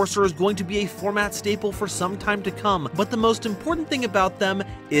Phoenix Enforcer is going to be a format staple for some time to come, but the most important thing about them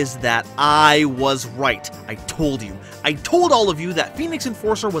is that I was right. I told you. I told all of you that Phoenix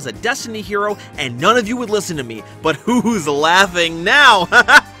Enforcer was a Destiny hero, and none of you would listen to me. But who's laughing now?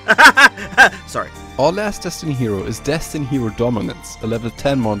 Sorry. Our last Destiny hero is Destiny Hero Dominance, a level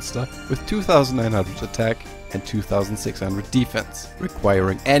 10 monster with 2900 attack and 2600 defense,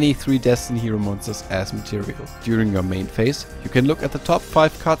 requiring any 3 Destiny Hero monsters as material. During your main phase, you can look at the top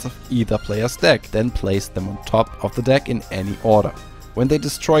 5 cards of either player's deck, then place them on top of the deck in any order. When they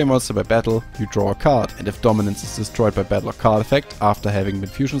destroy a monster by battle, you draw a card, and if Dominance is destroyed by battle or card effect after having been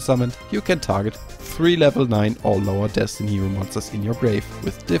fusion summoned, you can target 3 level 9 or lower Destiny Hero monsters in your grave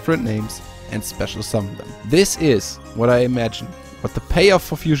with different names and special summon them. This is what I imagine what the payoff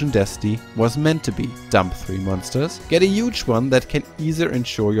for Fusion Destiny was meant to be. Dump 3 monsters, get a huge one that can either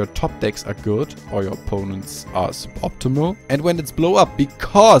ensure your top decks are good or your opponents are suboptimal, and when it's blow up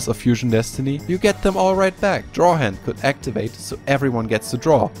because of Fusion Destiny, you get them all right back. Draw Hand could activate so everyone gets to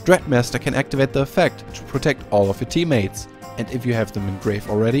draw. Dreadmaster can activate the effect to protect all of your teammates. And if you have them in grave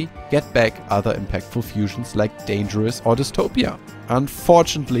already, get back other impactful fusions like Dangerous or Dystopia.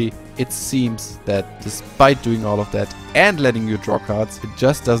 Unfortunately, it seems that despite doing all of that and letting you draw cards, it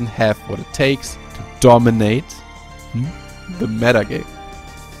just doesn't have what it takes to dominate the metagame.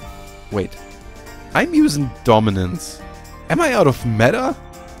 Wait, I'm using Dominance. Am I out of meta?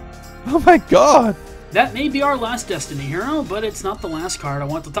 Oh my god! That may be our last Destiny hero, but it's not the last card I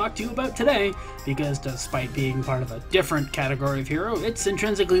want to talk to you about today, because despite being part of a different category of hero, it's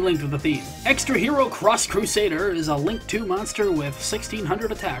intrinsically linked with the theme. Extra Hero Cross Crusader is a Link 2 monster with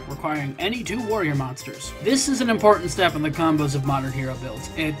 1600 attack, requiring any 2 warrior monsters. This is an important step in the combos of modern hero builds.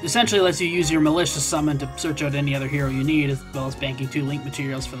 It essentially lets you use your Malicious Summon to search out any other hero you need, as well as banking 2 Link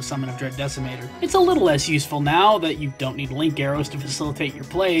materials for the Summon of Dread Decimator. It's a little less useful now that you don't need Link arrows to facilitate your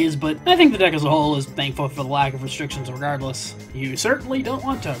plays, but I think the deck as a whole is thankful for the lack of restrictions regardless. You certainly don't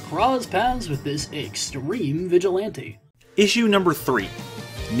want to cross paths with this extreme vigilante. Issue number 3.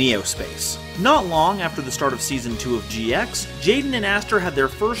 Neospace. Not long after the start of Season 2 of GX, Jaden and Aster had their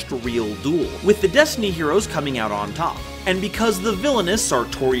first real duel, with the Destiny heroes coming out on top. And because the villainous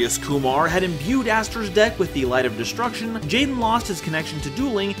Sartorius Kumar had imbued Aster's deck with the Light of Destruction, Jaden lost his connection to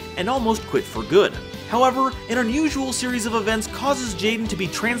dueling and almost quit for good. However, an unusual series of events causes Jaden to be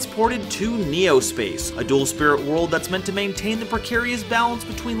transported to Neospace, a dual spirit world that's meant to maintain the precarious balance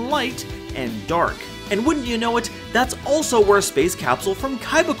between light and dark. And wouldn't you know it, that's also where a space capsule from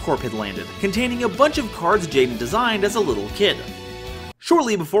Kaiba Corp had landed, containing a bunch of cards Jaden designed as a little kid.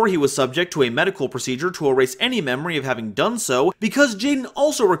 Shortly before, he was subject to a medical procedure to erase any memory of having done so, because Jaden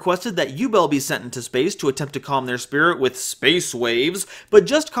also requested that Yubel be sent into space to attempt to calm their spirit with space waves, but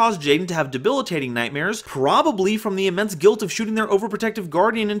just caused Jaden to have debilitating nightmares, probably from the immense guilt of shooting their overprotective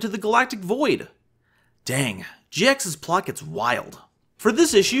guardian into the galactic void. Dang, GX's plot gets wild. For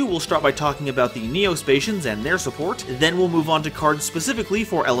this issue, we'll start by talking about the Neospatians and their support, then we'll move on to cards specifically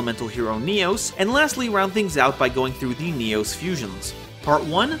for Elemental Hero Neos, and lastly round things out by going through the Neos fusions. Part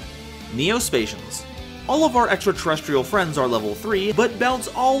 1. Neospatians. All of our extraterrestrial friends are level 3, but bounce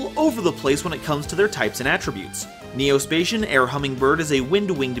all over the place when it comes to their types and attributes. Neospatian Air Hummingbird is a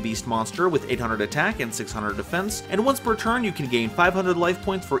wind-winged beast monster with 800 attack and 600 defense, and once per turn you can gain 500 life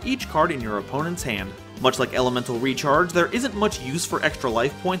points for each card in your opponent's hand. Much like Elemental Recharge, there isn't much use for extra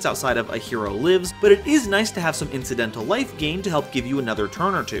life points outside of a hero lives, but it is nice to have some incidental life gain to help give you another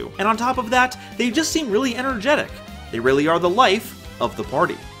turn or two. And on top of that, they just seem really energetic. They really are the life of the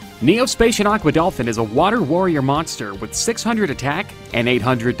party. Neospatian Aquadolphin is a water warrior monster with 600 attack and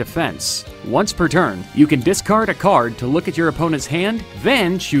 800 defense. Once per turn, you can discard a card to look at your opponent's hand,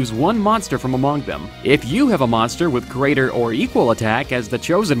 then choose one monster from among them. If you have a monster with greater or equal attack as the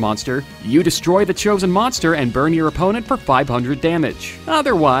chosen monster, you destroy the chosen monster and burn your opponent for 500 damage.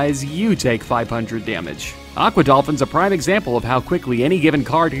 Otherwise, you take 500 damage. Aquadolphin's a prime example of how quickly any given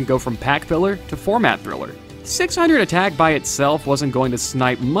card can go from pack filler to format thriller. 600 attack by itself wasn't going to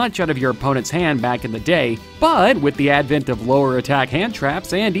snipe much out of your opponent's hand back in the day, but with the advent of lower attack hand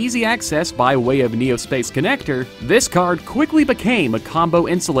traps and easy access by way of Neospace Connector, this card quickly became a combo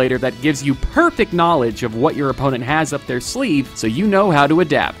insulator that gives you perfect knowledge of what your opponent has up their sleeve so you know how to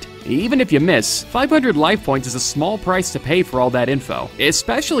adapt. Even if you miss, 500 life points is a small price to pay for all that info,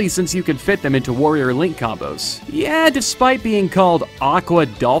 especially since you can fit them into Warrior Link combos. Yeah, despite being called Aqua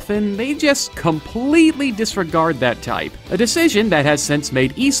Dolphin, they just completely disregard that type. A decision that has since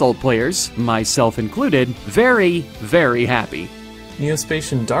made ESOL players, myself included, very, very happy.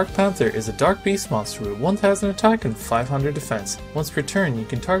 Neospatian Dark Panther is a Dark Beast monster with 1000 attack and 500 defense. Once per turn, you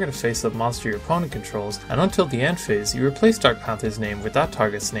can target a face-up monster your opponent controls, and until the end phase, you replace Dark Panther's name with that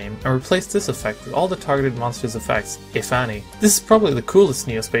target's name, and replace this effect with all the targeted monster's effects, if any. This is probably the coolest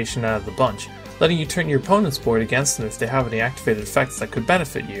Neospatian out of the bunch, letting you turn your opponent's board against them if they have any activated effects that could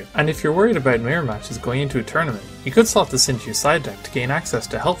benefit you. And if you're worried about mirror matches going into a tournament, you could slot this into your side deck to gain access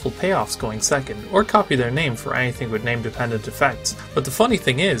to helpful payoffs going second, or copy their name for anything with name dependent effects. But the funny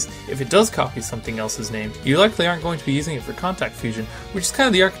thing is, if it does copy something else's name, you likely aren't going to be using it for contact fusion, which is kind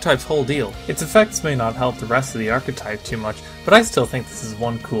of the archetype's whole deal. Its effects may not help the rest of the archetype too much, but I still think this is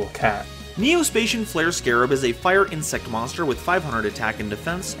one cool cat. Neospatian Flare Scarab is a fire insect monster with 500 attack and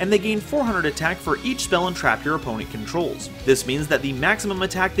defense, and they gain 400 attack for each spell and trap your opponent controls. This means that the maximum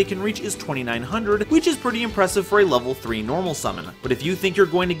attack they can reach is 2900, which is pretty impressive for a level 3 normal summon. But if you think you're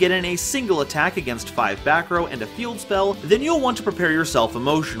going to get in a single attack against 5 back row and a field spell, then you'll want to prepare yourself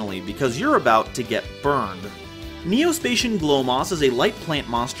emotionally, because you're about to get burned. Neospatian Glowmoss is a light plant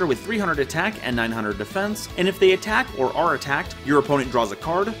monster with 300 attack and 900 defense, and if they attack or are attacked, your opponent draws a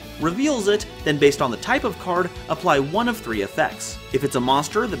card, reveals it, then based on the type of card, apply one of 3 effects. If it's a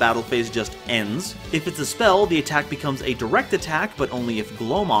monster, the battle phase just ends. If it's a spell, the attack becomes a direct attack, but only if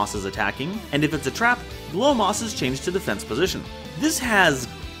Glowmoss is attacking, and if it's a trap, Glowmoss is changed to defense position. This has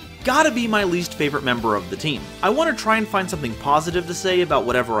gotta be my least favorite member of the team. I want to try and find something positive to say about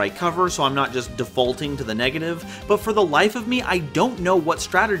whatever I cover so I'm not just defaulting to the negative, but for the life of me I don't know what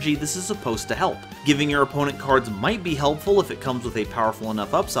strategy this is supposed to help. Giving your opponent cards might be helpful if it comes with a powerful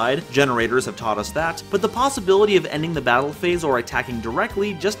enough upside, generators have taught us that, but the possibility of ending the battle phase or attacking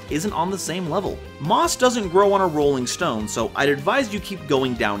directly just isn't on the same level. Moss doesn't grow on a rolling stone, so I'd advise you keep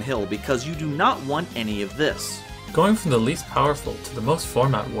going downhill because you do not want any of this. Going from the least powerful to the most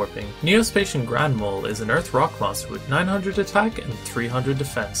format warping, Neospatian Grand Mole is an Earth Rock monster with 900 attack and 300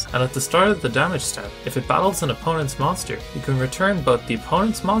 defense, and at the start of the damage step, if it battles an opponent's monster, you can return both the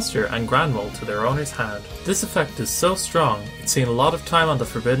opponent's monster and Grand Mole to their owner's hand. This effect is so strong, it's seen a lot of time on the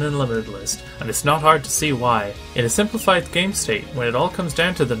Forbidden and Limited list, and it's not hard to see why. In a simplified game state, when it all comes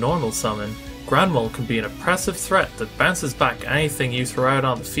down to the normal summon, Grand Mole can be an oppressive threat that bounces back anything you throw out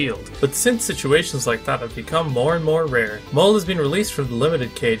on the field, but since situations like that have become more and more rare, Mole has been released from the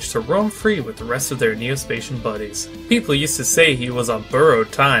limited cage to roam free with the rest of their Neospatian buddies. People used to say he was on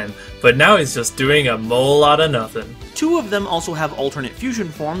borrowed time, but now he's just doing a mole out of nothing. 2 of them also have alternate fusion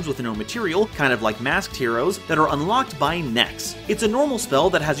forms with no material, kind of like masked heroes, that are unlocked by Nex. It's a normal spell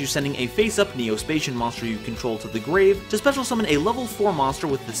that has you sending a face-up Neospatian monster you control to the grave to special summon a level 4 monster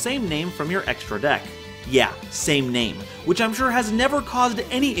with the same name from your extra deck. Yeah, same name, which I'm sure has never caused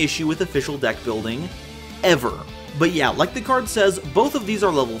any issue with official deck building, ever. But yeah, like the card says, both of these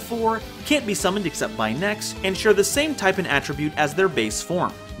are level 4, can't be summoned except by Nex, and share the same type and attribute as their base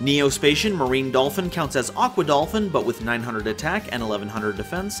form. Neospatian Marine Dolphin counts as Aqua Dolphin, but with 900 attack and 1100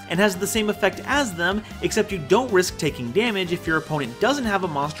 defense, and has the same effect as them, except you don't risk taking damage if your opponent doesn't have a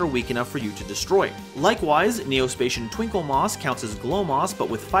monster weak enough for you to destroy. Likewise, Neospatian Twinkle Moss counts as Glow Moss, but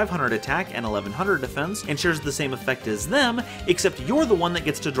with 500 attack and 1100 defense, and shares the same effect as them, except you're the one that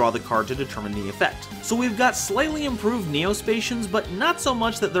gets to draw the card to determine the effect. So we've got slightly improved Neospatians, but not so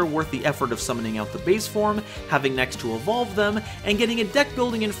much that they're worth the effort of summoning out the base form, having Nex to evolve them, and getting a deck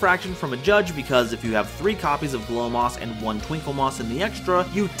building infraction from a judge, because if you have 3 copies of Glow Moss and 1 Twinkle Moss in the extra,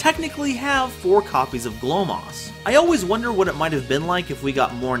 you technically have 4 copies of Glow Moss. I always wonder what it might have been like if we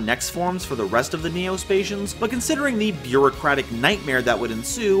got more Nex forms for the rest of the Neospatians, but considering the bureaucratic nightmare that would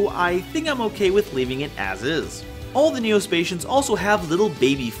ensue, I think I'm okay with leaving it as is. All the Neospatians also have little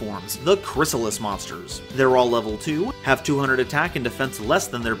baby forms, the Chrysalis monsters. They're all level 2, have 200 attack and defense less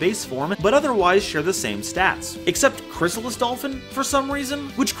than their base form, but otherwise share the same stats. Except Chrysalis Dolphin, for some reason,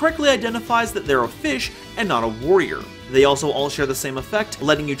 which correctly identifies that they're a fish and not a warrior. They also all share the same effect,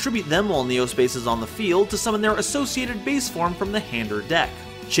 letting you tribute them while Neospace is on the field to summon their associated base form from the hand or deck.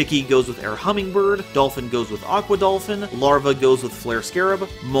 Chicky goes with Air Hummingbird, Dolphin goes with Aqua Dolphin, Larva goes with Flare Scarab,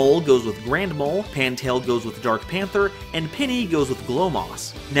 Mole goes with Grand Mole, Pantail goes with Dark Panther, and Penny goes with Glow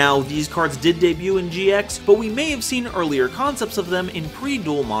Moss. Now, these cards did debut in GX, but we may have seen earlier concepts of them in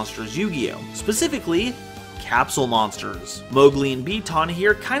pre-Duel Monsters Yu-Gi-Oh! Specifically, capsule monsters. Mowgli and Beaton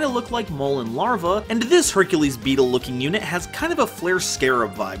here kinda look like mole and larva, and this Hercules beetle looking unit has kind of a Flare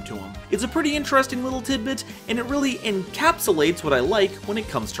Scarab vibe to him. It's a pretty interesting little tidbit, and it really encapsulates what I like when it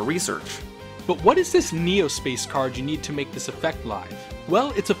comes to research. But what is this Neospace card you need to make this effect live?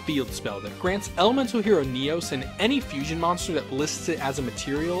 Well, it's a field spell that grants Elemental Hero Neos and any fusion monster that lists it as a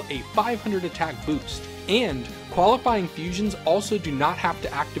material a 500 attack boost. And qualifying fusions also do not have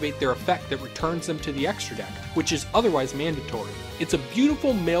to activate their effect that returns them to the extra deck, which is otherwise mandatory. It's a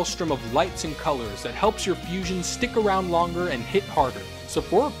beautiful maelstrom of lights and colors that helps your fusions stick around longer and hit harder. So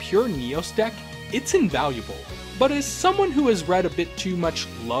for a pure Neos deck, it's invaluable. But as someone who has read a bit too much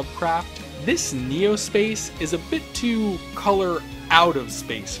Lovecraft, this Neospace is a bit too color out of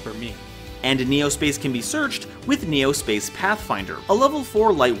space for me. And Neospace can be searched with Neospace Pathfinder, a level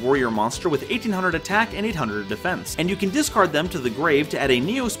 4 light warrior monster with 1800 attack and 800 defense, and you can discard them to the grave to add a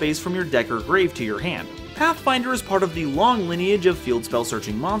Neospace from your deck or grave to your hand. Pathfinder is part of the long lineage of field spell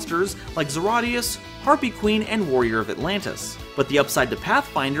searching monsters like Zeradius, Harpy Queen, and Warrior of Atlantis. But the upside to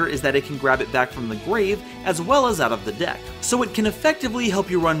Pathfinder is that it can grab it back from the grave as well as out of the deck, so it can effectively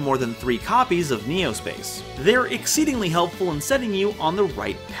help you run more than 3 copies of Neospace. They're exceedingly helpful in setting you on the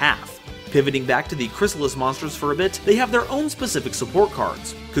right path. Pivoting back to the Chrysalis monsters for a bit, they have their own specific support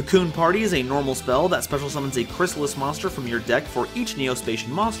cards. Cocoon Party is a normal spell that special summons a Chrysalis monster from your deck for each Neospatian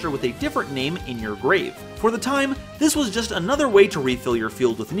monster with a different name in your grave. For the time, this was just another way to refill your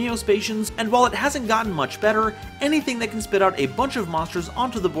field with Neospatians, and while it hasn't gotten much better, anything that can spit out a bunch of monsters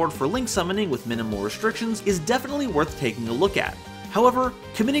onto the board for link summoning with minimal restrictions is definitely worth taking a look at. However,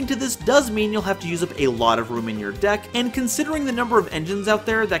 committing to this does mean you'll have to use up a lot of room in your deck, and considering the number of engines out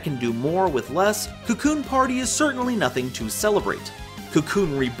there that can do more with less, Cocoon Party is certainly nothing to celebrate.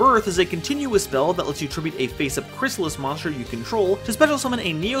 Cocoon Rebirth is a continuous spell that lets you tribute a face-up Chrysalis monster you control to special summon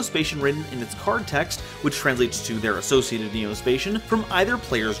a Neospatian written in its card text, which translates to their associated Neospatian, from either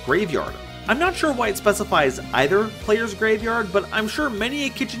player's graveyard. I'm not sure why it specifies either player's graveyard, but I'm sure many a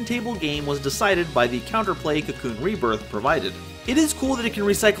kitchen table game was decided by the counterplay Cocoon Rebirth provided. It is cool that it can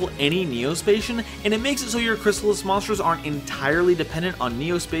recycle any Neospatian, and it makes it so your Chrysalis monsters aren't entirely dependent on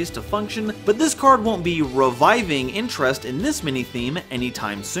Neospace to function, but this card won't be reviving interest in this mini-theme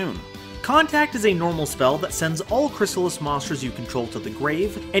anytime soon. Contact is a normal spell that sends all Chrysalis monsters you control to the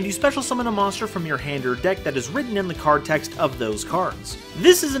grave, and you special summon a monster from your hand or deck that is written in the card text of those cards.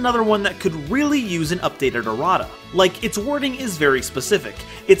 This is another one that could really use an updated errata. Like, its wording is very specific.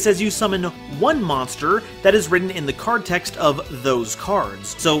 It says you summon one monster that is written in the card text of those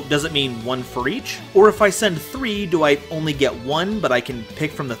cards. So does it mean one for each? Or if I send 3, do I only get 1 but I can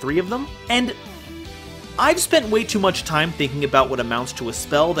pick from the 3 of them? And I've spent way too much time thinking about what amounts to a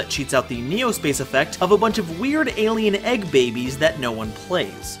spell that cheats out the Neospace effect of a bunch of weird alien egg babies that no one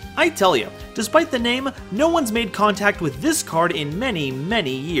plays. I tell you, despite the name, no one's made contact with this card in many,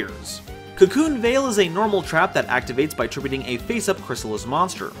 many years. Cocoon Veil is a normal trap that activates by tributing a face-up Chrysalis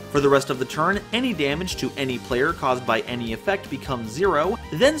monster. For the rest of the turn, any damage to any player caused by any effect becomes 0,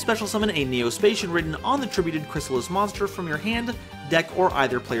 then special summon a Neospatian written on the tributed Chrysalis monster from your hand, deck, or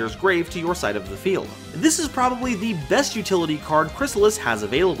either player's grave to your side of the field. This is probably the best utility card Chrysalis has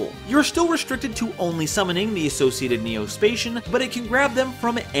available. You're still restricted to only summoning the associated Neospatian, but it can grab them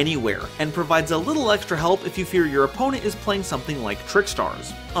from anywhere, and provides a little extra help if you fear your opponent is playing something like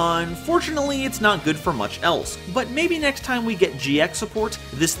Trickstars. Unfortunately, it's not good for much else, but maybe next time we get GX support,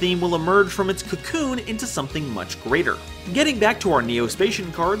 this theme will emerge from its cocoon into something much greater. Getting back to our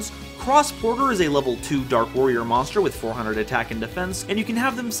Neospatian cards, Cross Porter is a level 2 Dark Warrior monster with 400 attack and defense, and you can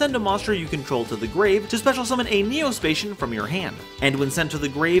have them send a monster you control to the grave to special summon a Neospatian from your hand. And when sent to the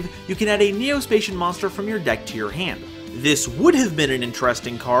grave, you can add a Neospatian monster from your deck to your hand. This would have been an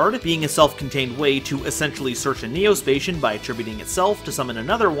interesting card, being a self-contained way to essentially search a Neospatian by attributing itself to summon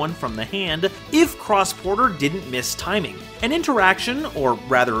another one from the hand, if Cross Porter didn't miss timing. An interaction, or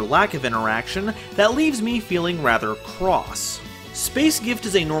rather lack of interaction, that leaves me feeling rather cross. Space Gift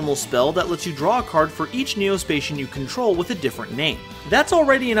is a normal spell that lets you draw a card for each Neospatian you control with a different name. That's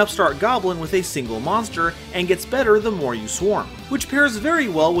already an upstart goblin with a single monster, and gets better the more you swarm, which pairs very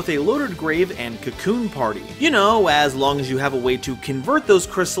well with a loaded grave and Cocoon Party. You know, as long as you have a way to convert those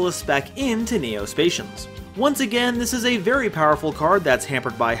Chrysalis back into Neospatians. Once again, this is a very powerful card that's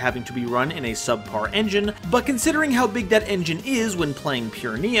hampered by having to be run in a subpar engine, but considering how big that engine is when playing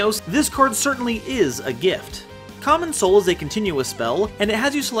pure Neos, this card certainly is a gift. Common Soul is a continuous spell, and it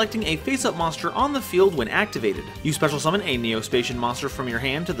has you selecting a face-up monster on the field when activated. You special summon a Neospatian monster from your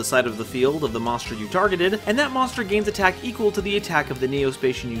hand to the side of the field of the monster you targeted, and that monster gains attack equal to the attack of the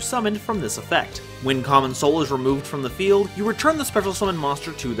Neospatian you summoned from this effect. When Common Soul is removed from the field, you return the special summon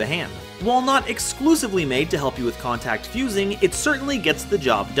monster to the hand. While not exclusively made to help you with contact fusing, it certainly gets the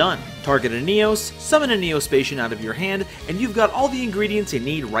job done. Target a Neos, summon a Neospatian out of your hand, and you've got all the ingredients you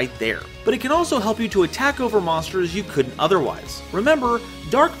need right there. But it can also help you to attack over monsters you couldn't otherwise. Remember,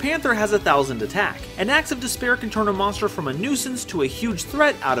 Dark Panther has 1000 attack, and Axe of Despair can turn a monster from a nuisance to a huge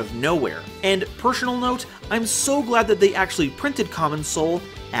threat out of nowhere. And personal note, I'm so glad that they actually printed Common Soul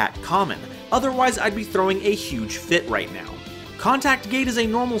at common, otherwise I'd be throwing a huge fit right now. Contact Gate is a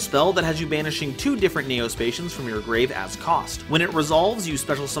normal spell that has you banishing 2 different Neospatians from your grave as cost. When it resolves, you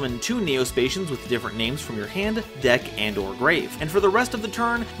special summon 2 Neospatians with different names from your hand, deck, and/or grave. And for the rest of the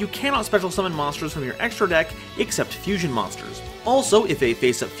turn, you cannot special summon monsters from your extra deck except fusion monsters. Also, if a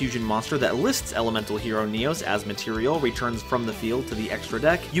face-up fusion monster that lists Elemental Hero Neos as material returns from the field to the extra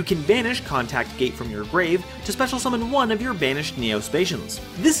deck, you can banish Contact Gate from your grave to special summon one of your banished Neospatians.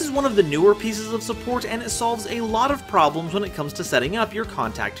 This is one of the newer pieces of support, and it solves a lot of problems when it comes to setting up your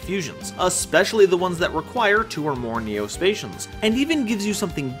Contact fusions, especially the ones that require 2 or more Neospatians, and even gives you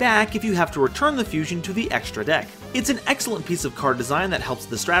something back if you have to return the fusion to the extra deck. It's an excellent piece of card design that helps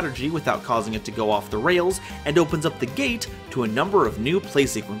the strategy without causing it to go off the rails, and opens up the gate to a number of new play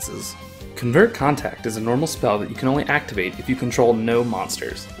sequences. Convert Contact is a normal spell that you can only activate if you control no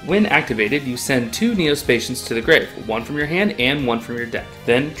monsters. When activated, you send 2 Neospatians to the grave, 1 from your hand and 1 from your deck,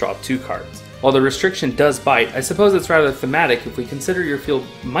 then draw 2 cards. While the restriction does bite, I suppose it's rather thematic if we consider your field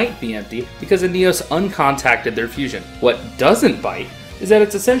might be empty because a Neos uncontacted their fusion. What doesn't bite is that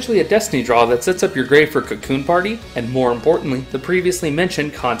it's essentially a Destiny draw that sets up your grave for Cocoon Party, and more importantly, the previously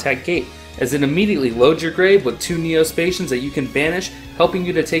mentioned Contact Gate, as it immediately loads your grave with 2 Neospatians that you can banish, helping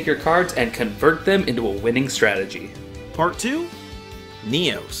you to take your cards and convert them into a winning strategy. Part 2?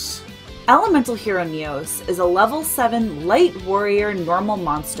 Neos. Elemental Hero Neos is a level 7 Light Warrior normal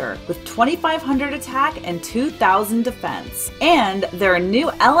monster with 2500 attack and 2000 defense. And they're a new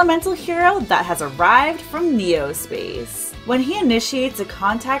Elemental Hero that has arrived from Neospace. When he initiates a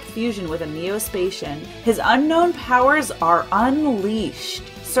contact fusion with a Neospatian, his unknown powers are unleashed.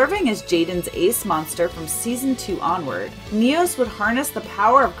 Serving as Jaden's ace monster from Season 2 onward, Neos would harness the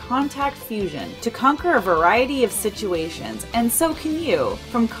power of contact fusion to conquer a variety of situations, and so can you.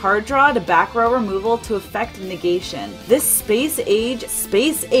 From card draw to back row removal to effect negation, this Space Age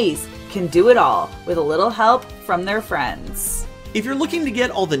Space Ace can do it all, with a little help from their friends. If you're looking to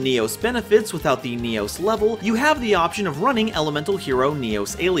get all the Neos benefits without the Neos level, you have the option of running Elemental Hero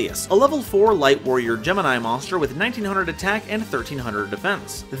Neos Alias, a level 4 Light Warrior Gemini monster with 1900 attack and 1300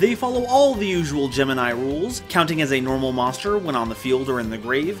 defense. They follow all the usual Gemini rules, counting as a normal monster when on the field or in the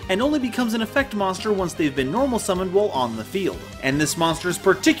grave, and only becomes an effect monster once they've been normal summoned while on the field. And this monster's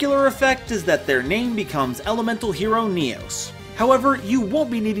particular effect is that their name becomes Elemental Hero Neos. However, you won't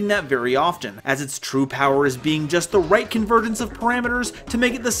be needing that very often, as its true power is being just the right convergence of parameters to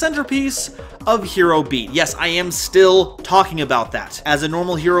make it the centerpiece of Hero Beat. Yes, I am still talking about that. As a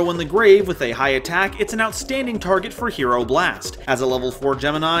normal hero in the grave with a high attack, it's an outstanding target for Hero Blast. As a level 4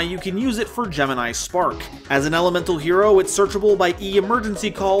 Gemini, you can use it for Gemini Spark. As an elemental hero, it's searchable by E-Emergency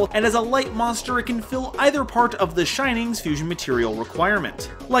Call, and as a light monster, it can fill either part of the Shining's fusion material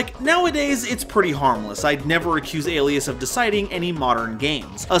requirement. Like, nowadays, it's pretty harmless. I'd never accuse Alias of deciding any modern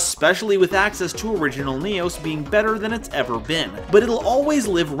games, especially with access to original Neos being better than it's ever been. But it'll always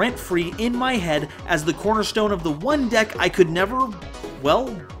live rent-free in my head as the cornerstone of the one deck I could never,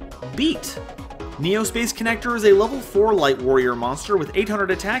 well, beat. Neospace Connector is a level 4 Light Warrior monster with 800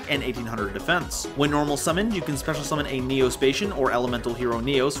 attack and 1800 defense. When normal summoned, you can special summon a Neospatian or Elemental Hero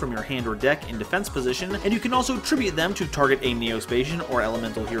Neos from your hand or deck in defense position, and you can also tribute them to target a Neospatian or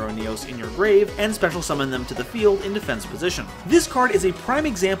Elemental Hero Neos in your grave and special summon them to the field in defense position. This card is a prime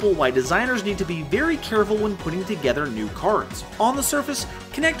example why designers need to be very careful when putting together new cards. On the surface,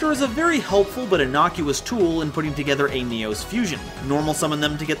 Connector is a very helpful but innocuous tool in putting together a Neos fusion. Normal summon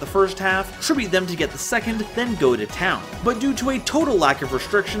them to get the first half, tribute them to get the second, then go to town. But due to a total lack of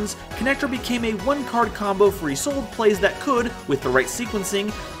restrictions, Connector became a one-card combo for resold plays that could, with the right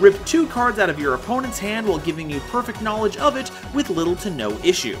sequencing, rip 2 cards out of your opponent's hand while giving you perfect knowledge of it with little to no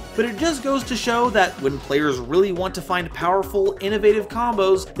issue. But it just goes to show that when players really want to find powerful, innovative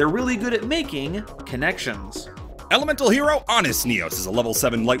combos, they're really good at making connections. Elemental Hero Honest Neos is a level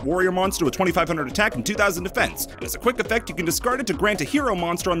 7 Light Warrior monster with 2500 attack and 2000 defense. And as a quick effect, you can discard it to grant a hero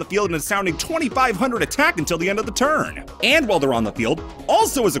monster on the field an astounding 2500 attack until the end of the turn. And while they're on the field,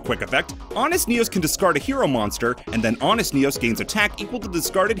 also as a quick effect, Honest Neos can discard a hero monster, and then Honest Neos gains attack equal to the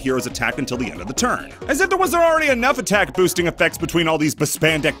discarded hero's attack until the end of the turn. As if there wasn't already enough attack boosting effects between all these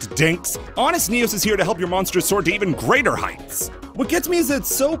bespandeced dinks, Honest Neos is here to help your monsters soar to even greater heights. What gets me is that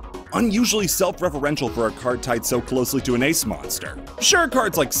it's so unusually self-referential for a card tied so closely to an ace monster. Sure,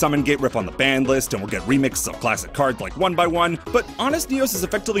 cards like Summon Gate rip on the ban list and will get remixes of classic cards like 1x1, but Honest Neos is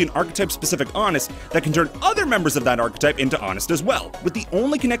effectively an archetype-specific Honest that can turn other members of that archetype into Honest as well, with the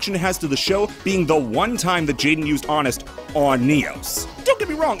only connection it has to the show being the one time that Jaden used Honest on Neos. Don't get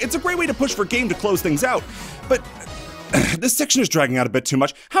me wrong, it's a great way to push for game to close things out, but this section is dragging out a bit too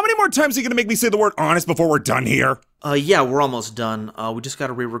much. How many more times are you gonna make me say the word honest before we're done here? Yeah, we're almost done. We just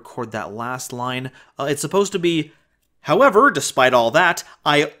gotta re-record that last line. It's supposed to be, however, despite all that,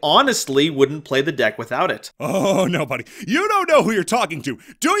 I honestly wouldn't play the deck without it. Oh, no, buddy. You don't know who you're talking to.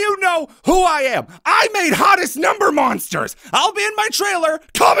 Do you know who I am? I made hottest number monsters. I'll be in my trailer.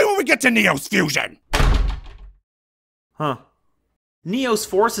 Call me when we get to Neos Fusion. Huh. Neos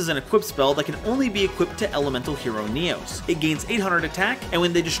Force is an equip spell that can only be equipped to Elemental Hero Neos. It gains 800 attack, and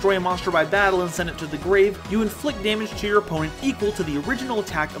when they destroy a monster by battle and send it to the grave, you inflict damage to your opponent equal to the original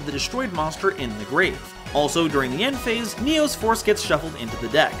attack of the destroyed monster in the grave. Also, during the end phase, Neos Force gets shuffled into the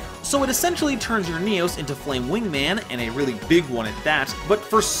deck. So it essentially turns your Neos into Flame Wingman, and a really big one at that, but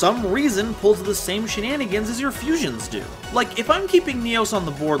for some reason pulls the same shenanigans as your fusions do. Like, if I'm keeping Neos on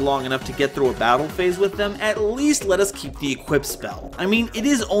the board long enough to get through a battle phase with them, at least let us keep the equip spell. I mean, it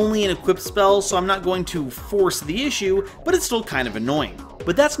is only an equip spell, so I'm not going to force the issue, but it's still kind of annoying.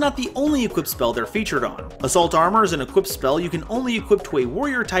 But that's not the only equip spell they're featured on. Assault Armor is an equip spell you can only equip to a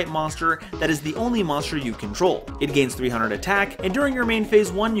warrior type monster that is the only monster you control. It gains 300 attack, and during your main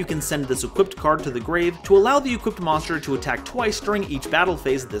phase 1 you can send this equipped card to the grave to allow the equipped monster to attack twice during each battle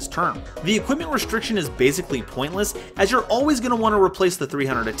phase this turn. The equipment restriction is basically pointless, as you're always going to want to replace the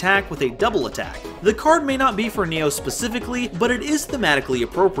 300 attack with a double attack. The card may not be for Neos specifically, but it is thematically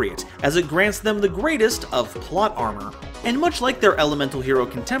appropriate, as it grants them the greatest of plot armor. And much like their Elemental Hero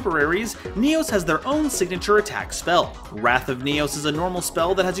contemporaries, Neos has their own signature attack spell. Wrath of Neos is a normal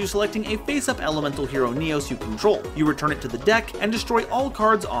spell that has you selecting a face-up Elemental Hero Neos you control. You return it to the deck and destroy all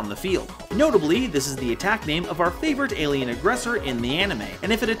cards on the field. Notably, this is the attack name of our favorite alien aggressor in the anime,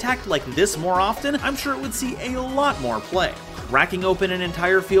 and if it attacked like this more often, I'm sure it would see a lot more play. Cracking open an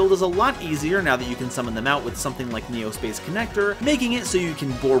entire field is a lot easier now that you can summon them out with something like Neospace Connector, making it so you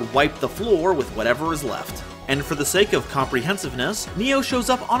can board wipe the floor with whatever is left. And for the sake of comprehensiveness, Neo shows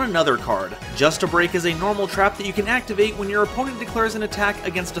up on another card. Just a Break is a normal trap that you can activate when your opponent declares an attack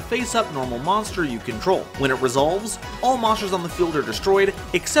against a face-up normal monster you control. When it resolves, all monsters on the field are destroyed,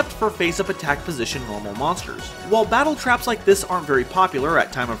 except for face-up attack position normal monsters. While battle traps like this aren't very popular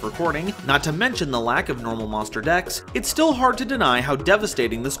at time of recording, not to mention the lack of normal monster decks, it's still hard to deny how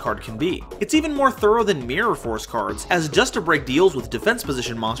devastating this card can be. It's even more thorough than Mirror Force cards, as Just a Break deals with defense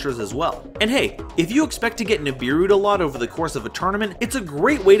position monsters as well. And hey, if you expect to get Nibiru'd a lot over the course of a tournament, it's a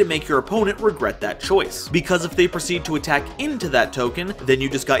great way to make your opponent regret that choice. Because if they proceed to attack into that token, then you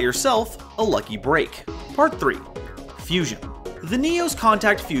just got yourself a lucky break. Part 3. Fusion. The Neos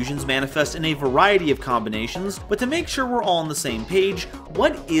Contact Fusions manifest in a variety of combinations, but to make sure we're all on the same page,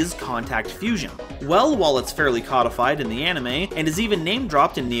 what is Contact Fusion? Well, while it's fairly codified in the anime, and is even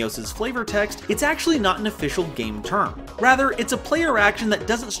name-dropped in Neos' flavor text, it's actually not an official game term. Rather, it's a player action that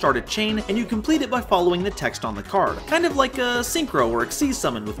doesn't start a chain, and you complete it by following the text on the card, kind of like a Synchro or Xyz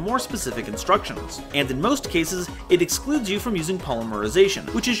summon with more specific instructions. And in most cases, it excludes you from using polymerization,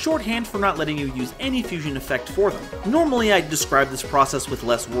 which is shorthand for not letting you use any fusion effect for them. Normally I'd describe this process with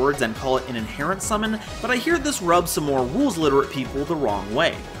less words and call it an inherent summon, but I hear this rubs some more rules-literate people the wrong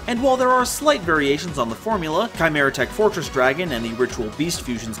way. And while there are slight variations on the formula, Chimeratech Fortress Dragon and the Ritual Beast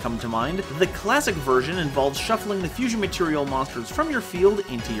fusions come to mind, the classic version involves shuffling the fusion material monsters from your field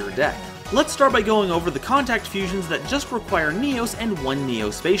into your deck. Let's start by going over the contact fusions that just require Neos and one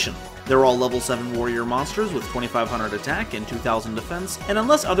Neospatian. They're all level 7 warrior monsters with 2500 attack and 2000 defense, and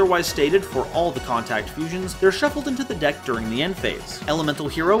unless otherwise stated for all the contact fusions, they're shuffled into the deck during the end phase. Elemental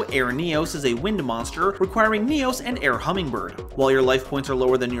Hero Air Neos is a wind monster requiring Neos and Air Hummingbird. While your life points are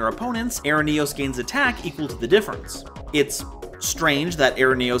lower than your opponent's, Air Neos gains attack equal to the difference. It's strange that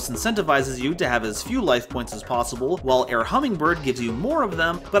Air Neos incentivizes you to have as few life points as possible, while Air Hummingbird gives you more of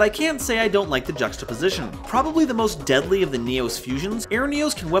them, but I can't say I don't like the juxtaposition. Probably the most deadly of the Neos fusions, Air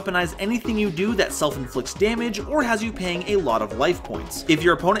Neos can weaponize anything you do that self-inflicts damage or has you paying a lot of life points. If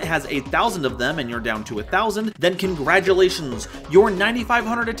your opponent has 8,000 of them and you're down to 1,000, then congratulations! Your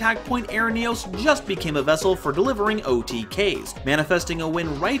 9,500 attack point Air Neos just became a vessel for delivering OTKs, manifesting a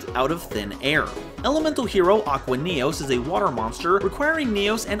win right out of thin air. Elemental Hero Aqua Neos is a water monster monster requiring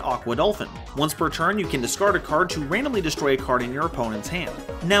Neos and Aqua Dolphin. Once per turn, you can discard a card to randomly destroy a card in your opponent's hand.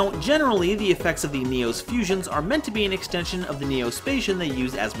 Now, generally, the effects of the Neos fusions are meant to be an extension of the Neospatian they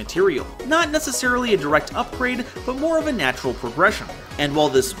use as material. Not necessarily a direct upgrade, but more of a natural progression. And while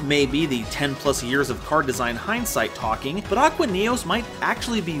this may be the 10 plus years of card design hindsight talking, but Aqua Neos might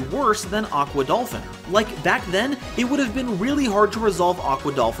actually be worse than Aqua Dolphin. Like back then, it would have been really hard to resolve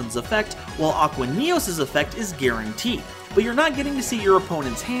Aqua Dolphin's effect, while Aqua Neos' effect is guaranteed. But you're not getting to see your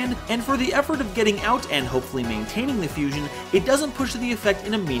opponent's hand, and for the effort of getting out and hopefully maintaining the fusion, it doesn't push the effect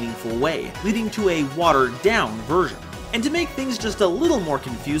in a meaningful way, leading to a watered-down version. And to make things just a little more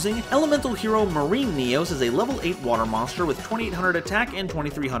confusing, Elemental Hero Marine Neos is a level 8 water monster with 2800 attack and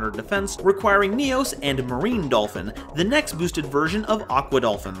 2300 defense, requiring Neos and Marine Dolphin, the next boosted version of Aqua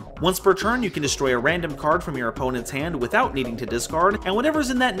Dolphin. Once per turn, you can destroy a random card from your opponent's hand without needing to discard, and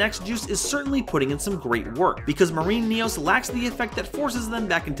whatever's in that next juice is certainly putting in some great work, because Marine Neos lacks the effect that forces them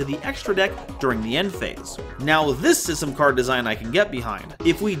back into the extra deck during the end phase. Now this is some card design I can get behind.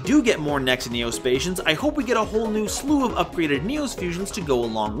 If we do get more next Neospatians, I hope we get a whole new slew of upgraded Neos fusions to go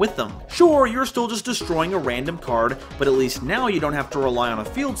along with them. Sure, you're still just destroying a random card, but at least now you don't have to rely on a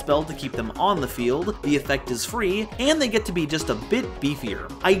field spell to keep them on the field, the effect is free, and they get to be just a bit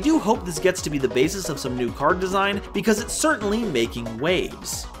beefier. I do hope this gets to be the basis of some new card design, because it's certainly making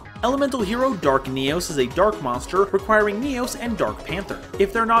waves. Elemental Hero Dark Neos is a dark monster requiring Neos and Dark Panther.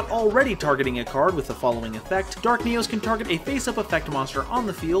 If they're not already targeting a card with the following effect, Dark Neos can target a face-up effect monster on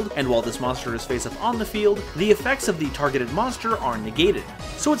the field, and while this monster is face-up on the field, the effects of the targeted monster are negated.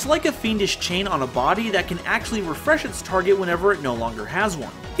 So it's like a fiendish chain on a body that can actually refresh its target whenever it no longer has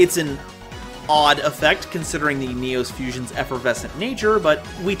one. It's an odd effect considering the Neos fusion's effervescent nature, but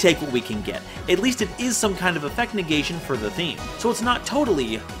we take what we can get. At least it is some kind of effect negation for the theme, so it's not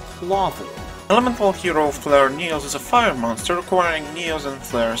totally lawful. Elemental Hero Flare Neos is a fire monster requiring Neos and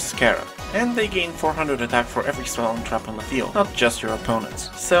Flare Scarab, and they gain 400 attack for every spell and trap on the field, not just your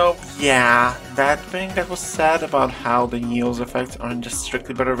opponent's. So yeah, that thing that was said about how the Neos effects aren't just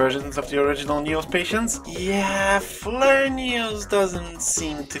strictly better versions of the original Neospatians, yeah, Flare Neos doesn't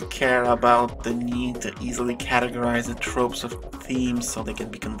seem to care about the need to easily categorize the tropes of themes so they can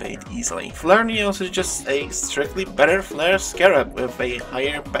be conveyed easily. Flare Neos is just a strictly better Flare Scarab with a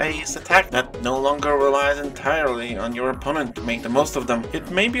higher base attack that no longer relies entirely on your opponent to make the most of them. It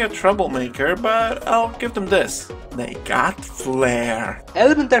may be a troublemaker, but I'll give them this. They got flair.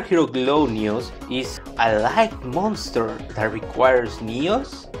 Elemental Hero Glow Neos is a light monster that requires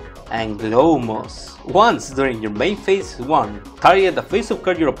Neos and Glow Moss. Once during your main phase 1, target the face-up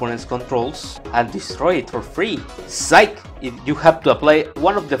card your opponent controls and destroy it for free. Psych! You have to apply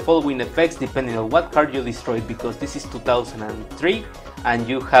one of the following effects depending on what card you destroyed, because this is 2003 and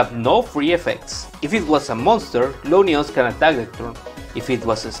you have no free effects. If it was a monster, Glow Neos can attack the turn. If it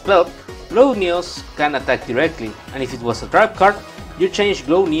was a spell, Glow Neos can attack directly, and if it was a trap card, you change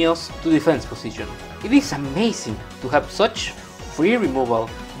Glow Neos to defense position. It is amazing to have such free removal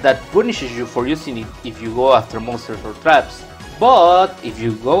that punishes you for using it if you go after monsters or traps. But if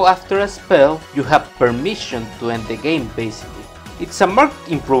you go after a spell, you have permission to end the game basically. It's a marked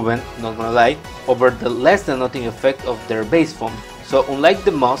improvement, not gonna lie, over the less than nothing effect of their base form. So unlike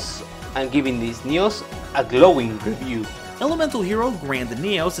the Moss, I'm giving these Neos a glowing review. Elemental Hero Grand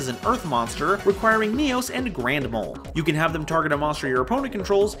Neos is an earth monster requiring Neos and Grand Mole. You can have them target a monster your opponent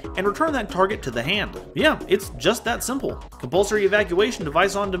controls and return that target to the hand. Yeah, it's just that simple. Compulsory evacuation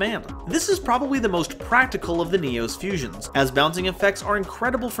device on demand. This is probably the most practical of the Neos fusions, as bouncing effects are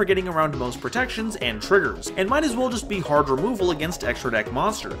incredible for getting around most protections and triggers, and might as well just be hard removal against extra deck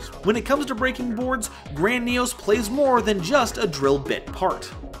monsters. When it comes to breaking boards, Grand Neos plays more than just a drill bit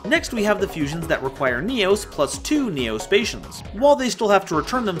part. Next we have the fusions that require Neos plus 2 Neospatians. While they still have to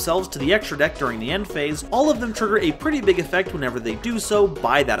return themselves to the extra deck during the end phase, all of them trigger a pretty big effect whenever they do so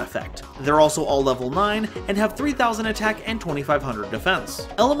by that effect. They're also all level 9 and have 3000 attack and 2500 defense.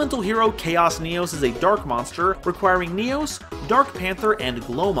 Elemental Hero Chaos Neos is a dark monster requiring Neos, Dark Panther, and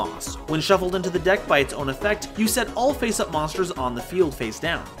Glow Moss. When shuffled into the deck by its own effect, you set all face-up monsters on the field face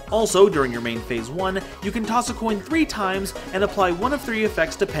down. Also, during your main phase 1, you can toss a coin 3 times and apply one of 3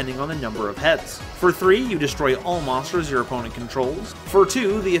 effects depending on the number of heads. For 3, you destroy all monsters your opponent controls. For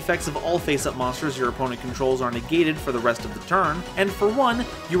 2, the effects of all face-up monsters your opponent controls are negated for the rest of the turn. And for 1,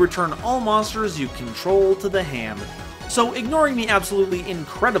 you return all monsters you control to the hand. So ignoring the absolutely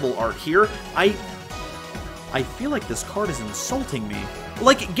incredible art here, I feel like this card is insulting me.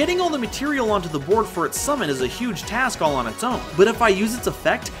 Like, getting all the material onto the board for its summon is a huge task all on its own, but if I use its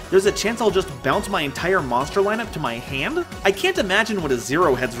effect, there's a chance I'll just bounce my entire monster lineup to my hand? I can't imagine what a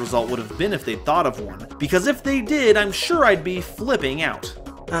Zero Heads result would have been if they'd thought of one, because if they did, I'm sure I'd be flipping out.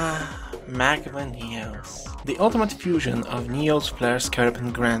 Magma Neos. The ultimate fusion of Neos, Flare, Scarab,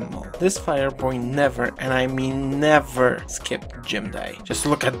 and Grandmal. This fire boy never, and I mean never, skipped gym day. Just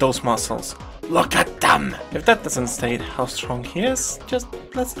look at those muscles. Look at them! If that doesn't state how strong he is, just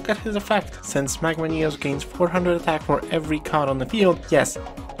let's look at his effect. Since Magma Neos gains 400 attack for every card on the field, yes,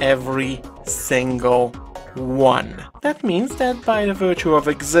 every single one. That means that by the virtue of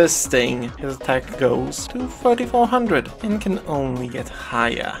existing, his attack goes to 3400 and can only get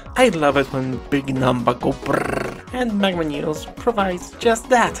higher. I love it when big number go brrrr, and Magma Neos provides just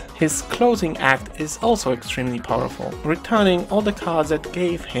that. His closing act is also extremely powerful. Returning all the cards that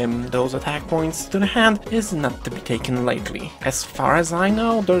gave him those attack points to the hand is not to be taken lightly. As far as I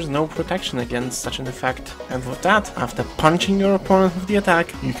know, there's no protection against such an effect, and with that, after punching your opponent with the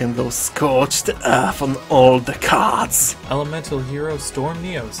attack, you can go scorch the earth on all the cards. Elemental Hero Storm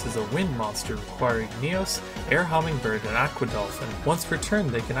Neos is a wind monster requiring Neos, Air Hummingbird, and Aqua Dolphin. Once per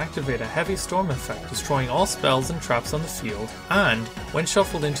turn, they can activate a heavy storm effect, destroying all spells and traps on the field, and when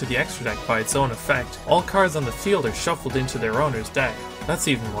shuffled into the extra deck by its own effect, all cards on the field are shuffled into their owner's deck. That's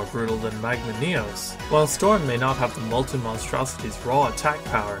even more brutal than Magma Neos. While Storm may not have the Molten Monstrosity's raw attack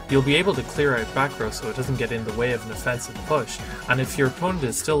power, you'll be able to clear out back row so it doesn't get in the way of an offensive push, and if your opponent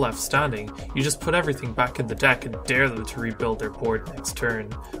is still left standing, you just put everything back in the deck and dare them to rebuild their board next turn.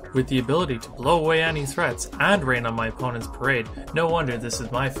 With the ability to blow away any threats and rain on my opponent's parade, no wonder this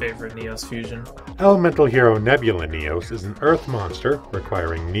is my favorite Neos fusion. Elemental Hero Nebula Neos is an Earth monster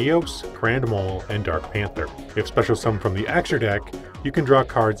requiring Neos, Grand Mole, and Dark Panther. If special summoned from the extra deck, you can draw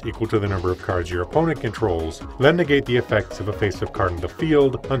cards equal to the number of cards your opponent controls, then negate the effects of a face-up card in the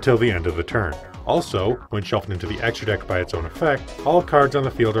field until the end of the turn. Also, when shuffled into the extra deck by its own effect, all cards on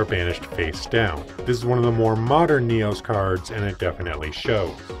the field are banished face down. This is one of the more modern Neos cards, and it definitely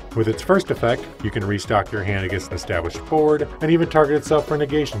shows. With its first effect, you can restock your hand against an established board, and even target itself for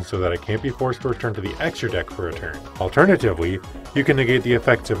negation so that it can't be forced to return to the extra deck for a turn. Alternatively, you can negate the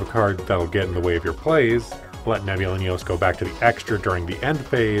effects of a card that'll get in the way of your plays, let Nebula Neos go back to the extra during the end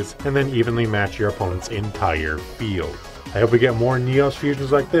phase, and then evenly match your opponent's entire field. I hope we get more Neos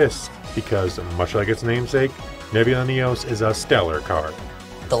fusions like this, because, much like its namesake, Nebula Neos is a stellar card.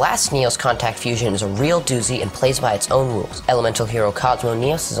 The last Neos Contact Fusion is a real doozy and plays by its own rules. Elemental Hero Cosmo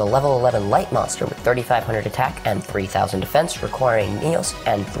Neos is a level 11 light monster with 3500 attack and 3000 defense, requiring Neos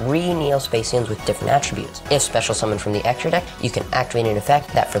and 3 Neos Spacians with different attributes. If special summoned from the extra deck, you can activate an effect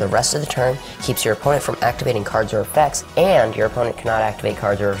that for the rest of the turn keeps your opponent from activating cards or effects, and your opponent cannot activate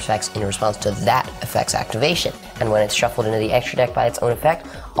cards or effects in response to that effect's activation. And when it's shuffled into the extra deck by its own effect,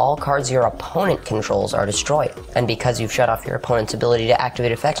 all cards your opponent controls are destroyed. And because you've shut off your opponent's ability to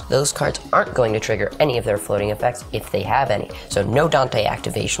activate effects, those cards aren't going to trigger any of their floating effects if they have any, so no Dante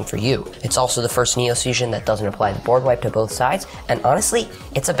activation for you. It's also the first Neos fusion that doesn't apply the board wipe to both sides, and honestly,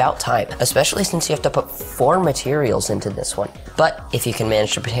 it's about time, especially since you have to put 4 materials into this one. But if you can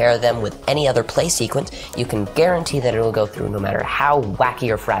manage to pair them with any other play sequence, you can guarantee that it'll go through no matter how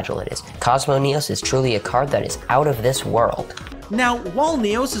wacky or fragile it is. Cosmo Neos is truly a card that is out of this world. Now, while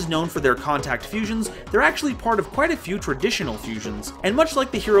Neos is known for their contact fusions, they're actually part of quite a few traditional fusions, and much like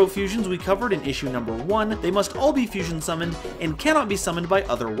the hero fusions we covered in issue number 1, they must all be fusion summoned and cannot be summoned by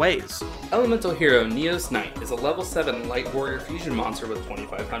other ways. Elemental Hero Neos Knight is a level 7 light warrior fusion monster with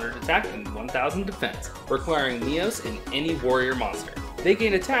 2500 attack and 1000 defense, requiring Neos in any warrior monster. They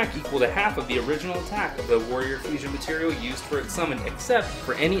gain attack equal to half of the original attack of the warrior fusion material used for its summon, except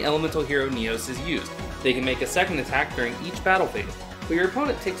for any Elemental Hero Neos is used. They can make a second attack during each battle phase, but your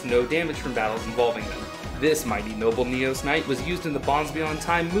opponent takes no damage from battles involving them. This mighty noble Neos Knight was used in the Bonds Beyond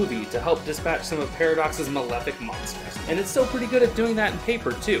Time movie to help dispatch some of Paradox's malefic monsters, and it's still pretty good at doing that in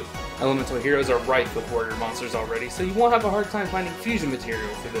paper too. Elemental Heroes are rife with warrior monsters already, so you won't have a hard time finding fusion material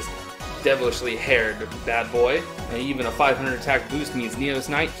for this devilishly haired bad boy, and even a 500 attack boost means Neos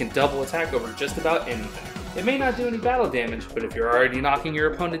Knight can double attack over just about anything. It may not do any battle damage, but if you're already knocking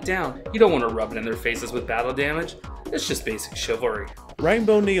your opponent down, you don't want to rub it in their faces with battle damage. It's just basic chivalry.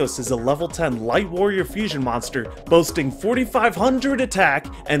 Rainbow Neos is a level 10 light warrior fusion monster boasting 4500 attack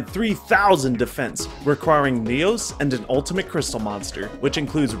and 3000 defense, requiring Neos and an ultimate crystal monster, which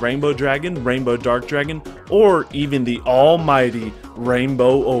includes Rainbow Dragon, Rainbow Dark Dragon, or even the almighty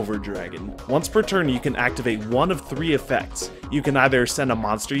Rainbow Overdragon. Once per turn, you can activate one of 3 effects. You can either send a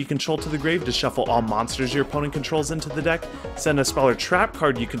monster you control to the grave to shuffle all monsters your opponent controls into the deck, send a spell or trap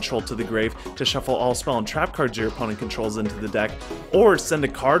card you control to the grave to shuffle all spell and trap cards your opponent controls into the deck, or send a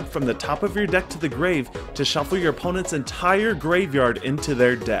card from the top of your deck to the grave to shuffle your opponent's entire graveyard into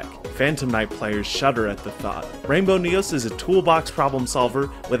their deck. Phantom Knight players shudder at the thought. Rainbow Neos is a toolbox problem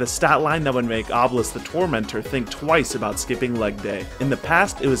solver with a stat line that would make Obelisk the Tormentor think twice about skipping leg day. In the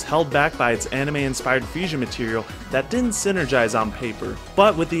past, it was held back by its anime-inspired fusion material that didn't synergize on paper,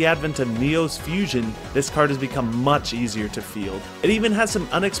 but with the advent of Neos Fusion, this card has become much easier to field. It even has some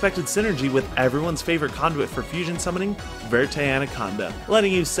unexpected synergy with everyone's favorite conduit for fusion summoning, Verte Anaconda,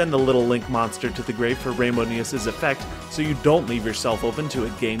 letting you send a little Link monster to the grave for Rainbow Neos' effect so you don't leave yourself open to a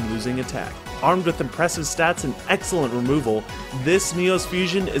game-losing attack. Armed with impressive stats and excellent removal, this Neos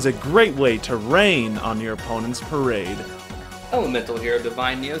Fusion is a great way to rain on your opponent's parade. Elemental Hero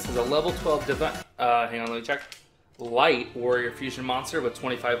Divine Neos is a level 12 hang on, let me check. Light Warrior Fusion monster with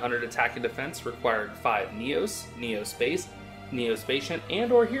 2500 attack and defense, requiring 5 Neos, Neospace, Neospatian,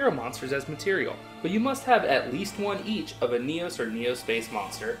 and or Hero monsters as material. But you must have at least one each of a Neos or Neospace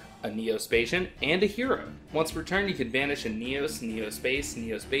monster, a Neospatian, and a Hero. Once per turn, you can banish a Neos, Neospace,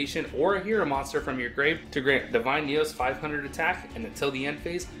 Neospatian, or a Hero monster from your grave to grant Divine Neos 500 attack, and until the end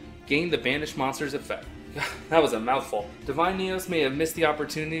phase, gain the banished monster's effect. That was a mouthful. Divine Neos may have missed the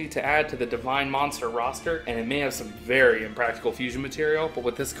opportunity to add to the Divine Monster roster, and it may have some very impractical fusion material, but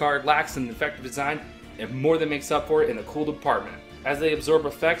with this card lacks an effective design, it more than makes up for it in a cool department. As they absorb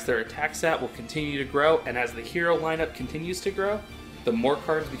effects, their attack stat will continue to grow, and as the hero lineup continues to grow, the more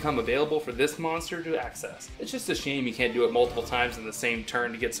cards become available for this monster to access. It's just a shame you can't do it multiple times in the same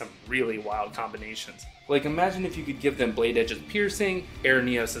turn to get some really wild combinations. Like, imagine if you could give them Blade Edge's Piercing, Air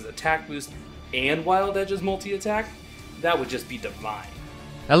Neos' attack boost, and Wild Edge's multi-attack. That would just be divine.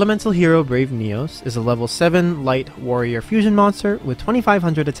 Elemental Hero Brave Neos is a level 7 light warrior fusion monster with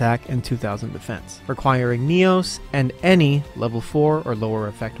 2500 attack and 2000 defense, requiring Neos and any level 4 or lower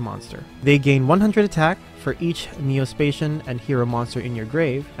effect monster. They gain 100 attack for each Neospatian and Hero monster in your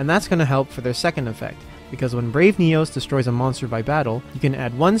grave, and that's going to help for their second effect, because when Brave Neos destroys a monster by battle, you can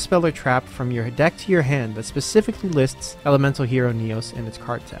add one spell or trap from your deck to your hand that specifically lists Elemental Hero Neos in its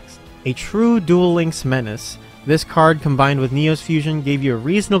card text. A true Duel Links menace, this card combined with Neos Fusion gave you a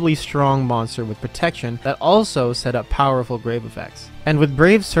reasonably strong monster with protection that also set up powerful grave effects. And with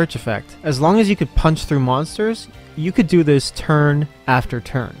Brave's search effect, as long as you could punch through monsters, you could do this turn after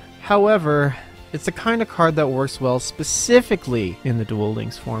turn. However, it's the kind of card that works well specifically in the Duel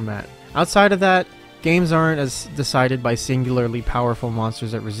Links format. Outside of that, games aren't as decided by singularly powerful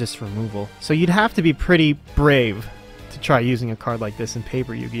monsters that resist removal, so you'd have to be pretty brave to try using a card like this in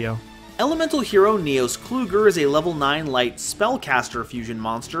paper Yu-Gi-Oh! Elemental Hero Neos Kluger is a level 9 light spellcaster fusion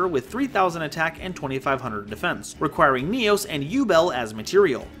monster with 3000 attack and 2500 defense, requiring Neos and Yubel as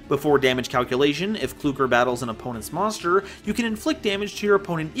material. Before damage calculation, if Kluger battles an opponent's monster, you can inflict damage to your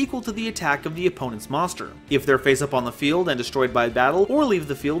opponent equal to the attack of the opponent's monster. If they're face up on the field and destroyed by battle, or leave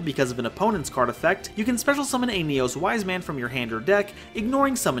the field because of an opponent's card effect, you can special summon a Neos Wise Man from your hand or deck,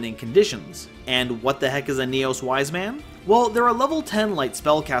 ignoring summoning conditions. And what the heck is a Neos Wise Man? Well, they're a level 10 light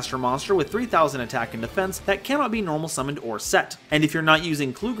spellcaster monster with 3000 attack and defense that cannot be normal summoned or set. And if you're not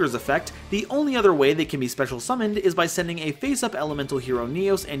using Kluger's effect, the only other way they can be special summoned is by sending a face-up Elemental Hero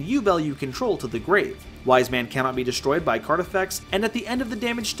Neos and Yubel you control to the grave. Wise Man cannot be destroyed by card effects, and at the end of the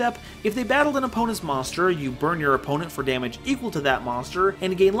damage step, if they battled an opponent's monster, you burn your opponent for damage equal to that monster,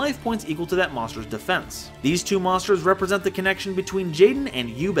 and gain life points equal to that monster's defense. These two monsters represent the connection between Jaden and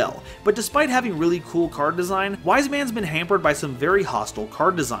Yubel, but despite having really cool card design, Wise Man's been hampered by some very hostile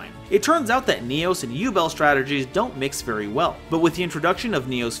card design. It turns out that Neos and Yubel strategies don't mix very well, but with the introduction of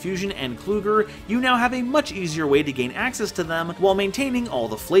Neos Fusion and Kluger, you now have a much easier way to gain access to them while maintaining all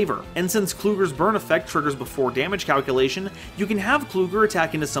the flavor. And since Kluger's burn effect triggers before damage calculation, you can have Kluger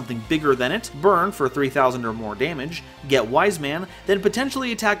attack into something bigger than it, burn for 3000 or more damage, get Wise Man, then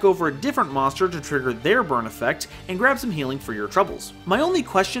potentially attack over a different monster to trigger their burn effect, and grab some healing for your troubles. My only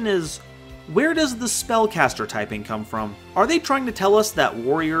question is, where does the spellcaster typing come from? Are they trying to tell us that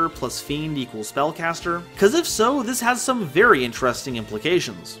warrior plus fiend equals spellcaster? Cause if so, this has some very interesting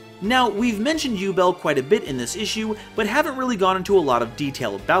implications. Now, we've mentioned Yubel quite a bit in this issue, but haven't really gone into a lot of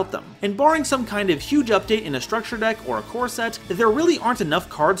detail about them. And barring some kind of huge update in a structure deck or a core set, there really aren't enough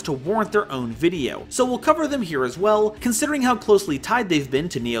cards to warrant their own video. So we'll cover them here as well, considering how closely tied they've been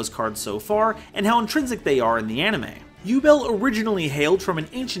to Neo's cards so far, and how intrinsic they are in the anime. Yubel originally hailed from an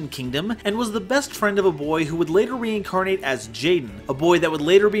ancient kingdom and was the best friend of a boy who would later reincarnate as Jaden, a boy that would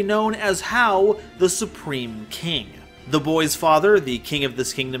later be known as Hao, the Supreme King. The boy's father, the king of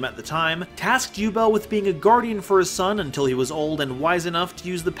this kingdom at the time, tasked Yubel with being a guardian for his son until he was old and wise enough to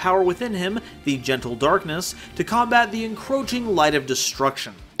use the power within him, the gentle darkness, to combat the encroaching light of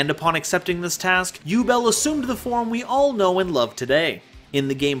destruction. And upon accepting this task, Yubel assumed the form we all know and love today. In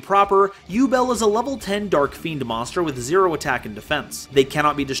the game proper, Yubel is a level 10 Dark Fiend monster with 0 attack and defense. They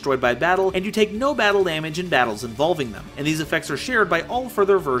cannot be destroyed by battle, and you take no battle damage in battles involving them, and these effects are shared by all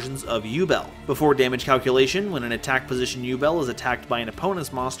further versions of Yubel. Before damage calculation, when an attack position Yubel is attacked by an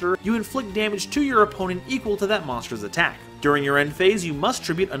opponent's monster, you inflict damage to your opponent equal to that monster's attack. During your end phase, you must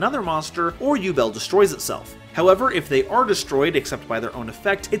tribute another monster, or Yubel destroys itself. However, if they are destroyed except by their own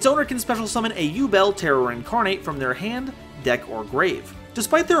effect, its owner can special summon a Yubel Terror Incarnate from their hand, deck, or grave.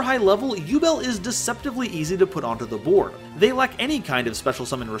 Despite their high level, Yubel is deceptively easy to put onto the board. They lack any kind of special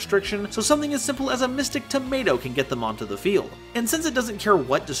summon restriction, so something as simple as a Mystic Tomato can get them onto the field. And since it doesn't care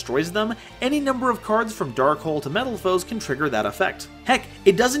what destroys them, any number of cards from Dark Hole to Metal Foes can trigger that effect. Heck,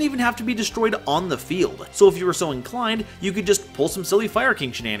 it doesn't even have to be destroyed on the field, so if you were so inclined, you could just pull some silly Fire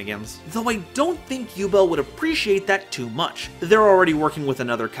King shenanigans. Though I don't think Yubel would appreciate that too much. They're already working with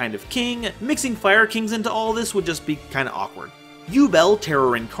another kind of king, mixing Fire Kings into all this would just be kinda awkward. Yubel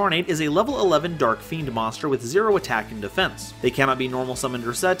Terror Incarnate is a level 11 Dark Fiend monster with 0 attack and defense. They cannot be normal summoned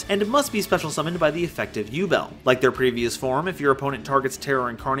or set, and must be special summoned by the effective Yubel. Like their previous form, if your opponent targets Terror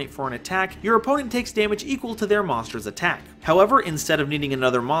Incarnate for an attack, your opponent takes damage equal to their monster's attack. However, instead of needing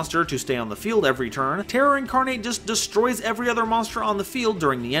another monster to stay on the field every turn, Terror Incarnate just destroys every other monster on the field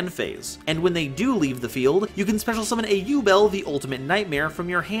during the end phase. And when they do leave the field, you can special summon a Yubel the Ultimate Nightmare from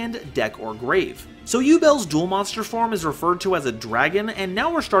your hand, deck, or grave. So Yubel's dual monster form is referred to as a dragon, and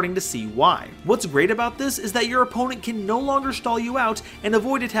now we're starting to see why. What's great about this is that your opponent can no longer stall you out and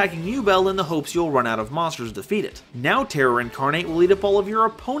avoid attacking Yubel in the hopes you'll run out of monsters to defeat it. Now Terror Incarnate will eat up all of your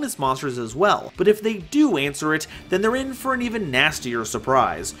opponent's monsters as well, but if they do answer it, then they're in for an even nastier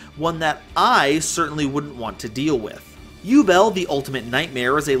surprise, one that I certainly wouldn't want to deal with. Yubel the Ultimate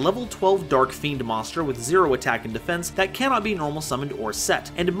Nightmare is a level 12 Dark Fiend monster with 0 attack and defense that cannot be normal summoned or set,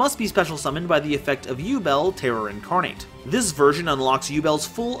 and must be special summoned by the effect of Yubel Terror Incarnate. This version unlocks Yubel's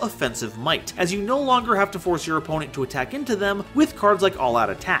full offensive might, as you no longer have to force your opponent to attack into them with cards like All Out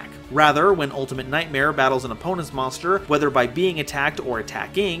Attack. Rather, when Ultimate Nightmare battles an opponent's monster, whether by being attacked or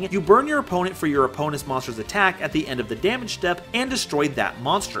attacking, you burn your opponent for your opponent's monster's attack at the end of the damage step and destroy that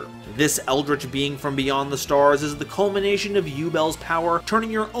monster. This eldritch being from beyond the stars is the culmination of Yubel's power,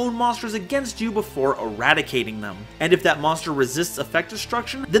 turning your own monsters against you before eradicating them. And if that monster resists effect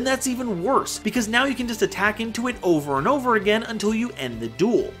destruction, then that's even worse, because now you can just attack into it over and over again until you end the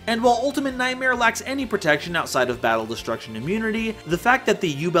duel. And while Ultimate Nightmare lacks any protection outside of battle destruction immunity, the fact that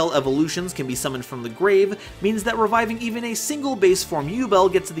the Yubel evolutions can be summoned from the grave means that reviving even a single base form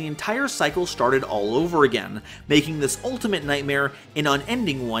Yubel gets the entire cycle started all over again, making this Ultimate Nightmare an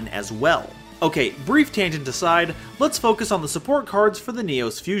unending one as well. Okay, brief tangent aside, let's focus on the support cards for the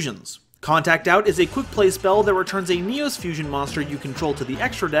Neos fusions. Contact Out is a quick play spell that returns a Neos fusion monster you control to the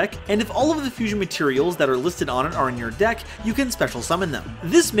extra deck, and if all of the fusion materials that are listed on it are in your deck, you can special summon them.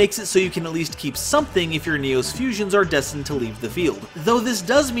 This makes it so you can at least keep something if your Neos fusions are destined to leave the field, though this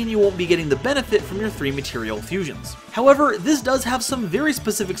does mean you won't be getting the benefit from your 3 material fusions. However, this does have some very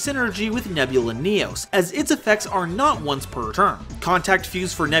specific synergy with Nebula Neos, as its effects are not once per turn. Contact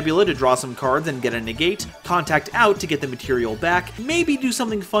Fuse for Nebula to draw some cards and get a negate, Contact Out to get the material back, maybe do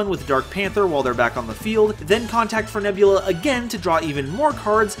something fun with Dark Panther while they're back on the field, then Contact for Nebula again to draw even more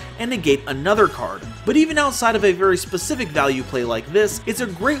cards and negate another card. But even outside of a very specific value play like this, it's a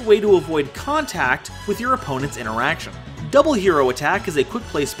great way to avoid contact with your opponent's interaction. Double Hero Attack is a quick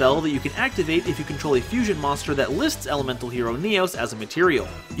play spell that you can activate if you control a fusion monster that lists Elemental Hero Neos as a material.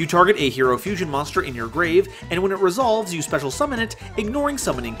 You target a hero fusion monster in your grave, and when it resolves, you special summon it, ignoring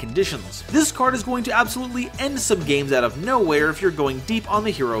summoning conditions. This card is going to absolutely end some games out of nowhere if you're going deep on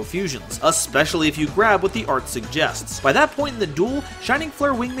the hero fusions, especially if you grab what the art suggests. By that point in the duel, Shining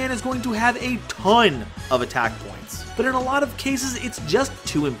Flare Wingman is going to have a ton of attack points, but in a lot of cases it's just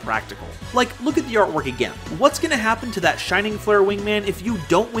too impractical. Like, look at the artwork again. What's gonna happen to that Shining Flare Wingman if you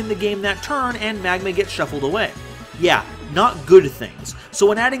don't win the game that turn and Magma gets shuffled away? Yeah, not good things. So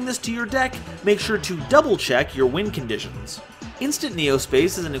when adding this to your deck, make sure to double check your win conditions. Instant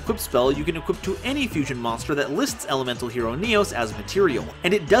Neospace is an equipped spell you can equip to any fusion monster that lists elemental hero Neos as material,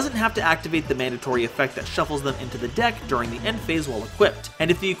 and it doesn't have to activate the mandatory effect that shuffles them into the deck during the end phase while equipped. And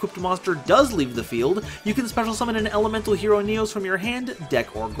if the equipped monster does leave the field, you can special summon an elemental hero Neos from your hand,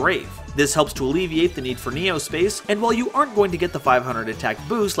 deck, or grave. This helps to alleviate the need for Neospace, and while you aren't going to get the 500 attack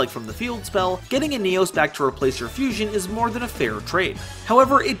boost like from the field spell, getting a Neos back to replace your fusion is more than a fair trade.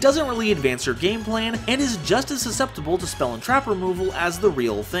 However, it doesn't really advance your game plan, and is just as susceptible to spell and trap removal as the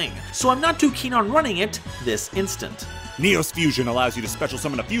real thing, so I'm not too keen on running it this instant. Neos Fusion allows you to special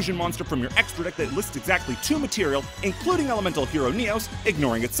summon a fusion monster from your extra deck that lists exactly 2 material, including elemental hero Neos,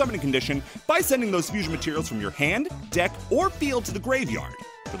 ignoring its summoning condition, by sending those fusion materials from your hand, deck, or field to the graveyard.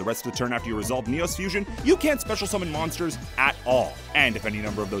 For the rest of the turn after you resolve Neos Fusion, you can't special summon monsters at all. And if any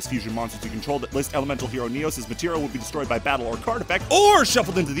number of those fusion monsters you control that list elemental hero Neos as material will be destroyed by battle or card effect, or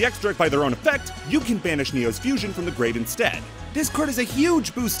shuffled into the extra deck by their own effect, you can banish Neos Fusion from the grave instead. This card is a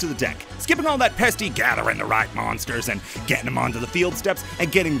huge boost to the deck, skipping all that pesty gathering the right monsters and getting them onto the field steps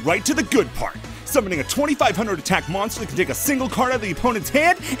and getting right to the good part, summoning a 2500 attack monster that can take a single card out of the opponent's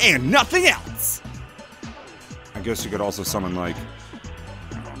hand and nothing else. I guess you could also summon like,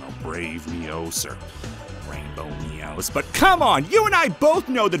 Brave Neos or Rainbow Neos, but come on, you and I both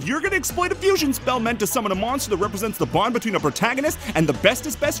know that if you're gonna exploit a fusion spell meant to summon a monster that represents the bond between a protagonist and the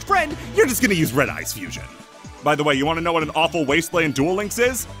bestest best friend, you're just gonna use Red Eyes Fusion. By the way, you wanna know what an awful Wasteland Duel Links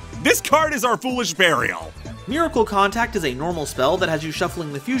is? This card is our foolish burial. Miracle Contact is a normal spell that has you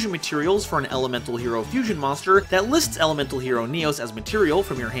shuffling the fusion materials for an elemental hero fusion monster that lists elemental hero Neos as material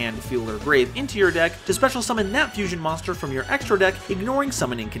from your hand, field, or grave into your deck to special summon that fusion monster from your extra deck, ignoring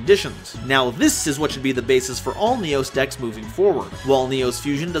summoning conditions. Now this is what should be the basis for all Neos decks moving forward. While Neos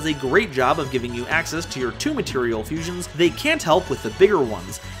Fusion does a great job of giving you access to your 2 material fusions, they can't help with the bigger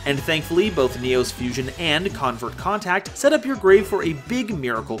ones, and thankfully both Neos Fusion and Convert Contact set up your grave for a big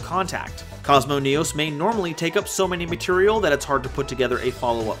Miracle Contact. Cosmo Neos may normally take up so many material that it's hard to put together a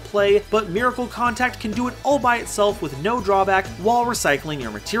follow-up play, but Miracle Contact can do it all by itself with no drawback while recycling your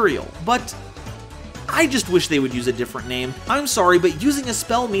material. But I just wish they would use a different name. I'm sorry, but using a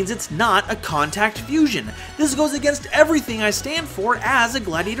spell means it's not a contact fusion. This goes against everything I stand for as a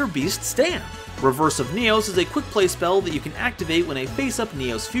Gladiator Beast stan. Reverse of Neos is a quick play spell that you can activate when a face-up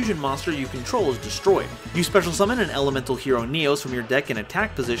Neos fusion monster you control is destroyed. You special summon an elemental hero Neos from your deck in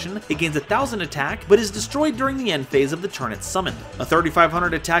attack position, it gains 1000 attack, but is destroyed during the end phase of the turn it's summoned. A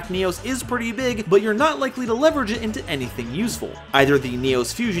 3500 attack Neos is pretty big, but you're not likely to leverage it into anything useful. Either the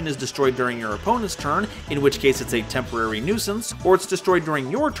Neos fusion is destroyed during your opponent's turn, in which case it's a temporary nuisance, or it's destroyed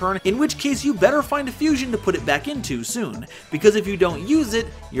during your turn, in which case you better find a fusion to put it back into soon, because if you don't use it,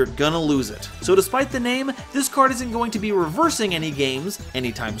 you're gonna lose it. So despite the name, this card isn't going to be reversing any games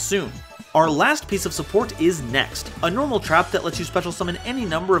anytime soon. Our last piece of support is Next, a normal trap that lets you special summon any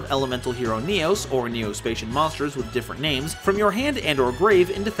number of elemental hero Neos or Neospatian monsters with different names from your hand and or grave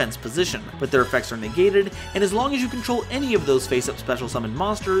in defense position, but their effects are negated, and as long as you control any of those face-up special summon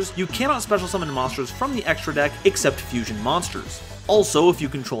monsters, you cannot special summon monsters from the extra deck except fusion monsters. Also, if you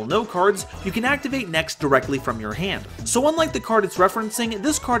control no cards, you can activate Next directly from your hand. So unlike the card it's referencing,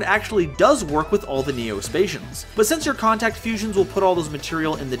 this card actually does work with all the Neospatians. But since your contact fusions will put all those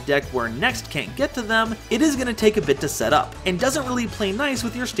material in the deck where Next can't get to them, it is going to take a bit to set up, and doesn't really play nice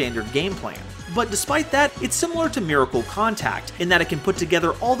with your standard game plan. But despite that, it's similar to Miracle Contact, in that it can put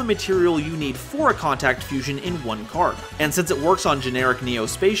together all the material you need for a contact fusion in one card. And since it works on generic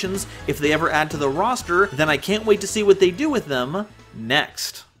Neospatians, if they ever add to the roster, then I can't wait to see what they do with them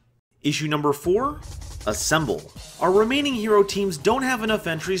next. Issue number 4? Assemble. Our remaining hero teams don't have enough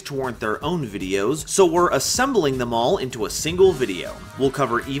entries to warrant their own videos, so we're assembling them all into a single video. We'll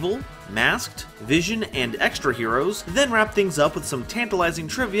cover Evil, Masked, Vision, and Extra heroes, then wrap things up with some tantalizing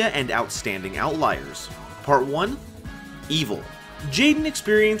trivia and outstanding outliers. Part 1. Evil. Jaden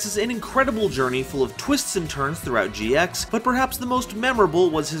experiences an incredible journey full of twists and turns throughout GX, but perhaps the most memorable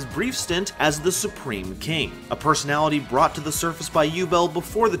was his brief stint as the Supreme King. A personality brought to the surface by Yubel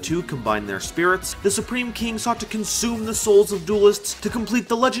before the two combined their spirits, the Supreme King sought to consume the souls of duelists to complete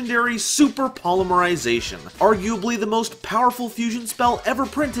the legendary Super Polymerization, arguably the most powerful fusion spell ever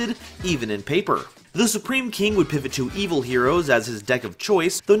printed, even in paper. The Supreme King would pivot to evil heroes as his deck of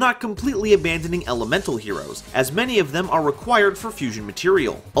choice, though not completely abandoning elemental heroes, as many of them are required for fusion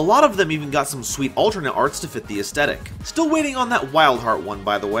material. A lot of them even got some sweet alternate arts to fit the aesthetic. Still waiting on that Wildheart one,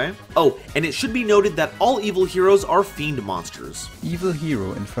 by the way. Oh, and it should be noted that all evil heroes are fiend monsters. Evil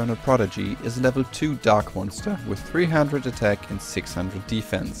Hero Infernal Prodigy is a level 2 dark monster with 300 attack and 600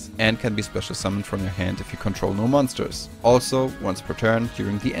 defense, and can be special summoned from your hand if you control no monsters. Also, once per turn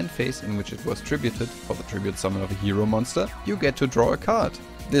during the end phase in which it was tributed, granted, for the tribute summon of a hero monster, you get to draw a card.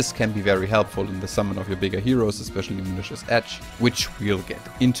 This can be very helpful in the summon of your bigger heroes, especially Malicious Edge, which we'll get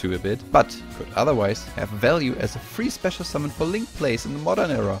into a bit, but could otherwise have value as a free special summon for Link plays in the modern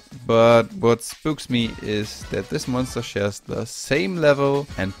era. But what spooks me is that this monster shares the same level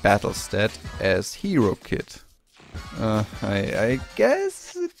and battle stat as Hero Kit. I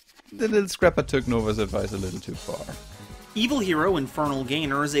guess the little scrapper took Nova's advice a little too far. Evil Hero Infernal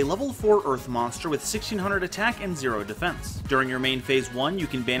Gainer is a level 4 Earth monster with 1600 attack and 0 defense. During your main phase 1, you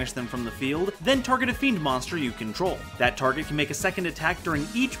can banish them from the field, then target a fiend monster you control. That target can make a second attack during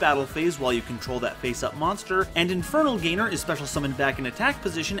each battle phase while you control that face-up monster, and Infernal Gainer is special summoned back in attack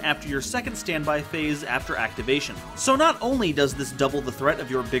position after your second standby phase after activation. So not only does this double the threat of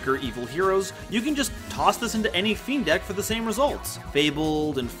your bigger evil heroes, you can just toss this into any fiend deck for the same results.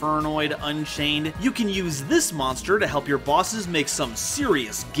 Fabled, Infernoid, Unchained, you can use this monster to help your bosses make some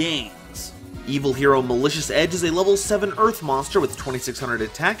serious gains. Evil Hero Malicious Edge is a level 7 Earth monster with 2600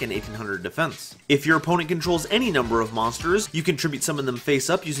 attack and 1800 defense. If your opponent controls any number of monsters, you can tribute summon them face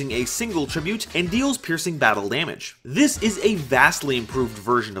up using a single tribute and deals piercing battle damage. This is a vastly improved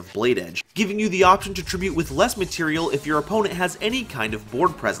version of Blade Edge, giving you the option to tribute with less material if your opponent has any kind of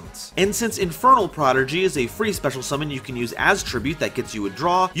board presence. And since Infernal Prodigy is a free special summon you can use as tribute that gets you a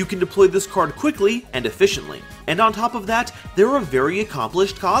draw, you can deploy this card quickly and efficiently. And on top of that, they're a very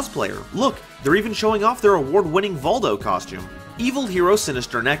accomplished cosplayer. Look, they're even showing off their award-winning Voldo costume. Evil Hero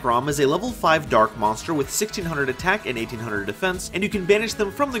Sinister Necrom is a level 5 Dark monster with 1600 attack and 1800 defense, and you can banish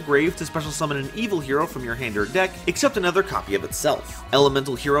them from the grave to special summon an evil hero from your hand or deck, except another copy of itself.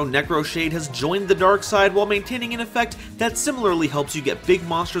 Elemental Hero Necroshade has joined the dark side while maintaining an effect that similarly helps you get big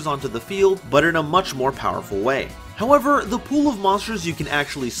monsters onto the field, but in a much more powerful way. However, the pool of monsters you can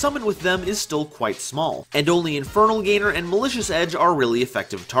actually summon with them is still quite small, and only Infernal Gainer and Malicious Edge are really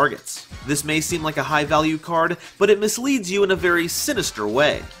effective targets. This may seem like a high value card, but it misleads you in a very sinister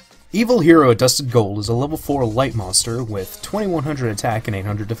way. Evil Hero Dusted Gold is a level 4 light monster with 2100 attack and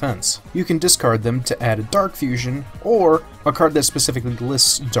 800 defense. You can discard them to add a Dark Fusion, or a card that specifically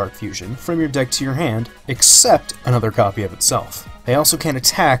lists Dark Fusion, from your deck to your hand, except another copy of itself. They also can't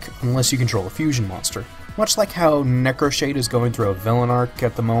attack unless you control a fusion monster. Much like how Necroshade is going through a villain arc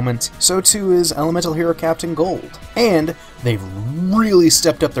at the moment, so too is Elemental Hero Captain Gold. And they've really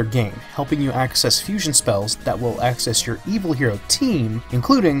stepped up their game, helping you access fusion spells that will access your Evil Hero team,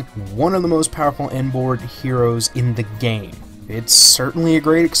 including one of the most powerful end-board heroes in the game. It's certainly a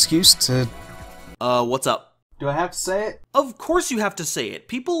great excuse to... what's up? Do I have to say it? Of course you have to say it.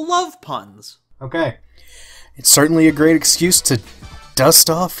 People love puns. Okay. It's certainly a great excuse to dust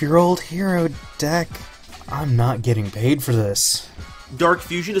off your old hero deck. I'm not getting paid for this. Dark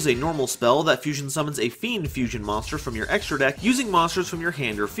Fusion is a normal spell that fusion summons a fiend fusion monster from your extra deck using monsters from your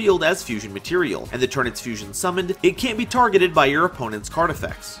hand or field as fusion material, and the turn it's fusion summoned, it can't be targeted by your opponent's card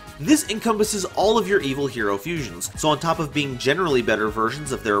effects. This encompasses all of your Evil Hero fusions, so on top of being generally better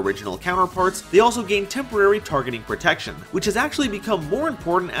versions of their original counterparts, they also gain temporary targeting protection, which has actually become more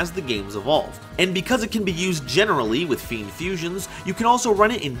important as the game's evolved. And because it can be used generally with Fiend fusions, you can also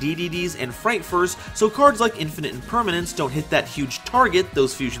run it in DDDs and Fright Furs, so cards like Infinite Impermanence don't hit that huge target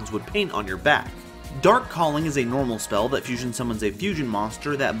those fusions would paint on your back. Dark Calling is a normal spell that fusion summons a fusion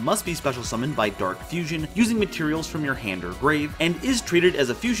monster that must be special summoned by Dark Fusion using materials from your hand or grave, and is treated as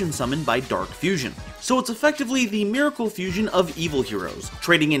a fusion summon by Dark Fusion. So it's effectively the Miracle Fusion of Evil Heroes,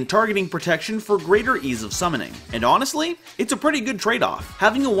 trading in targeting protection for greater ease of summoning. And honestly, it's a pretty good trade-off.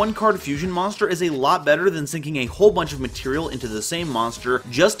 Having a one-card fusion monster is a lot better than sinking a whole bunch of material into the same monster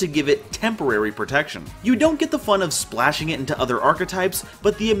just to give it temporary protection. You don't get the fun of splashing it into other archetypes,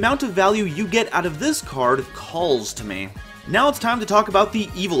 but the amount of value you get out of this card calls to me. Now it's time to talk about the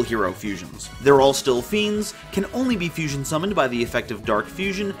Evil Hero fusions. They're all still fiends, can only be fusion summoned by the effect of Dark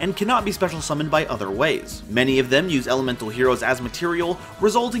Fusion, and cannot be special summoned by other ways. Many of them use elemental heroes as material,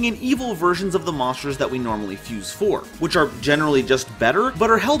 resulting in evil versions of the monsters that we normally fuse for, which are generally just better,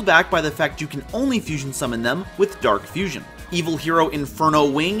 but are held back by the fact you can only fusion summon them with Dark Fusion. Evil Hero Inferno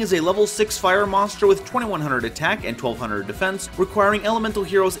Wing is a level 6 fire monster with 2100 attack and 1200 defense, requiring elemental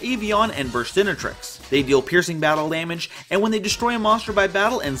heroes Avion and Burstinatrix. They deal piercing battle damage, and when they destroy a monster by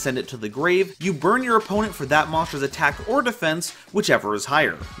battle and send it to the grave, you burn your opponent for that monster's attack or defense, whichever is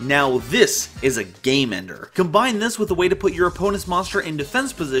higher. Now this is a game ender. Combine this with a way to put your opponent's monster in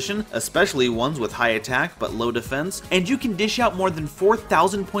defense position, especially ones with high attack but low defense, and you can dish out more than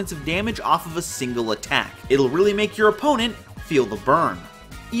 4,000 points of damage off of a single attack. It'll really make your opponent feel the burn.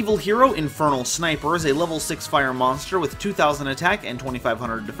 Evil Hero Infernal Sniper is a level 6 fire monster with 2000 attack and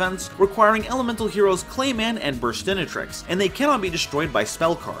 2500 defense, requiring elemental heroes Clayman, and Burstinatrix, and they cannot be destroyed by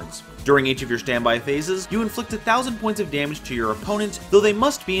spell cards. During each of your standby phases, you inflict 1,000 points of damage to your opponent, though they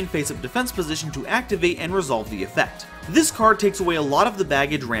must be in face-up defense position to activate and resolve the effect. This card takes away a lot of the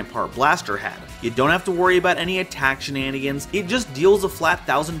baggage Rampart Blaster had. You don't have to worry about any attack shenanigans, it just deals a flat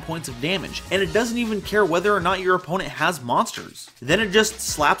 1,000 points of damage, and it doesn't even care whether or not your opponent has monsters. Then it just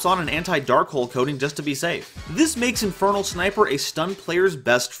slaps on an anti-dark hole coating just to be safe. This makes Infernal Sniper a stunned player's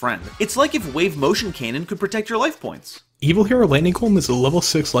best friend. It's like if Wave Motion Cannon could protect your life points. Evil Hero Lightning Golem is a level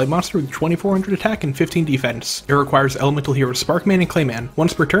 6 light monster with 2400 attack and 15 defense. It requires Elemental Hero Sparkman and Clayman.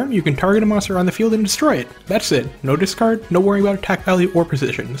 Once per turn, you can target a monster on the field and destroy it. That's it. No discard, no worry about attack value or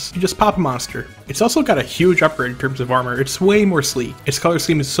positions. You just pop a monster. It's also got a huge upgrade in terms of armor. It's way more sleek. Its color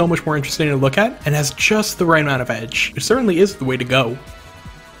scheme is so much more interesting to look at, and has just the right amount of edge. It certainly is the way to go.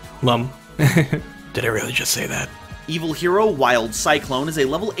 Did I really just say that? Evil Hero Wild Cyclone is a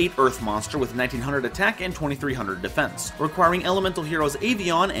level 8 Earth monster with 1900 attack and 2300 defense, requiring Elemental Heroes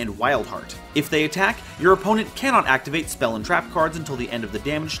Avion and Wildheart. If they attack, your opponent cannot activate spell and trap cards until the end of the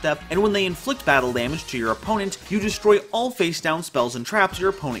damage step, and when they inflict battle damage to your opponent, you destroy all face-down spells and traps your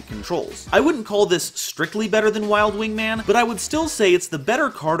opponent controls. I wouldn't call this strictly better than Wild Wingman, but I would still say it's the better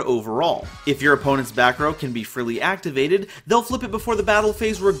card overall. If your opponent's back row can be freely activated, they'll flip it before the battle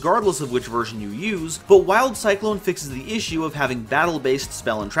phase regardless of which version you use, but Wild Cyclone fixes the issue of having battle-based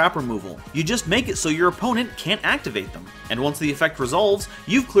spell and trap removal. You just make it so your opponent can't activate them. And once the effect resolves,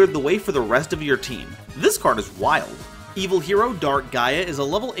 you've cleared the way for the rest of your team. This card is wild. Evil Hero Dark Gaia is a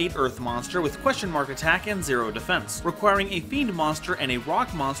level 8 Earth monster with question mark attack and 0 defense, requiring a Fiend monster and a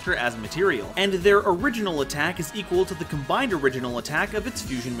Rock monster as material, and their original attack is equal to the combined original attack of its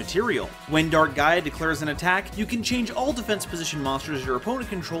fusion material. When Dark Gaia declares an attack, you can change all defense position monsters your opponent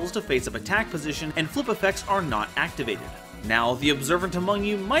controls to face-up attack position, and flip effects are not activated. Now, the observant among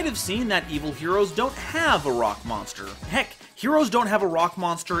you might have seen that evil heroes don't have a rock monster. Heck, heroes don't have a rock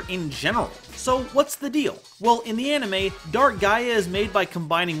monster in general. So what's the deal? Well, in the anime, Dark Gaia is made by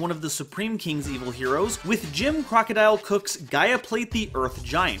combining one of the Supreme King's evil heroes with Jim Crocodile Cook's Gaia Plate the Earth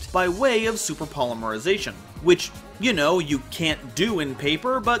Giant by way of super polymerization. Which, you know, you can't do in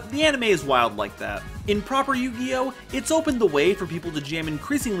paper, but the anime is wild like that. In proper Yu-Gi-Oh!, it's opened the way for people to jam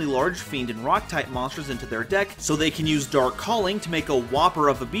increasingly large Fiend and Rock-type monsters into their deck, so they can use Dark Calling to make a whopper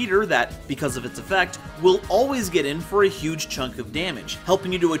of a beater that, because of its effect, will always get in for a huge chunk of damage,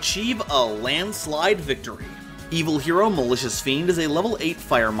 helping you to achieve a landslide victory. Evil Hero Malicious Fiend is a level 8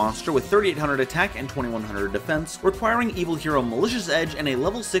 fire monster with 3800 attack and 2100 defense, requiring Evil Hero Malicious Edge and a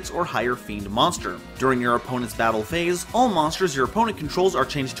level 6 or higher Fiend monster. During your opponent's battle phase, all monsters your opponent controls are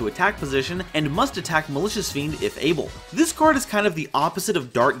changed to attack position and must attack Malicious Fiend if able. This card is kind of the opposite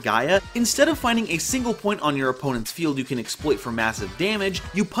of Dark Gaia. Instead of finding a single point on your opponent's field you can exploit for massive damage,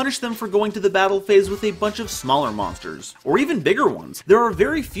 you punish them for going to the battle phase with a bunch of smaller monsters, or even bigger ones. There are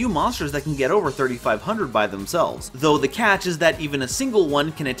very few monsters that can get over 3500 by themselves, though the catch is that even a single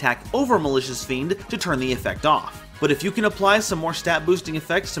one can attack over Malicious Fiend to turn the effect off. But if you can apply some more stat boosting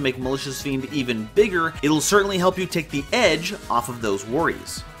effects to make Malicious Fiend even bigger, it'll certainly help you take the edge off of those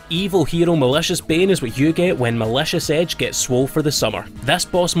worries. Evil Hero Malicious Bane is what you get when Malicious Edge gets swole for the summer. This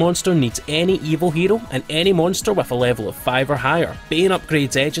boss monster needs any evil hero and any monster with a level of 5 or higher. Bane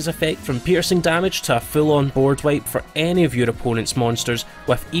upgrades Edge's effect from piercing damage to a full-on board wipe for any of your opponent's monsters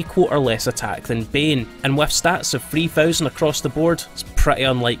with equal or less attack than Bane, and with stats of 3000 across the board, it's pretty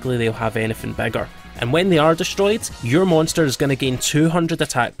unlikely they'll have anything bigger. And when they are destroyed, your monster is going to gain 200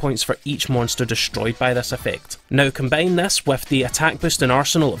 attack points for each monster destroyed by this effect. Now combine this with the attack boosting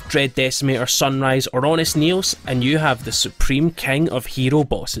arsenal of Dread Decimator, Sunrise or Honest Neos, and you have the Supreme King of hero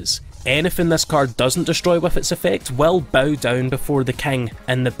bosses. Anything this card doesn't destroy with its effect will bow down before the king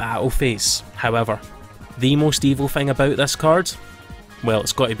in the battle phase. However, the most evil thing about this card? Well,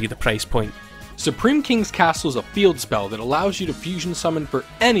 it's got to be the price point. Supreme King's Castle is a field spell that allows you to fusion summon for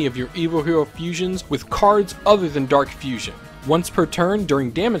any of your Evil Hero fusions with cards other than Dark Fusion. Once per turn, during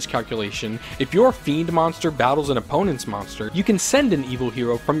damage calculation, if your Fiend monster battles an opponent's monster, you can send an Evil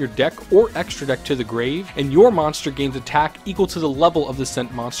Hero from your deck or extra deck to the grave, and your monster gains attack equal to the level of the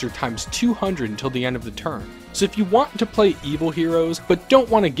sent monster times 200 until the end of the turn. So if you want to play Evil Heroes, but don't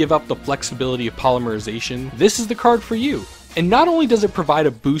want to give up the flexibility of polymerization, this is the card for you. And not only does it provide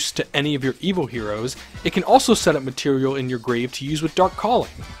a boost to any of your evil heroes, it can also set up material in your grave to use with Dark Calling.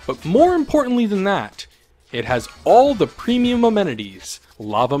 But more importantly than that, it has all the premium amenities.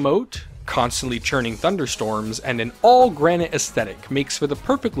 Lava Moat, constantly churning thunderstorms, and an all-granite aesthetic makes for the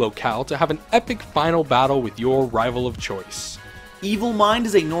perfect locale to have an epic final battle with your rival of choice. Evil Mind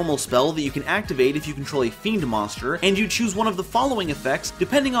is a normal spell that you can activate if you control a fiend monster, and you choose one of the following effects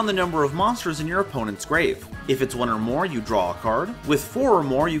depending on the number of monsters in your opponent's grave. If it's 1 or more, you draw a card. With 4 or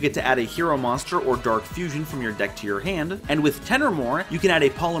more, you get to add a hero monster or dark fusion from your deck to your hand, and with 10 or more, you can add a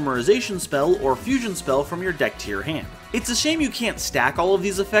polymerization spell or fusion spell from your deck to your hand. It's a shame you can't stack all of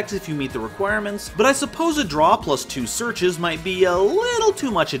these effects if you meet the requirements, but I suppose a draw plus 2 searches might be a little too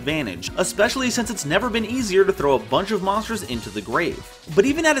much advantage, especially since it's never been easier to throw a bunch of monsters into the grave. But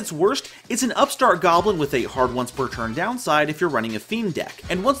even at its worst, it's an upstart goblin with a hard once per turn downside if you're running a fiend deck,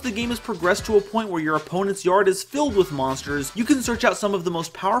 and once the game has progressed to a point where your opponent's yard is filled with monsters, you can search out some of the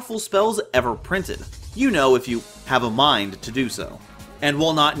most powerful spells ever printed. You know, if you have a mind to do so. And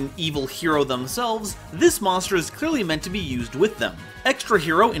while not an evil hero themselves, this monster is clearly meant to be used with them. Extra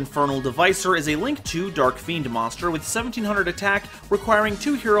hero Infernal Devicer is a Link 2 Dark Fiend monster with 1700 attack, requiring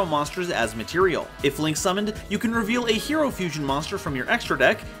 2 hero monsters as material. If Link summoned, you can reveal a hero fusion monster from your extra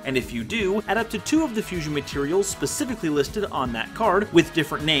deck, and if you do, add up to 2 of the fusion materials specifically listed on that card, with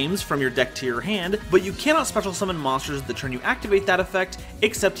different names from your deck to your hand, but you cannot special summon monsters the turn you activate that effect,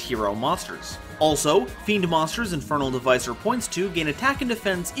 except hero monsters. Also, Fiend monsters Infernal Devicer points to gain attack and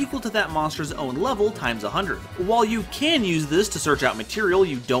defense equal to that monster's own level times 100. While you can use this to search out material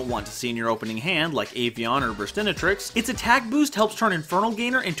you don't want to see in your opening hand like Avian or Burstinatrix, its attack boost helps turn Infernal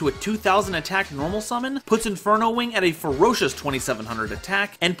Gainer into a 2000 attack normal summon, puts Inferno Wing at a ferocious 2700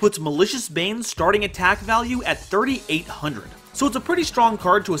 attack, and puts Malicious Bane's starting attack value at 3800. So it's a pretty strong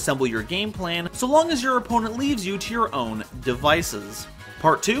card to assemble your game plan, so long as your opponent leaves you to your own devices.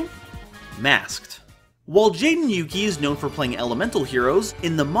 Part 2? Masked. While Jaden Yuki is known for playing elemental heroes,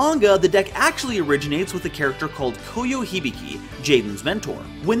 in the manga the deck actually originates with a character called Koyo Hibiki, Jaden's mentor.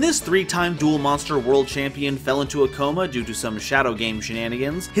 When this 3-time Duel Monster World Champion fell into a coma due to some Shadow Game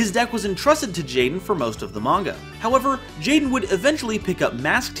shenanigans, his deck was entrusted to Jaden for most of the manga. However, Jaden would eventually pick up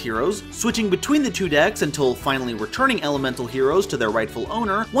masked heroes, switching between the 2 decks until finally returning elemental heroes to their rightful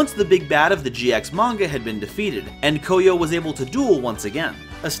owner once the big bad of the GX manga had been defeated, and Koyo was able to duel once again.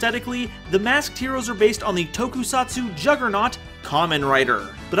 Aesthetically, the masked heroes are based on the tokusatsu juggernaut Kamen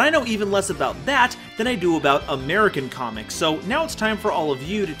Rider. But I know even less about that than I do about American comics, so now it's time for all of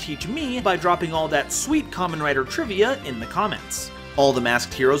you to teach me by dropping all that sweet Kamen Rider trivia in the comments. All the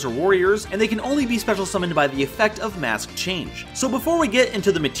masked heroes are warriors, and they can only be special summoned by the effect of Mask Change. So before we get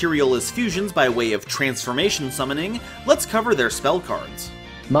into the materialist fusions by way of transformation summoning, let's cover their spell cards.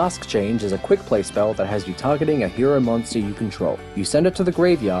 Mask Change is a quick play spell that has you targeting a hero monster you control. You send it to the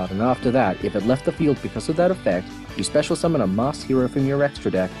graveyard, and after that, if it left the field because of that effect, you special summon a masked hero from your extra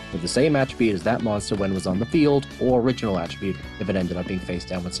deck with the same attribute as that monster when it was on the field, or original attribute if it ended up being face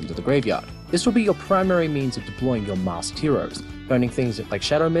downwards into the graveyard. This will be your primary means of deploying your masked heroes, turning things like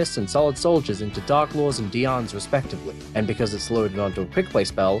Shadow Mists and Solid Soldiers into Dark Lords and Dions respectively, and because it's loaded onto a quick play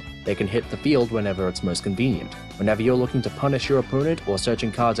spell, they can hit the field whenever it's most convenient. Whenever you're looking to punish your opponent, or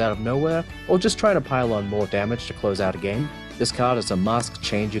searching cards out of nowhere, or just trying to pile on more damage to close out a game, this card is a Mask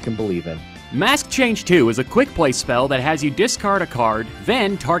Change you can believe in. Mask Change 2 is a quick play spell that has you discard a card,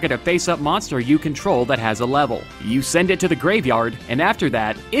 then target a face-up monster you control that has a level. You send it to the graveyard, and after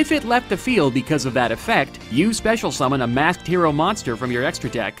that, if it left the field because of that effect, you special summon a masked hero monster from your extra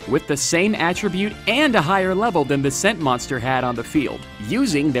deck with the same attribute and a higher level than the sent monster had on the field,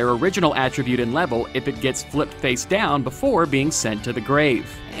 using their original attribute and level if it gets flipped face down before being sent to the grave.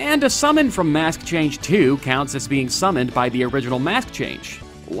 And a summon from Mask Change 2 counts as being summoned by the original Mask Change.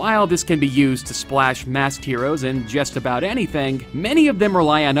 While this can be used to splash masked heroes in just about anything, many of them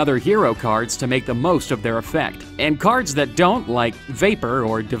rely on other hero cards to make the most of their effect. And cards that don't, like Vapor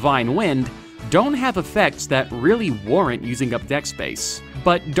or Divine Wind, don't have effects that really warrant using up deck space.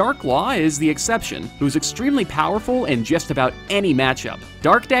 But Dark Law is the exception, who's extremely powerful in just about any matchup.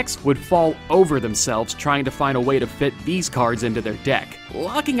 Dark decks would fall over themselves trying to find a way to fit these cards into their deck.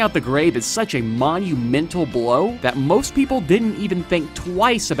 Locking out the grave is such a monumental blow that most people didn't even think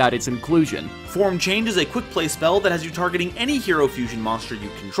twice about its inclusion. Form Change is a quick play spell that has you targeting any hero fusion monster you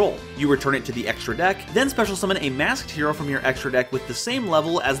control. You return it to the extra deck, then special summon a masked hero from your extra deck with the same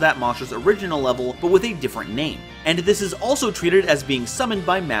level as that monster's original level, but with a different name. And this is also treated as being summoned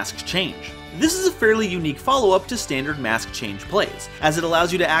by Mask Change. This is a fairly unique follow-up to standard Mask Change plays, as it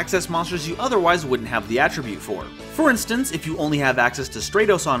allows you to access monsters you otherwise wouldn't have the attribute for. For instance, if you only have access to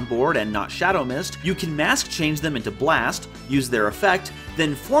Stratos on board and not Shadow Mist, you can Mask Change them into Blast, use their effect,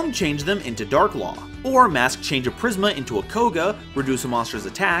 then Form Change them into Dark Law. Or Mask Change a Prisma into a Koga, reduce a monster's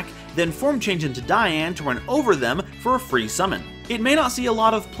attack, then Form Change into Diane to run over them for a free summon. It may not see a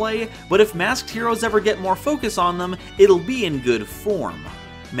lot of play, but if masked heroes ever get more focus on them, it'll be in good form.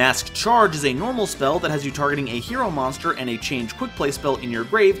 Masked Charge is a normal spell that has you targeting a hero monster and a change quick play spell in your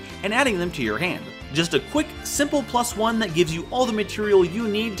grave and adding them to your hand. Just a quick, simple +1 that gives you all the material you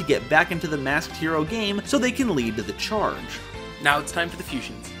need to get back into the Masked Hero game so they can lead to the charge. Now it's time for the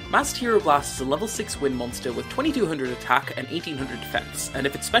fusions. Masked Hero Blast is a level 6 wind monster with 2200 attack and 1800 defense, and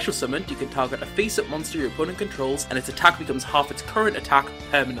if it's special summoned, you can target a face-up monster your opponent controls, and its attack becomes half its current attack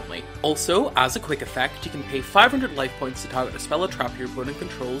permanently. Also, as a quick effect, you can pay 500 life points to target a spell or trap your opponent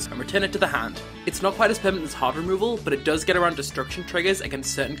controls and return it to the hand. It's not quite as permanent as hard removal, but it does get around destruction triggers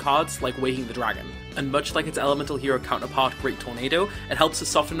against certain cards like Waking the Dragon. And much like its elemental hero counterpart Great Tornado, it helps to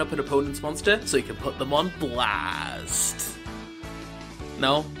soften up an opponent's monster so you can put them on blast.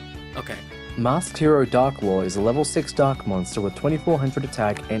 No? Okay. Masked Hero Dark Law is a level 6 dark monster with 2400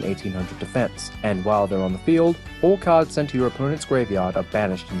 attack and 1800 defense, and while they're on the field, all cards sent to your opponent's graveyard are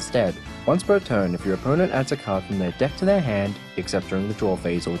banished instead. Once per turn, if your opponent adds a card from their deck to their hand, except during the draw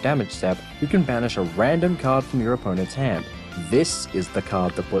phase or damage step, you can banish a random card from your opponent's hand. This is the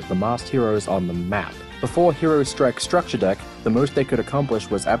card that put the Masked Heroes on the map. Before Hero Strike Structure Deck, the most they could accomplish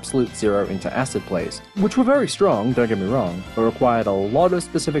was Absolute Zero into Acid plays, which were very strong, don't get me wrong, but required a lot of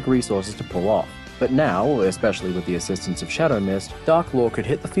specific resources to pull off. But now, especially with the assistance of Shadow Mist, Dark Law could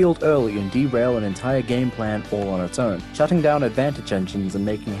hit the field early and derail an entire game plan all on its own, shutting down advantage engines and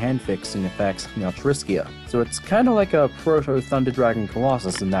making hand-fixing effects much riskier. So it's kinda like a proto-Thunder Dragon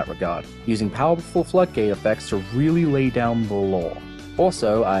Colossus in that regard, using powerful floodgate effects to really lay down the law.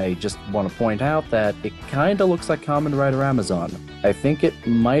 Also, I just want to point out that it kinda looks like Kamen Rider Amazon. I think it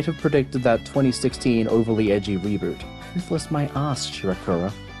might have predicted that 2016 overly edgy reboot. Ruthless my ass,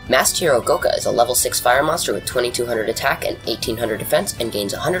 Shirakura. Masked Hero Goka is a level 6 fire monster with 2200 attack and 1800 defense and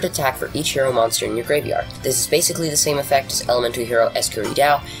gains 100 attack for each hero monster in your graveyard. This is basically the same effect as elemental hero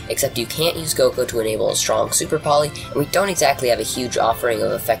Ecorion, except you can't use Goka to enable a strong super poly, and we don't exactly have a huge offering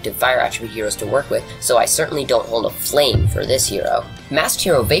of effective fire attribute heroes to work with, so I certainly don't hold a flame for this hero. Masked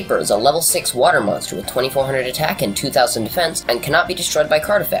Hero Vapor is a level 6 water monster with 2400 attack and 2000 defense and cannot be destroyed by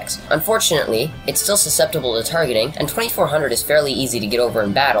card effects. Unfortunately, it's still susceptible to targeting, and 2400 is fairly easy to get over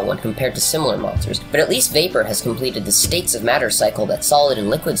in battle when compared to similar monsters, but at least Vapor has completed the States of Matter cycle that Solid and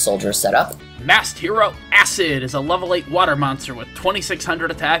Liquid Soldier set up. Masked Hero Acid is a level 8 water monster with 2600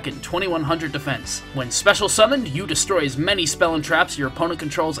 attack and 2100 defense. When special summoned, you destroy as many spell and traps your opponent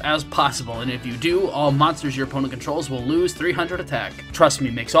controls as possible, and if you do, all monsters your opponent controls will lose 300 attack. Trust me,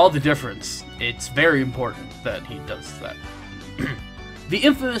 makes all the difference. It's very important that he does that. The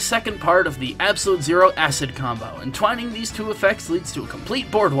infamous second part of the Absolute Zero Acid combo. Entwining these two effects leads to a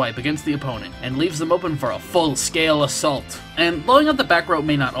complete board wipe against the opponent, and leaves them open for a full-scale assault. And blowing out the back row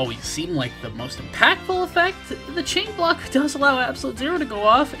may not always seem like the most impactful effect, the chain block does allow Absolute Zero to go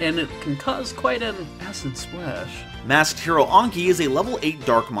off, and it can cause quite an acid splash. Masked Hero Anki is a level 8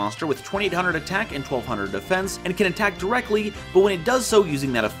 dark monster with 2800 attack and 1200 defense, and can attack directly, but when it does so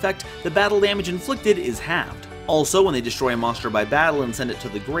using that effect, the battle damage inflicted is halved. Also, when they destroy a monster by battle and send it to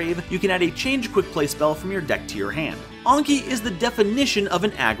the grave, you can add a change quick play spell from your deck to your hand. Anki is the definition of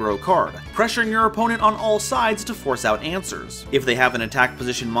an aggro card, pressuring your opponent on all sides to force out answers. If they have an attack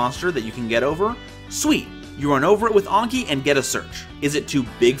position monster that you can get over, sweet! You run over it with Anki and get a search. Is it too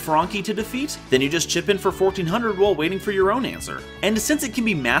big for Anki to defeat? Then you just chip in for 1400 while waiting for your own answer. And since it can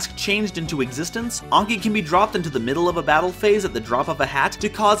be mask changed into existence, Anki can be dropped into the middle of a battle phase at the drop of a hat to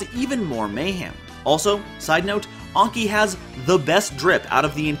cause even more mayhem. Also, side note, Anki has the best drip out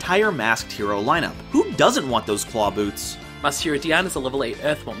of the entire Masked Hero lineup. Who doesn't want those claw boots? Masked Hero Dian is a level 8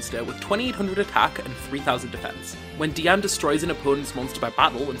 Earth monster with 2800 attack and 3000 defense. When Dian destroys an opponent's monster by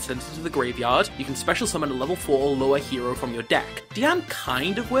battle and sends it to the graveyard, you can special summon a level 4 or lower hero from your deck. Dian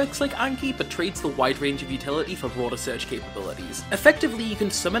kind of works like Anki, but trades the wide range of utility for broader search capabilities. Effectively, you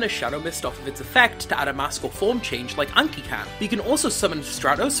can summon a Shadow Mist off of its effect to add a mask or form change like Anki can, but you can also summon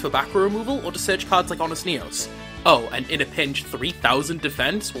Stratos for back row removal or to search cards like Honest Neos. Oh, and in a pinch, 3000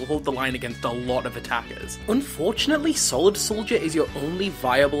 defense will hold the line against a lot of attackers. Unfortunately, Solid Soldier is your only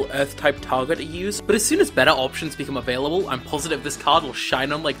viable Earth-type target to use, but as soon as better options become available, I'm positive this card will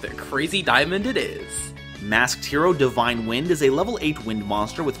shine on like the crazy diamond it is. Masked Hero Divine Wind is a level 8 wind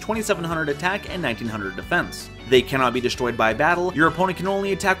monster with 2700 attack and 1900 defense. They cannot be destroyed by battle, your opponent can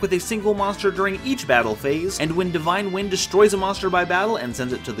only attack with a single monster during each battle phase, and when Divine Wind destroys a monster by battle and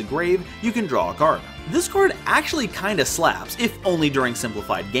sends it to the grave, you can draw a card. This card actually kinda slaps, if only during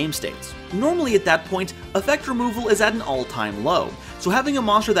simplified game states. Normally at that point, effect removal is at an all-time low, so having a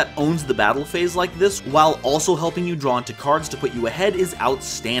monster that owns the battle phase like this while also helping you draw into cards to put you ahead is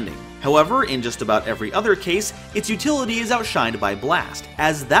outstanding. However, in just about every other case, its utility is outshined by Blast,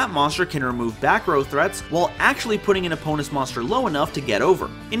 as that monster can remove back row threats while actually putting an opponent's monster low enough to get over.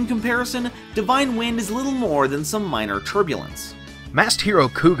 In comparison, Divine Wind is little more than some minor turbulence. Masked Hero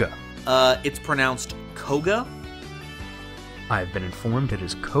Kuga. It's pronounced Koga? I have been informed it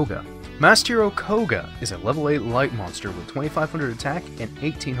is Koga. Masked Hero Koga is a level 8 light monster with 2500 attack and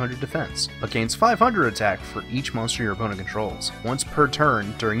 1800 defense, but gains 500 attack for each monster your opponent controls. Once per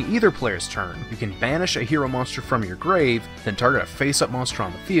turn, during either player's turn, you can banish a hero monster from your grave, then target a face-up monster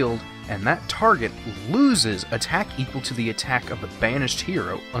on the field, and that target loses attack equal to the attack of the banished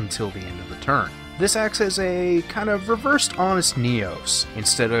hero until the end of the turn. This acts as a kind of reversed Honest Neos.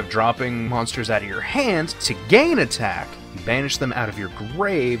 Instead of dropping monsters out of your hand to gain attack, you banish them out of your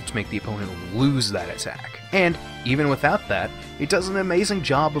grave to make the opponent lose that attack. And even without that, it does an amazing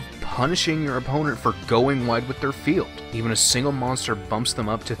job of punishing your opponent for going wide with their field. Even a single monster bumps them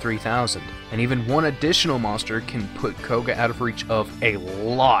up to 3000, and even one additional monster can put Koga out of reach of a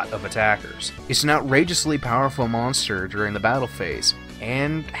lot of attackers. It's an outrageously powerful monster during the battle phase,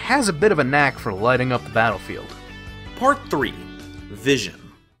 and has a bit of a knack for lighting up the battlefield. Part 3. Vision.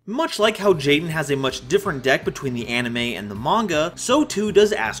 Much like how Jaden has a much different deck between the anime and the manga, so too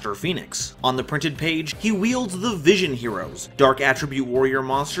does Aster Phoenix. On the printed page, he wields the Vision Heroes, dark attribute warrior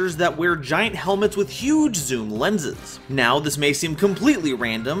monsters that wear giant helmets with huge zoom lenses. Now, this may seem completely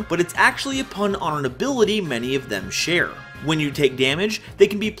random, but it's actually a pun on an ability many of them share. When you take damage, they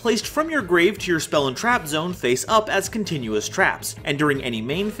can be placed from your grave to your spell and trap zone face up as continuous traps, and during any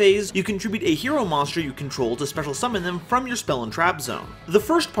main phase, you contribute a hero monster you control to special summon them from your spell and trap zone. The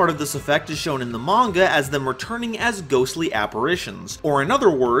first part of this effect is shown in the manga as them returning as ghostly apparitions, or in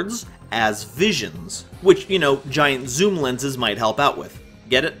other words, as visions, which, giant zoom lenses might help out with.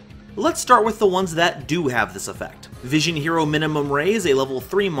 Get it? Let's start with the ones that do have this effect. Vision Hero Minimum Ray is a level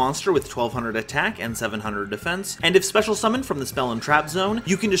 3 monster with 1200 attack and 700 defense, and if special summoned from the spell and trap zone,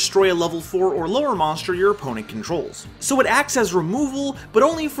 you can destroy a level 4 or lower monster your opponent controls. So it acts as removal, but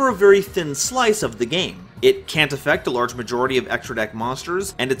only for a very thin slice of the game. It can't affect a large majority of extra deck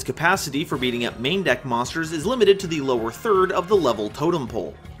monsters, and its capacity for beating up main deck monsters is limited to the lower third of the level totem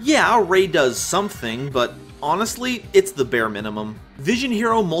pole. Yeah, Ray does something, but honestly, it's the bare minimum. Vision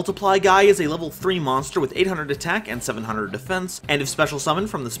Hero Multiply Guy is a level 3 monster with 800 attack and 700 defense, and if special summoned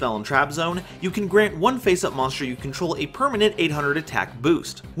from the spell and trap zone, you can grant one face-up monster you control a permanent 800 attack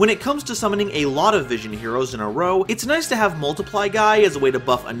boost. When it comes to summoning a lot of Vision Heroes in a row, it's nice to have Multiply Guy as a way to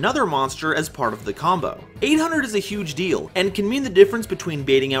buff another monster as part of the combo. 800 is a huge deal, and can mean the difference between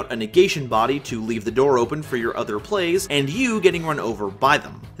baiting out a negation body to leave the door open for your other plays, and you getting run over by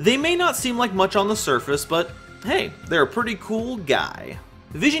them. They may not seem like much on the surface, but hey, they're a pretty cool guy.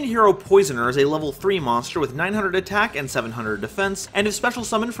 Vision Hero Poisoner is a level 3 monster with 900 attack and 700 defense, and if special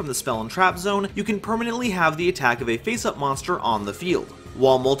summoned from the spell and trap zone, you can permanently have the attack of a face-up monster on the field.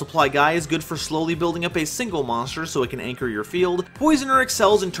 While Multiply Guy is good for slowly building up a single monster so it can anchor your field, Poisoner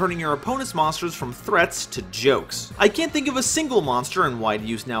excels in turning your opponent's monsters from threats to jokes. I can't think of a single monster in wide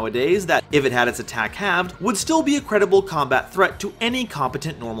use nowadays that, if it had its attack halved, would still be a credible combat threat to any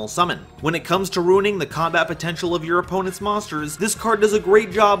competent normal summon. When it comes to ruining the combat potential of your opponent's monsters, this card does a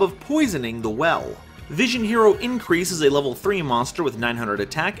great job of poisoning the well. Vision Hero Increase is a level 3 monster with 900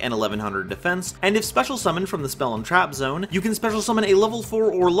 attack and 1100 defense, and if special summoned from the spell and trap zone, you can special summon a level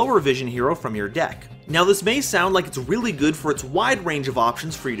 4 or lower Vision Hero from your deck. Now this may sound like it's really good for its wide range of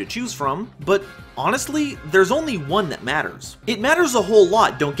options for you to choose from, but honestly, there's only one that matters. It matters a whole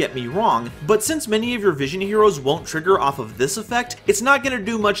lot, don't get me wrong, but since many of your Vision Heroes won't trigger off of this effect, it's not going to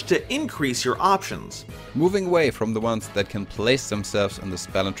do much to increase your options. Moving away from the ones that can place themselves in the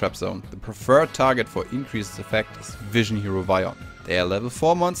spell and trap zone, the preferred target for increased effect is Vision Hero Vion. They are a level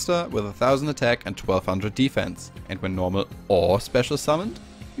 4 monster with 1000 attack and 1200 defense, and when normal or special summoned,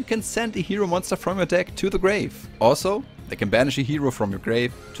 you can send a hero monster from your deck to the grave. Also, they can banish a hero from your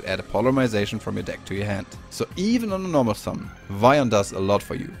grave to add a polymerization from your deck to your hand. So even on a normal summon, Vion does a lot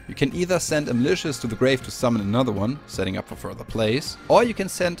for you. You can either send a Malicious to the grave to summon another one, setting up for further plays, or you can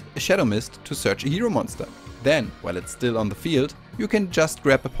send a Shadow Mist to search a hero monster. Then, while it's still on the field, you can just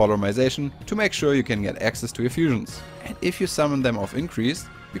grab a polymerization to make sure you can get access to your fusions. And if you summon them off increased,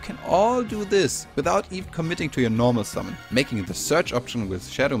 you can all do this without even committing to your normal summon, making the search option with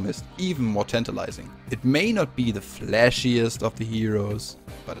Shadow Mist even more tantalizing. It may not be the flashiest of the heroes,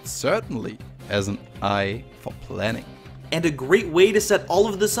 but it certainly has an eye for planning. And a great way to set all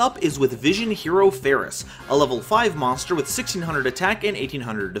of this up is with Vision Hero Ferris, a level 5 monster with 1600 attack and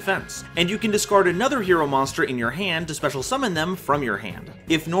 1800 defense. And you can discard another hero monster in your hand to special summon them from your hand.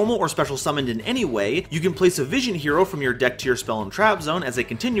 If normal or special summoned in any way, you can place a Vision Hero from your deck to your spell and trap zone as a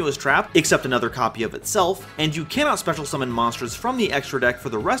continuous trap, except another copy of itself, and you cannot special summon monsters from the extra deck for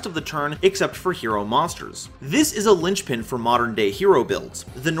the rest of the turn except for hero monsters. This is a linchpin for modern day hero builds.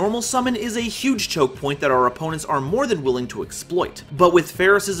 The normal summon is a huge choke point that our opponents are more than willing to exploit. But with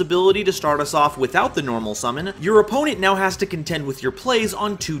Ferris's ability to start us off without the normal summon, your opponent now has to contend with your plays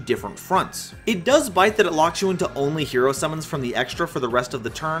on two different fronts. It does bite that it locks you into only hero summons from the extra for the rest of the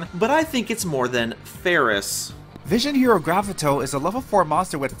turn, but I think it's more than Ferris. Vision Hero Gravito is a level 4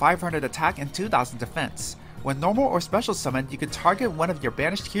 monster with 500 attack and 2000 defense. When normal or special summoned, you can target one of your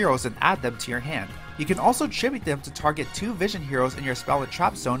banished heroes and add them to your hand. You can also tribute them to target 2 Vision Heroes in your spell and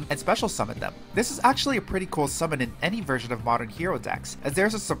trap zone and special summon them. This is actually a pretty cool summon in any version of modern hero decks, as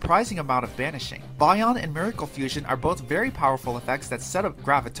there's a surprising amount of banishing. Bion and Miracle Fusion are both very powerful effects that set up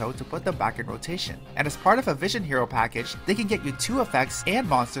Gravito to put them back in rotation. And as part of a Vision Hero package, they can get you 2 effects and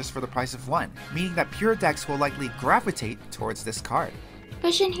monsters for the price of 1, meaning that pure decks will likely gravitate towards this card.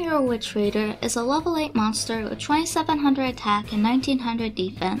 Vision Hero Witch Raider is a level 8 monster with 2700 attack and 1900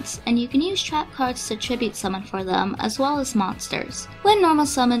 defense, and you can use trap cards to tribute summon for them, as well as monsters. When normal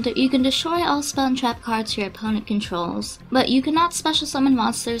summoned, you can destroy all spell and trap cards your opponent controls, but you cannot special summon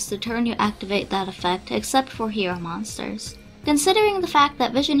monsters the turn you activate that effect, except for hero monsters. Considering the fact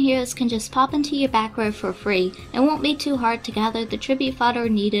that Vision Heroes can just pop into your back row for free, it won't be too hard to gather the tribute fodder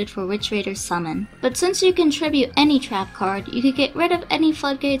needed for Witch Raider's summon. But since you can tribute any trap card, you could get rid of any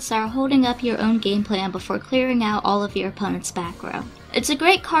floodgates that are holding up your own game plan before clearing out all of your opponent's back row. It's a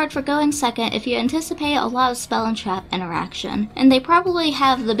great card for going second if you anticipate a lot of spell and trap interaction, and they probably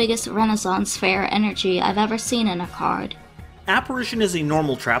have the biggest Renaissance Fair energy I've ever seen in a card. Apparition is a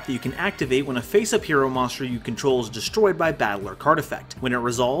normal trap that you can activate when a face-up hero monster you control is destroyed by battle or card effect. When it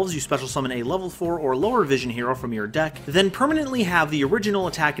resolves, you special summon a level 4 or lower Vision Hero from your deck, then permanently have the original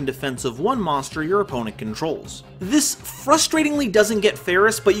attack and defense of one monster your opponent controls. This frustratingly doesn't get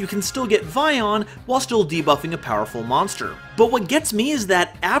Ferris, but you can still get Vion while still debuffing a powerful monster. But what gets me is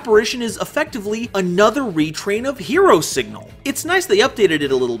that Apparition is effectively another retrain of Hero Signal. It's nice they updated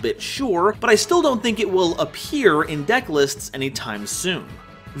it a little bit, sure, but I still don't think it will appear in deck lists anytime soon.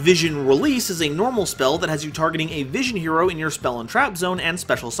 Vision Release is a normal spell that has you targeting a Vision Hero in your spell and trap zone and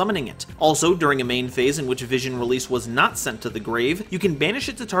special summoning it. Also, during a main phase in which Vision Release was not sent to the grave, you can banish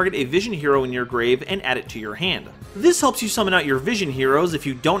it to target a Vision Hero in your grave and add it to your hand. This helps you summon out your Vision Heroes if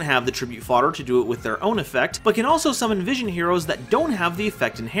you don't have the tribute fodder to do it with their own effect, but can also summon Vision Heroes that don't have the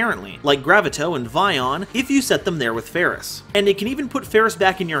effect inherently, like Gravito and Vion if you set them there with Ferris. And it can even put Ferris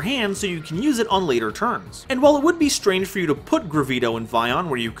back in your hand so you can use it on later turns. And while it would be strange for you to put Gravito and Vion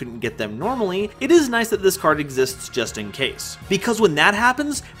where you couldn't get them normally, it is nice that this card exists just in case. Because when that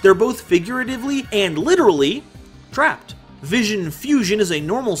happens, they're both figuratively and literally trapped. Vision Fusion is a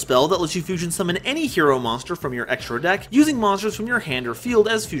normal spell that lets you fusion summon any hero monster from your extra deck using monsters from your hand or field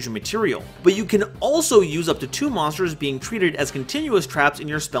as fusion material. But you can also use up to 2 monsters being treated as continuous traps in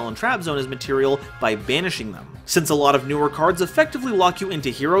your spell and trap zone as material by banishing them. Since a lot of newer cards effectively lock you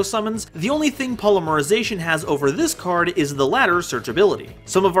into hero summons, the only thing Polymerization has over this card is the latter's searchability.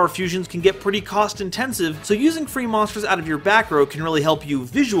 Some of our fusions can get pretty cost intensive, so using free monsters out of your back row can really help you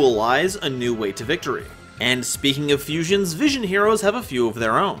visualize a new way to victory. And speaking of fusions, Vision Heroes have a few of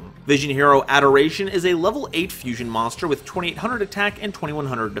their own. Vision Hero Adoration is a level 8 fusion monster with 2800 attack and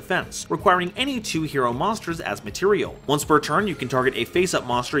 2100 defense, requiring any 2 hero monsters as material. Once per turn, you can target a face-up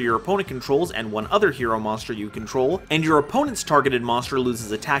monster your opponent controls and one other hero monster you control, and your opponent's targeted monster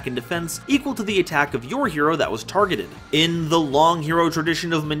loses attack and defense equal to the attack of your hero that was targeted. In the long hero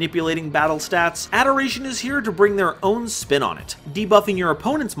tradition of manipulating battle stats, Adoration is here to bring their own spin on it, debuffing your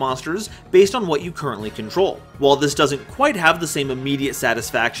opponent's monsters based on what you currently control. While this doesn't quite have the same immediate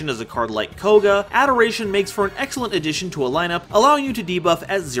satisfaction as a card like Koga, Adoration makes for an excellent addition to a lineup, allowing you to debuff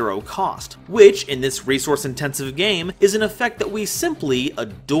at 0 cost, which, in this resource-intensive game, is an effect that we simply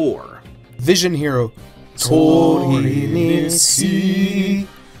adore. Vision Hero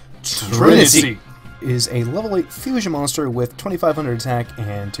Trinity is a level 8 fusion monster with 2500 attack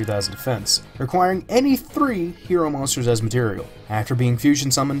and 2000 defense, requiring any 3 hero monsters as material. After being fusion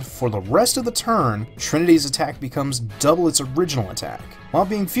summoned for the rest of the turn, Trinity's attack becomes double its original attack. While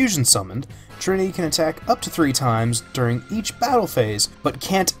being fusion summoned, Trinity can attack up to 3 times during each battle phase, but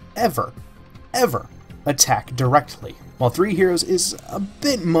can't ever attack directly. While 3 heroes is a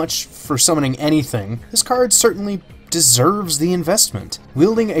bit much for summoning anything, this card certainly deserves the investment.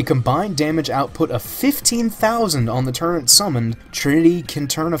 Wielding a combined damage output of 15,000 on the turn it's summoned, Trinity can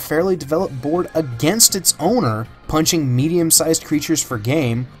turn a fairly developed board against its owner, punching medium-sized creatures for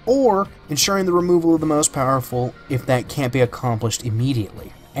game, or ensuring the removal of the most powerful if that can't be accomplished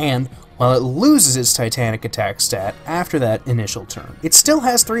immediately. And while it loses its Titanic attack stat after that initial turn, it still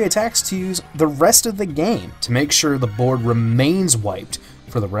has 3 attacks to use the rest of the game to make sure the board remains wiped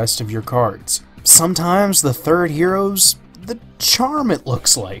for the rest of your cards. Sometimes the third hero's the charm, it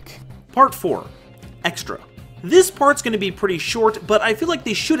looks like. Part 4. Extra. This part's going to be pretty short, but I feel like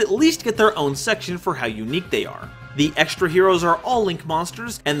they should at least get their own section for how unique they are. The extra heroes are all Link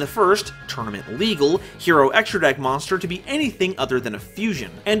monsters, and the first, tournament legal, hero extra deck monster to be anything other than a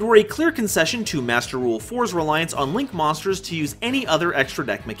fusion, and were a clear concession to Master Rule 4's reliance on Link monsters to use any other extra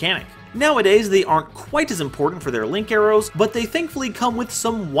deck mechanic. Nowadays, they aren't quite as important for their Link arrows, but they thankfully come with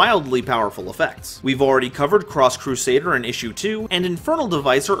some wildly powerful effects. We've already covered Cross Crusader in issue 2, and Infernal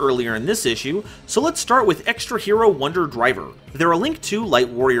Devicer earlier in this issue, so let's start with Extra Hero Wonder Driver. They're a Link 2 Light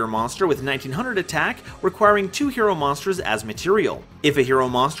Warrior monster with 1900 attack, requiring 2 hero monsters as material. If a hero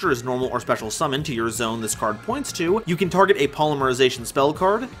monster is normal or special summoned to your zone this card points to, you can target a Polymerization spell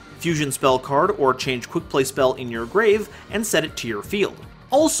card, Fusion spell card, or change quick play spell in your grave and set it to your field.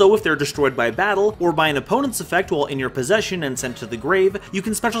 Also, if they're destroyed by battle, or by an opponent's effect while in your possession and sent to the grave, you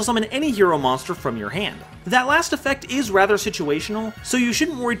can special summon any hero monster from your hand. That last effect is rather situational, so you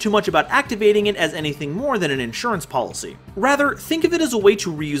shouldn't worry too much about activating it as anything more than an insurance policy. Rather, think of it as a way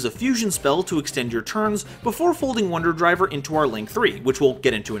to reuse a fusion spell to extend your turns before folding Wonder Driver into our Link 3, which we'll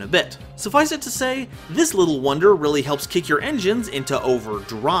get into in a bit. Suffice it to say, this little wonder really helps kick your engines into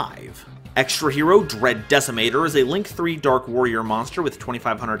overdrive. Extra Hero Dread Decimator is a Link 3 Dark Warrior monster with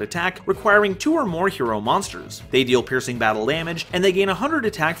 2500 attack, requiring 2 or more hero monsters. They deal piercing battle damage, and they gain 100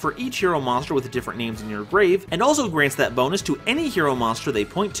 attack for each hero monster with different names in your grave, and also grants that bonus to any hero monster they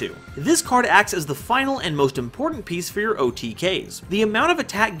point to. This card acts as the final and most important piece for your OTKs. The amount of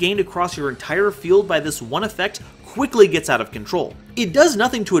attack gained across your entire field by this one effect quickly gets out of control. It does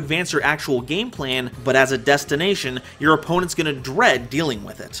nothing to advance your actual game plan, but as a destination, your opponent's gonna dread dealing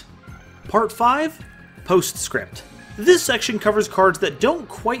with it. Part 5. Postscript. This section covers cards that don't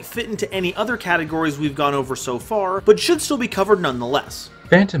quite fit into any other categories we've gone over so far, but should still be covered nonetheless.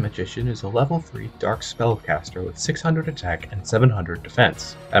 Phantom Magician is a level 3 dark spellcaster with 600 attack and 700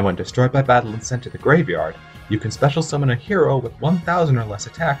 defense, and when destroyed by battle and sent to the graveyard, you can special summon a hero with 1000 or less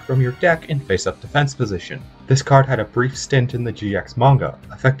attack from your deck in face-up defense position. This card had a brief stint in the GX manga,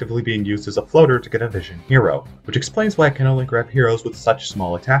 effectively being used as a floater to get a Vision hero, which explains why it can only grab heroes with such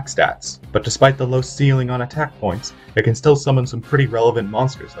small attack stats. But despite the low ceiling on attack points, it can still summon some pretty relevant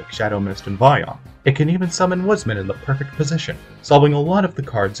monsters like Shadow Mist and Vion. It can even summon Woodsman in the perfect position, solving a lot of the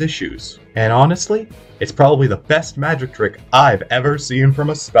card's issues. And honestly, it's probably the best magic trick I've ever seen from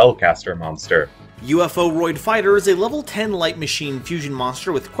a spellcaster monster. UFO Roid Fighter is a level 10 light machine fusion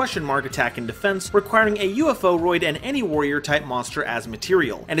monster with question mark attack and defense, requiring a UFO Roid and any warrior type monster as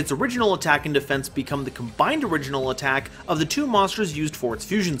material, and its original attack and defense become the combined original attack of the 2 monsters used for its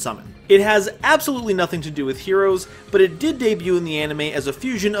fusion summon. It has absolutely nothing to do with heroes, but it did debut in the anime as a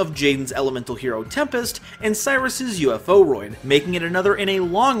fusion of Jaden's elemental hero Tempest and Cyrus's UFO Roid, making it another in a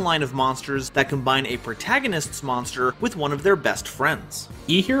long line of monsters that combine a protagonist's monster with one of their best friends.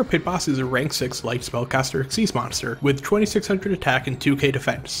 E-Hero Pit Boss is a rank 6 light spellcaster Xyz monster with 2600 attack and 2k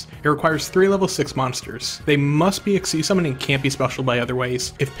defense. It requires 3 level 6 monsters. They must be Xyz summoned and can't be special by other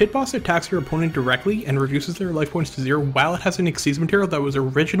ways. If Pit Boss attacks your opponent directly and reduces their life points to 0 while it has an Xyz material that was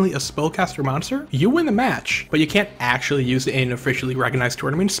originally a spellcaster monster, you win the match, but you can't actually use it in officially recognized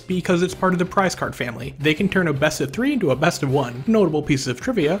tournaments because it's part of the prize card family. They can turn a best of 3 into a best of 1. Notable pieces of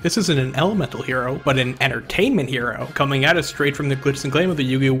trivia: this isn't an elemental hero, but an entertainment hero, coming at us straight from the glitz and glam of the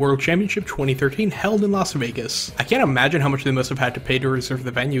Yu-Gi-Oh! World Championship 2013 held in Las Vegas. I can't imagine how much they must have had to pay to reserve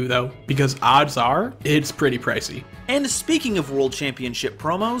the venue though, because odds are, it's pretty pricey. And speaking of World Championship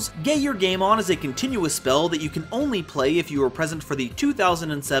promos, Get Your Game On is a continuous spell that you can only play if you were present for the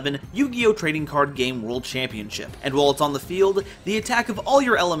 2007 Yu-Gi-Oh! Trading Card Game World Championship, and while it's on the field, the attack of all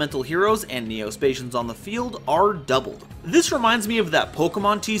your elemental heroes and Neospatians on the field are doubled. This reminds me of that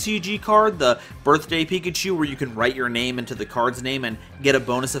Pokemon TCG card, the Birthday Pikachu, where you can write your name into the card's name and get a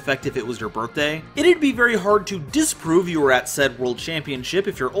bonus effect if it was your birthday. It'd be very hard to disprove you were at said World Championship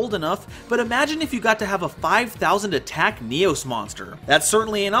if you're old enough, but imagine if you got to have a 5000 attack Neos monster. That's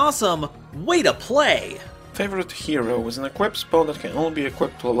certainly an awesome way to play. Favorite Hero is an equipped spell that can only be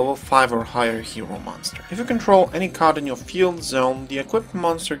equipped to a level 5 or higher hero monster. If you control any card in your field zone, the equipped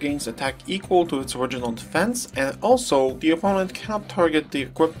monster gains attack equal to its original defense, and also the opponent cannot target the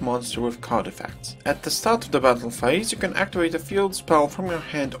equipped monster with card effects. At the start of the battle phase, you can activate a field spell from your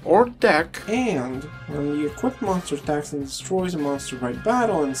hand or deck, and when the equipped monster attacks and destroys a monster by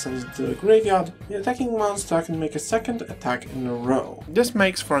battle and sends it to the graveyard, the attacking monster can make a second attack in a row. This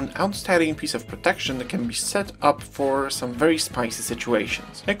makes for an outstanding piece of protection that can be set up for some very spicy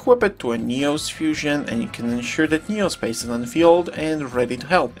situations. Equip it to a Neos fusion and you can ensure that Neospace is on the field and ready to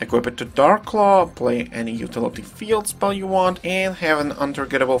help. Equip it to Dark Claw, play any utility field spell you want, and have an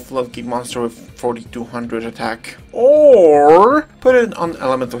untargetable Floodkeep monster with 4200 attack. Or put it on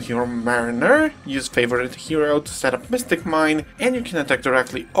Elemental Hero Mariner, use Favorite Hero to set up Mystic Mine, and you can attack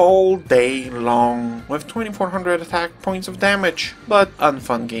directly all day long with 2400 attack points of damage. But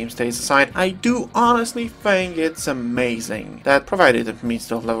unfun game stays aside, I do honestly think it's amazing that, provided it meets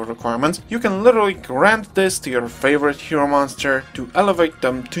the level requirements, you can literally grant this to your favorite hero monster to elevate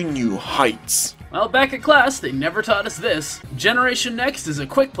them to new heights. Well, back at class, they never taught us this. Generation Next is a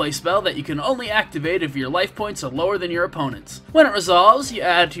quick play spell that you can only activate if your life points are lower than your opponent's. When it resolves, you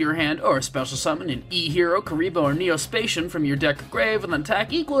add to your hand or special summon an E-Hero, Karibo, or Neospatian from your deck or grave with an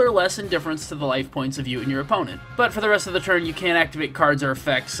attack equal or less in difference to the life points of you and your opponent. But for the rest of the turn, you can't activate cards or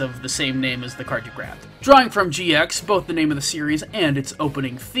effects of the same name as the card you grabbed. Drawing from GX, both the name of the series and its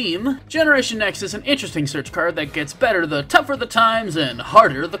opening theme, Generation Next is an interesting search card that gets better the tougher the times and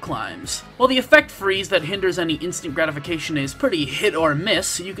harder the climbs. While the effect freeze that hinders any instant gratification is pretty hit or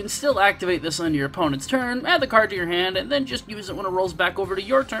miss, you can still activate this on your opponent's turn, add the card to your hand, and then just use it when it rolls back over to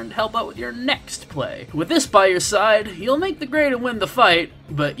your turn to help out with your next play. With this by your side, you'll make the grade and win the fight,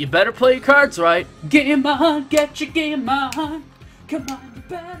 but you better play your cards right. Game on, get your game on. Come on, you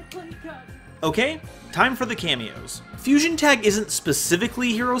better play your cards. Okay, time for the cameos. Fusion Tag isn't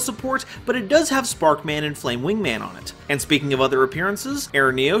specifically hero support, but it does have Sparkman and Flame Wingman on it. And speaking of other appearances,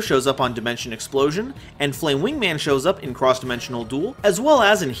 Air Neo shows up on Dimension Explosion, and Flame Wingman shows up in Cross Dimensional Duel, as well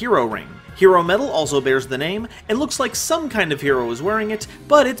as in Hero Ring. Hero Metal also bears the name, and looks like some kind of hero is wearing it,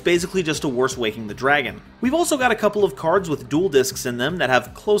 but it's basically just a worse Waking the Dragon. We've also got a couple of cards with dual discs in them that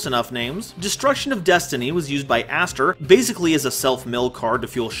have close enough names. Destruction of Destiny was used by Aster, basically as a self-mill card to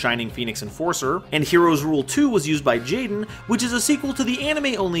fuel Shining Phoenix Enforcer, and Heroes Rule 2 was used by Jaden, which is a sequel to the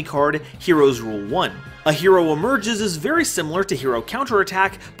anime-only card Heroes Rule 1. A Hero Emerges is very similar to Hero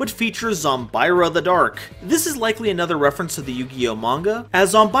Counterattack, but features Zombira the Dark. This is likely another reference to the Yu-Gi-Oh manga,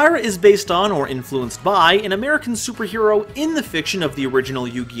 as Zombira is based on or influenced by an American superhero in the fiction of the original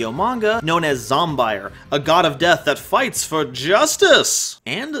Yu-Gi-Oh manga known as Zombire, a god of death that fights for justice!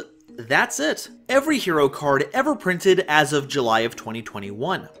 And that's it. Every hero card ever printed as of July of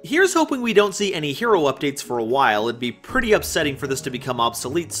 2021. Here's hoping we don't see any hero updates for a while. It'd be pretty upsetting for this to become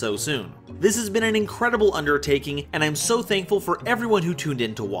obsolete so soon. This has been an incredible undertaking, and I'm so thankful for everyone who tuned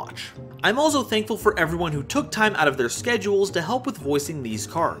in to watch. I'm also thankful for everyone who took time out of their schedules to help with voicing these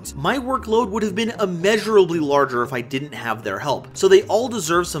cards. My workload would have been immeasurably larger if I didn't have their help, so they all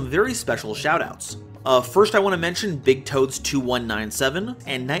deserve some very special shoutouts. First I want to mention Big Toads 2197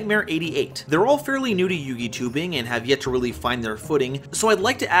 and Nightmare 88. They're all fairly new to YugiTubing and have yet to really find their footing, so I'd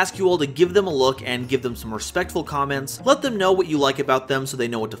like to ask you all to give them a look and give them some respectful comments. Let them know what you like about them so they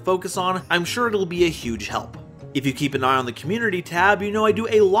know what to focus on. I'm sure it'll be a huge help. If you keep an eye on the community tab, you know I do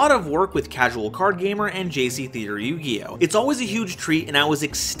a lot of work with Casual Card Gamer and JC Theater YGO. It's always a huge treat, and I was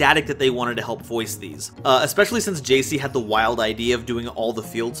ecstatic that they wanted to help voice these, especially since JC had the wild idea of doing all the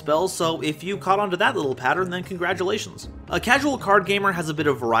field spells, so if you caught on to that little pattern, then congratulations. Casual Card Gamer has a bit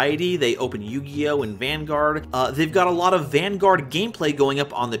of variety. They open Yu-Gi-Oh! And Vanguard. They've got a lot of Vanguard gameplay going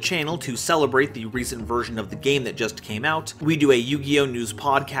up on the channel to celebrate the recent version of the game that just came out. We do a Yu-Gi-Oh! News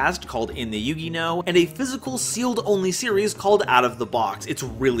podcast called In the Yu-Gi-Know! And a physical sealed-only series called Out of the Box. It's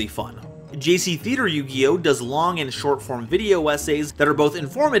really fun. JC Theater Yu-Gi-Oh! Does long and short-form video essays that are both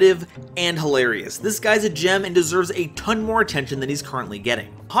informative and hilarious. This guy's a gem and deserves a ton more attention than he's currently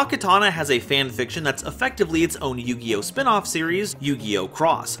getting. Hakatana has a fan fiction that's effectively its own Yu-Gi-Oh! Spin-off series, Yu-Gi-Oh!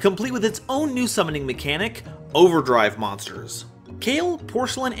 Cross, complete with its own new summoning mechanic, Overdrive Monsters. Kale,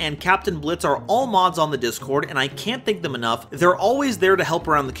 Porcelyn, and Captain Blitz are all mods on the Discord, and I can't thank them enough. They're always there to help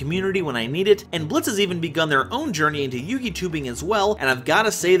around the community when I need it, and Blitz has even begun their own journey into YugiTubing as well, and I've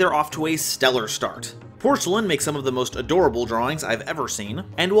gotta say they're off to a stellar start. Porcelyn makes some of the most adorable drawings I've ever seen,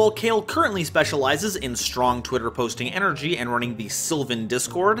 and while Kale currently specializes in strong Twitter posting energy and running the Sylvan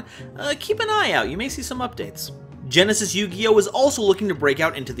Discord, keep an eye out, you may see some updates. Genesis Yu-Gi-Oh! Is also looking to break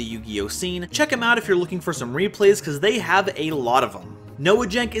out into the Yu-Gi-Oh! Scene. Check them out if you're looking for some replays, because they have a lot of them.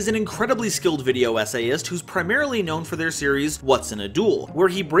 Noajenk is an incredibly skilled video essayist who's primarily known for their series What's in a Duel, where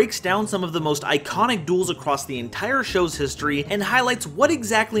he breaks down some of the most iconic duels across the entire show's history and highlights what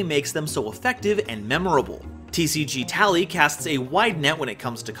exactly makes them so effective and memorable. TCGTally casts a wide net when it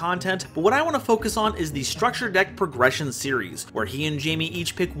comes to content, but what I want to focus on is the Structure Deck Progression series, where he and Jamie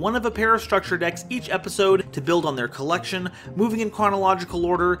each pick one of a pair of structure decks each episode to build on their collection, moving in chronological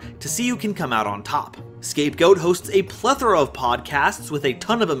order to see who can come out on top. Scapegoat hosts a plethora of podcasts with a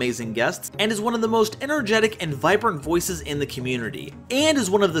ton of amazing guests, and is one of the most energetic and vibrant voices in the community, and is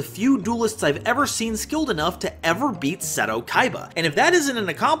one of the few duelists I've ever seen skilled enough to ever beat Seto Kaiba, and if that isn't an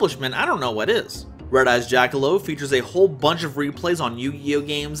accomplishment, I don't know what is. Red Eye's Jacollo features a whole bunch of replays on Yu-Gi-Oh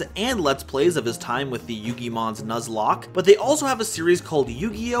games and Let's Plays of his time with the Yu-Gi-Mon's Nuzlocke, but they also have a series called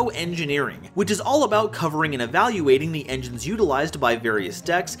Yu-Gi-Oh! Engineering, which is all about covering and evaluating the engines utilized by various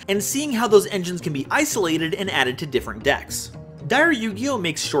decks, and seeing how those engines can be isolated and added to different decks. direYGO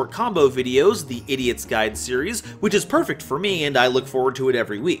makes short combo videos, the Idiot's Guide series, which is perfect for me and I look forward to it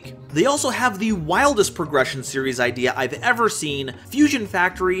every week. They also have the wildest progression series idea I've ever seen, Fusion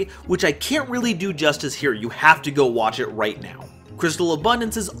Factory, which I can't really do justice here, you have to go watch it right now.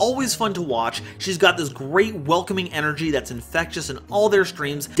 Crystlabndce is always fun to watch, she's got this great welcoming energy that's infectious in all their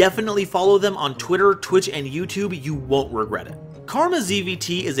streams, definitely follow them on Twitter, Twitch, and YouTube, you won't regret it.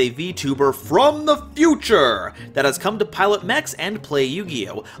 KarmaZVT is a VTuber from the future that has come to pilot mechs and play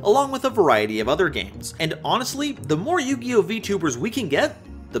Yu-Gi-Oh! Along with a variety of other games. And honestly, the more Yu-Gi-Oh! VTubers we can get,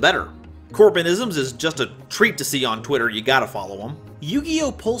 the better. Corbinisms is just a treat to see on Twitter, you gotta follow him.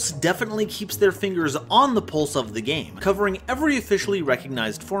 YGOPulse definitely keeps their fingers on the pulse of the game, covering every officially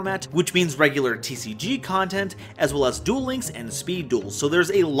recognized format, which means regular TCG content, as well as Duel Links and speed duels, so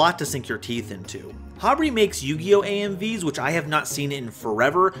there's a lot to sink your teeth into. Habri makes Yu-Gi-Oh! AMVs, which I have not seen in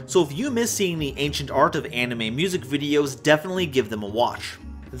forever, so if you miss seeing the ancient art of anime music videos, definitely give them a watch.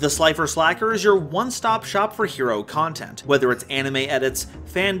 TheSliferSlacker is your one-stop shop for hero content. Whether it's anime edits,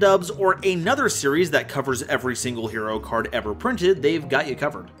 fan dubs, or another series that covers every single hero card ever printed, they've got you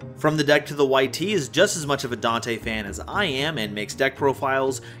covered. FromTheDeckToTheYT is just as much of a Dante fan as I am and makes deck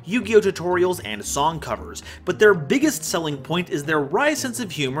profiles, Yu-Gi-Oh! Tutorials, and song covers, but their biggest selling point is their wry sense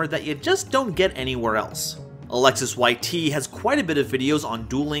of humor that you just don't get anywhere else. AleksisYT has quite a bit of videos on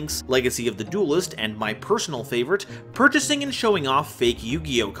Duel Links, Legacy of the Duelist, and my personal favorite, purchasing and showing off fake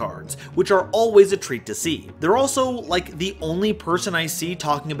Yu-Gi-Oh! Cards, which are always a treat to see. They're also, like, the only person I see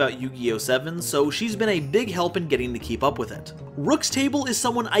talking about Yu-Gi-Oh! 7, so she's been a big help in getting to keep up with it. Rook's Table is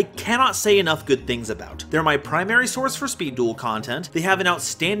someone I cannot say enough good things about. They're my primary source for speed duel content, they have an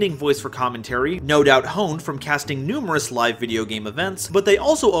outstanding voice for commentary, no doubt honed from casting numerous live video game events, but they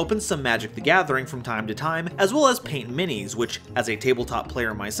also open some Magic the Gathering from time to time, as well as paint minis, which, as a tabletop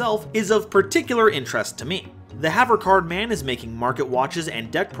player myself, is of particular interest to me. The Havre Card Man is making market watches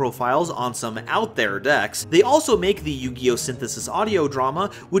and deck profiles on some out there decks. They also make the Yu-Gi-Oh! Synthesis audio drama,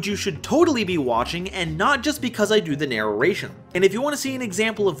 which you should totally be watching, and not just because I do the narration. And if you want to see an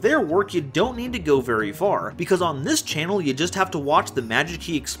example of their work, you don't need to go very far, because on this channel you just have to watch the Magic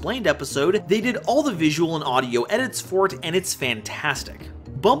Key Explained episode. They did all the visual and audio edits for it, and it's fantastic.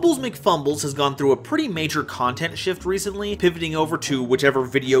 Bumbles McFumbles has gone through a pretty major content shift recently, pivoting over to whichever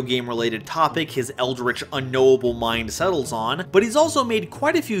video game related topic his eldritch unknowable mind settles on, but he's also made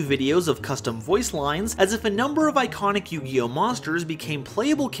quite a few videos of custom voice lines as if a number of iconic Yu-Gi-Oh! Monsters became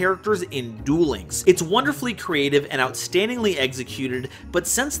playable characters in Duel Links. It's wonderfully creative and outstandingly executed, but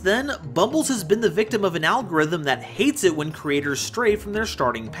since then, Bumbles has been the victim of an algorithm that hates it when creators stray from their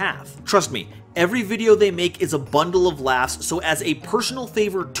starting path. Trust me, every video they make is a bundle of laughs, so as a personal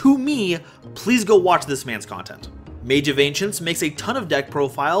favor to me, please go watch this man's content. MageOfAncient makes a ton of deck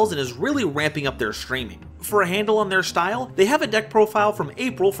profiles and is really ramping up their streaming. For a handle on their style, they have a deck profile from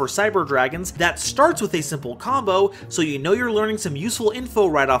April for Cyber Dragons that starts with a simple combo, so you know you're learning some useful info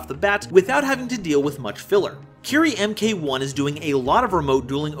right off the bat without having to deal with much filler. Kiri MK1 is doing a lot of remote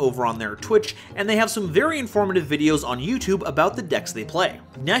dueling over on their Twitch, and they have some very informative videos on YouTube about the decks they play.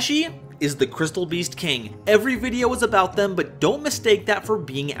 Neshi is the Crystal Beast King. Every video is about them, but don't mistake that for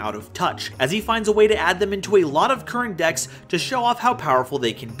being out of touch, as he finds a way to add them into a lot of current decks to show off how powerful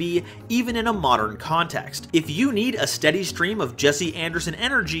they can be, even in a modern context. If you need a steady stream of Jesse Anderson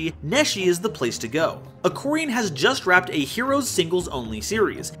energy, Neshi is the place to go. Ecorion has just wrapped a Heroes Singles Only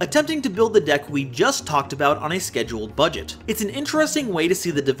series, attempting to build the deck we just talked about on a scheduled budget. It's an interesting way to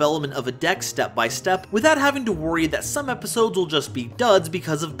see the development of a deck step by step without having to worry that some episodes will just be duds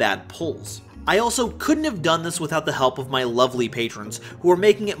because of bad pulls. I also couldn't have done this without the help of my lovely patrons, who are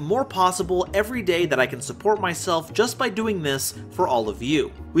making it more possible every day that I can support myself just by doing this for all of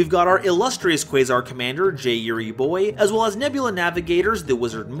you. We've got our illustrious Quasar Commander, J. Yuri Boy, as well as Nebula Navigators, the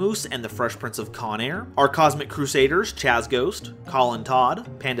Wizard Moose and the Fresh Prince of Conair, our Cosmic Crusaders, Chaz Ghost, Colin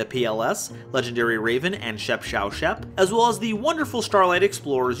Todd, Panda PLS, Legendary Raven, and Shep Shao Shep, as well as the wonderful Starlight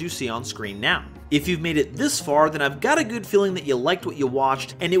Explorers you see on screen now. If you've made it this far, then I've got a good feeling that you liked what you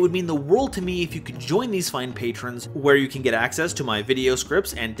watched, and it would mean the world to me if you could join these fine patrons, where you can get access to my video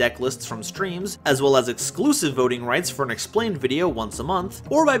scripts and deck lists from streams, as well as exclusive voting rights for an explained video once a month,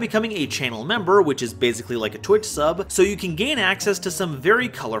 or by becoming a channel member, which is basically like a Twitch sub, so you can gain access to some very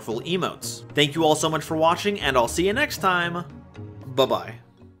colorful emotes. Thank you all so much for watching, and I'll see you next time. Bye-bye.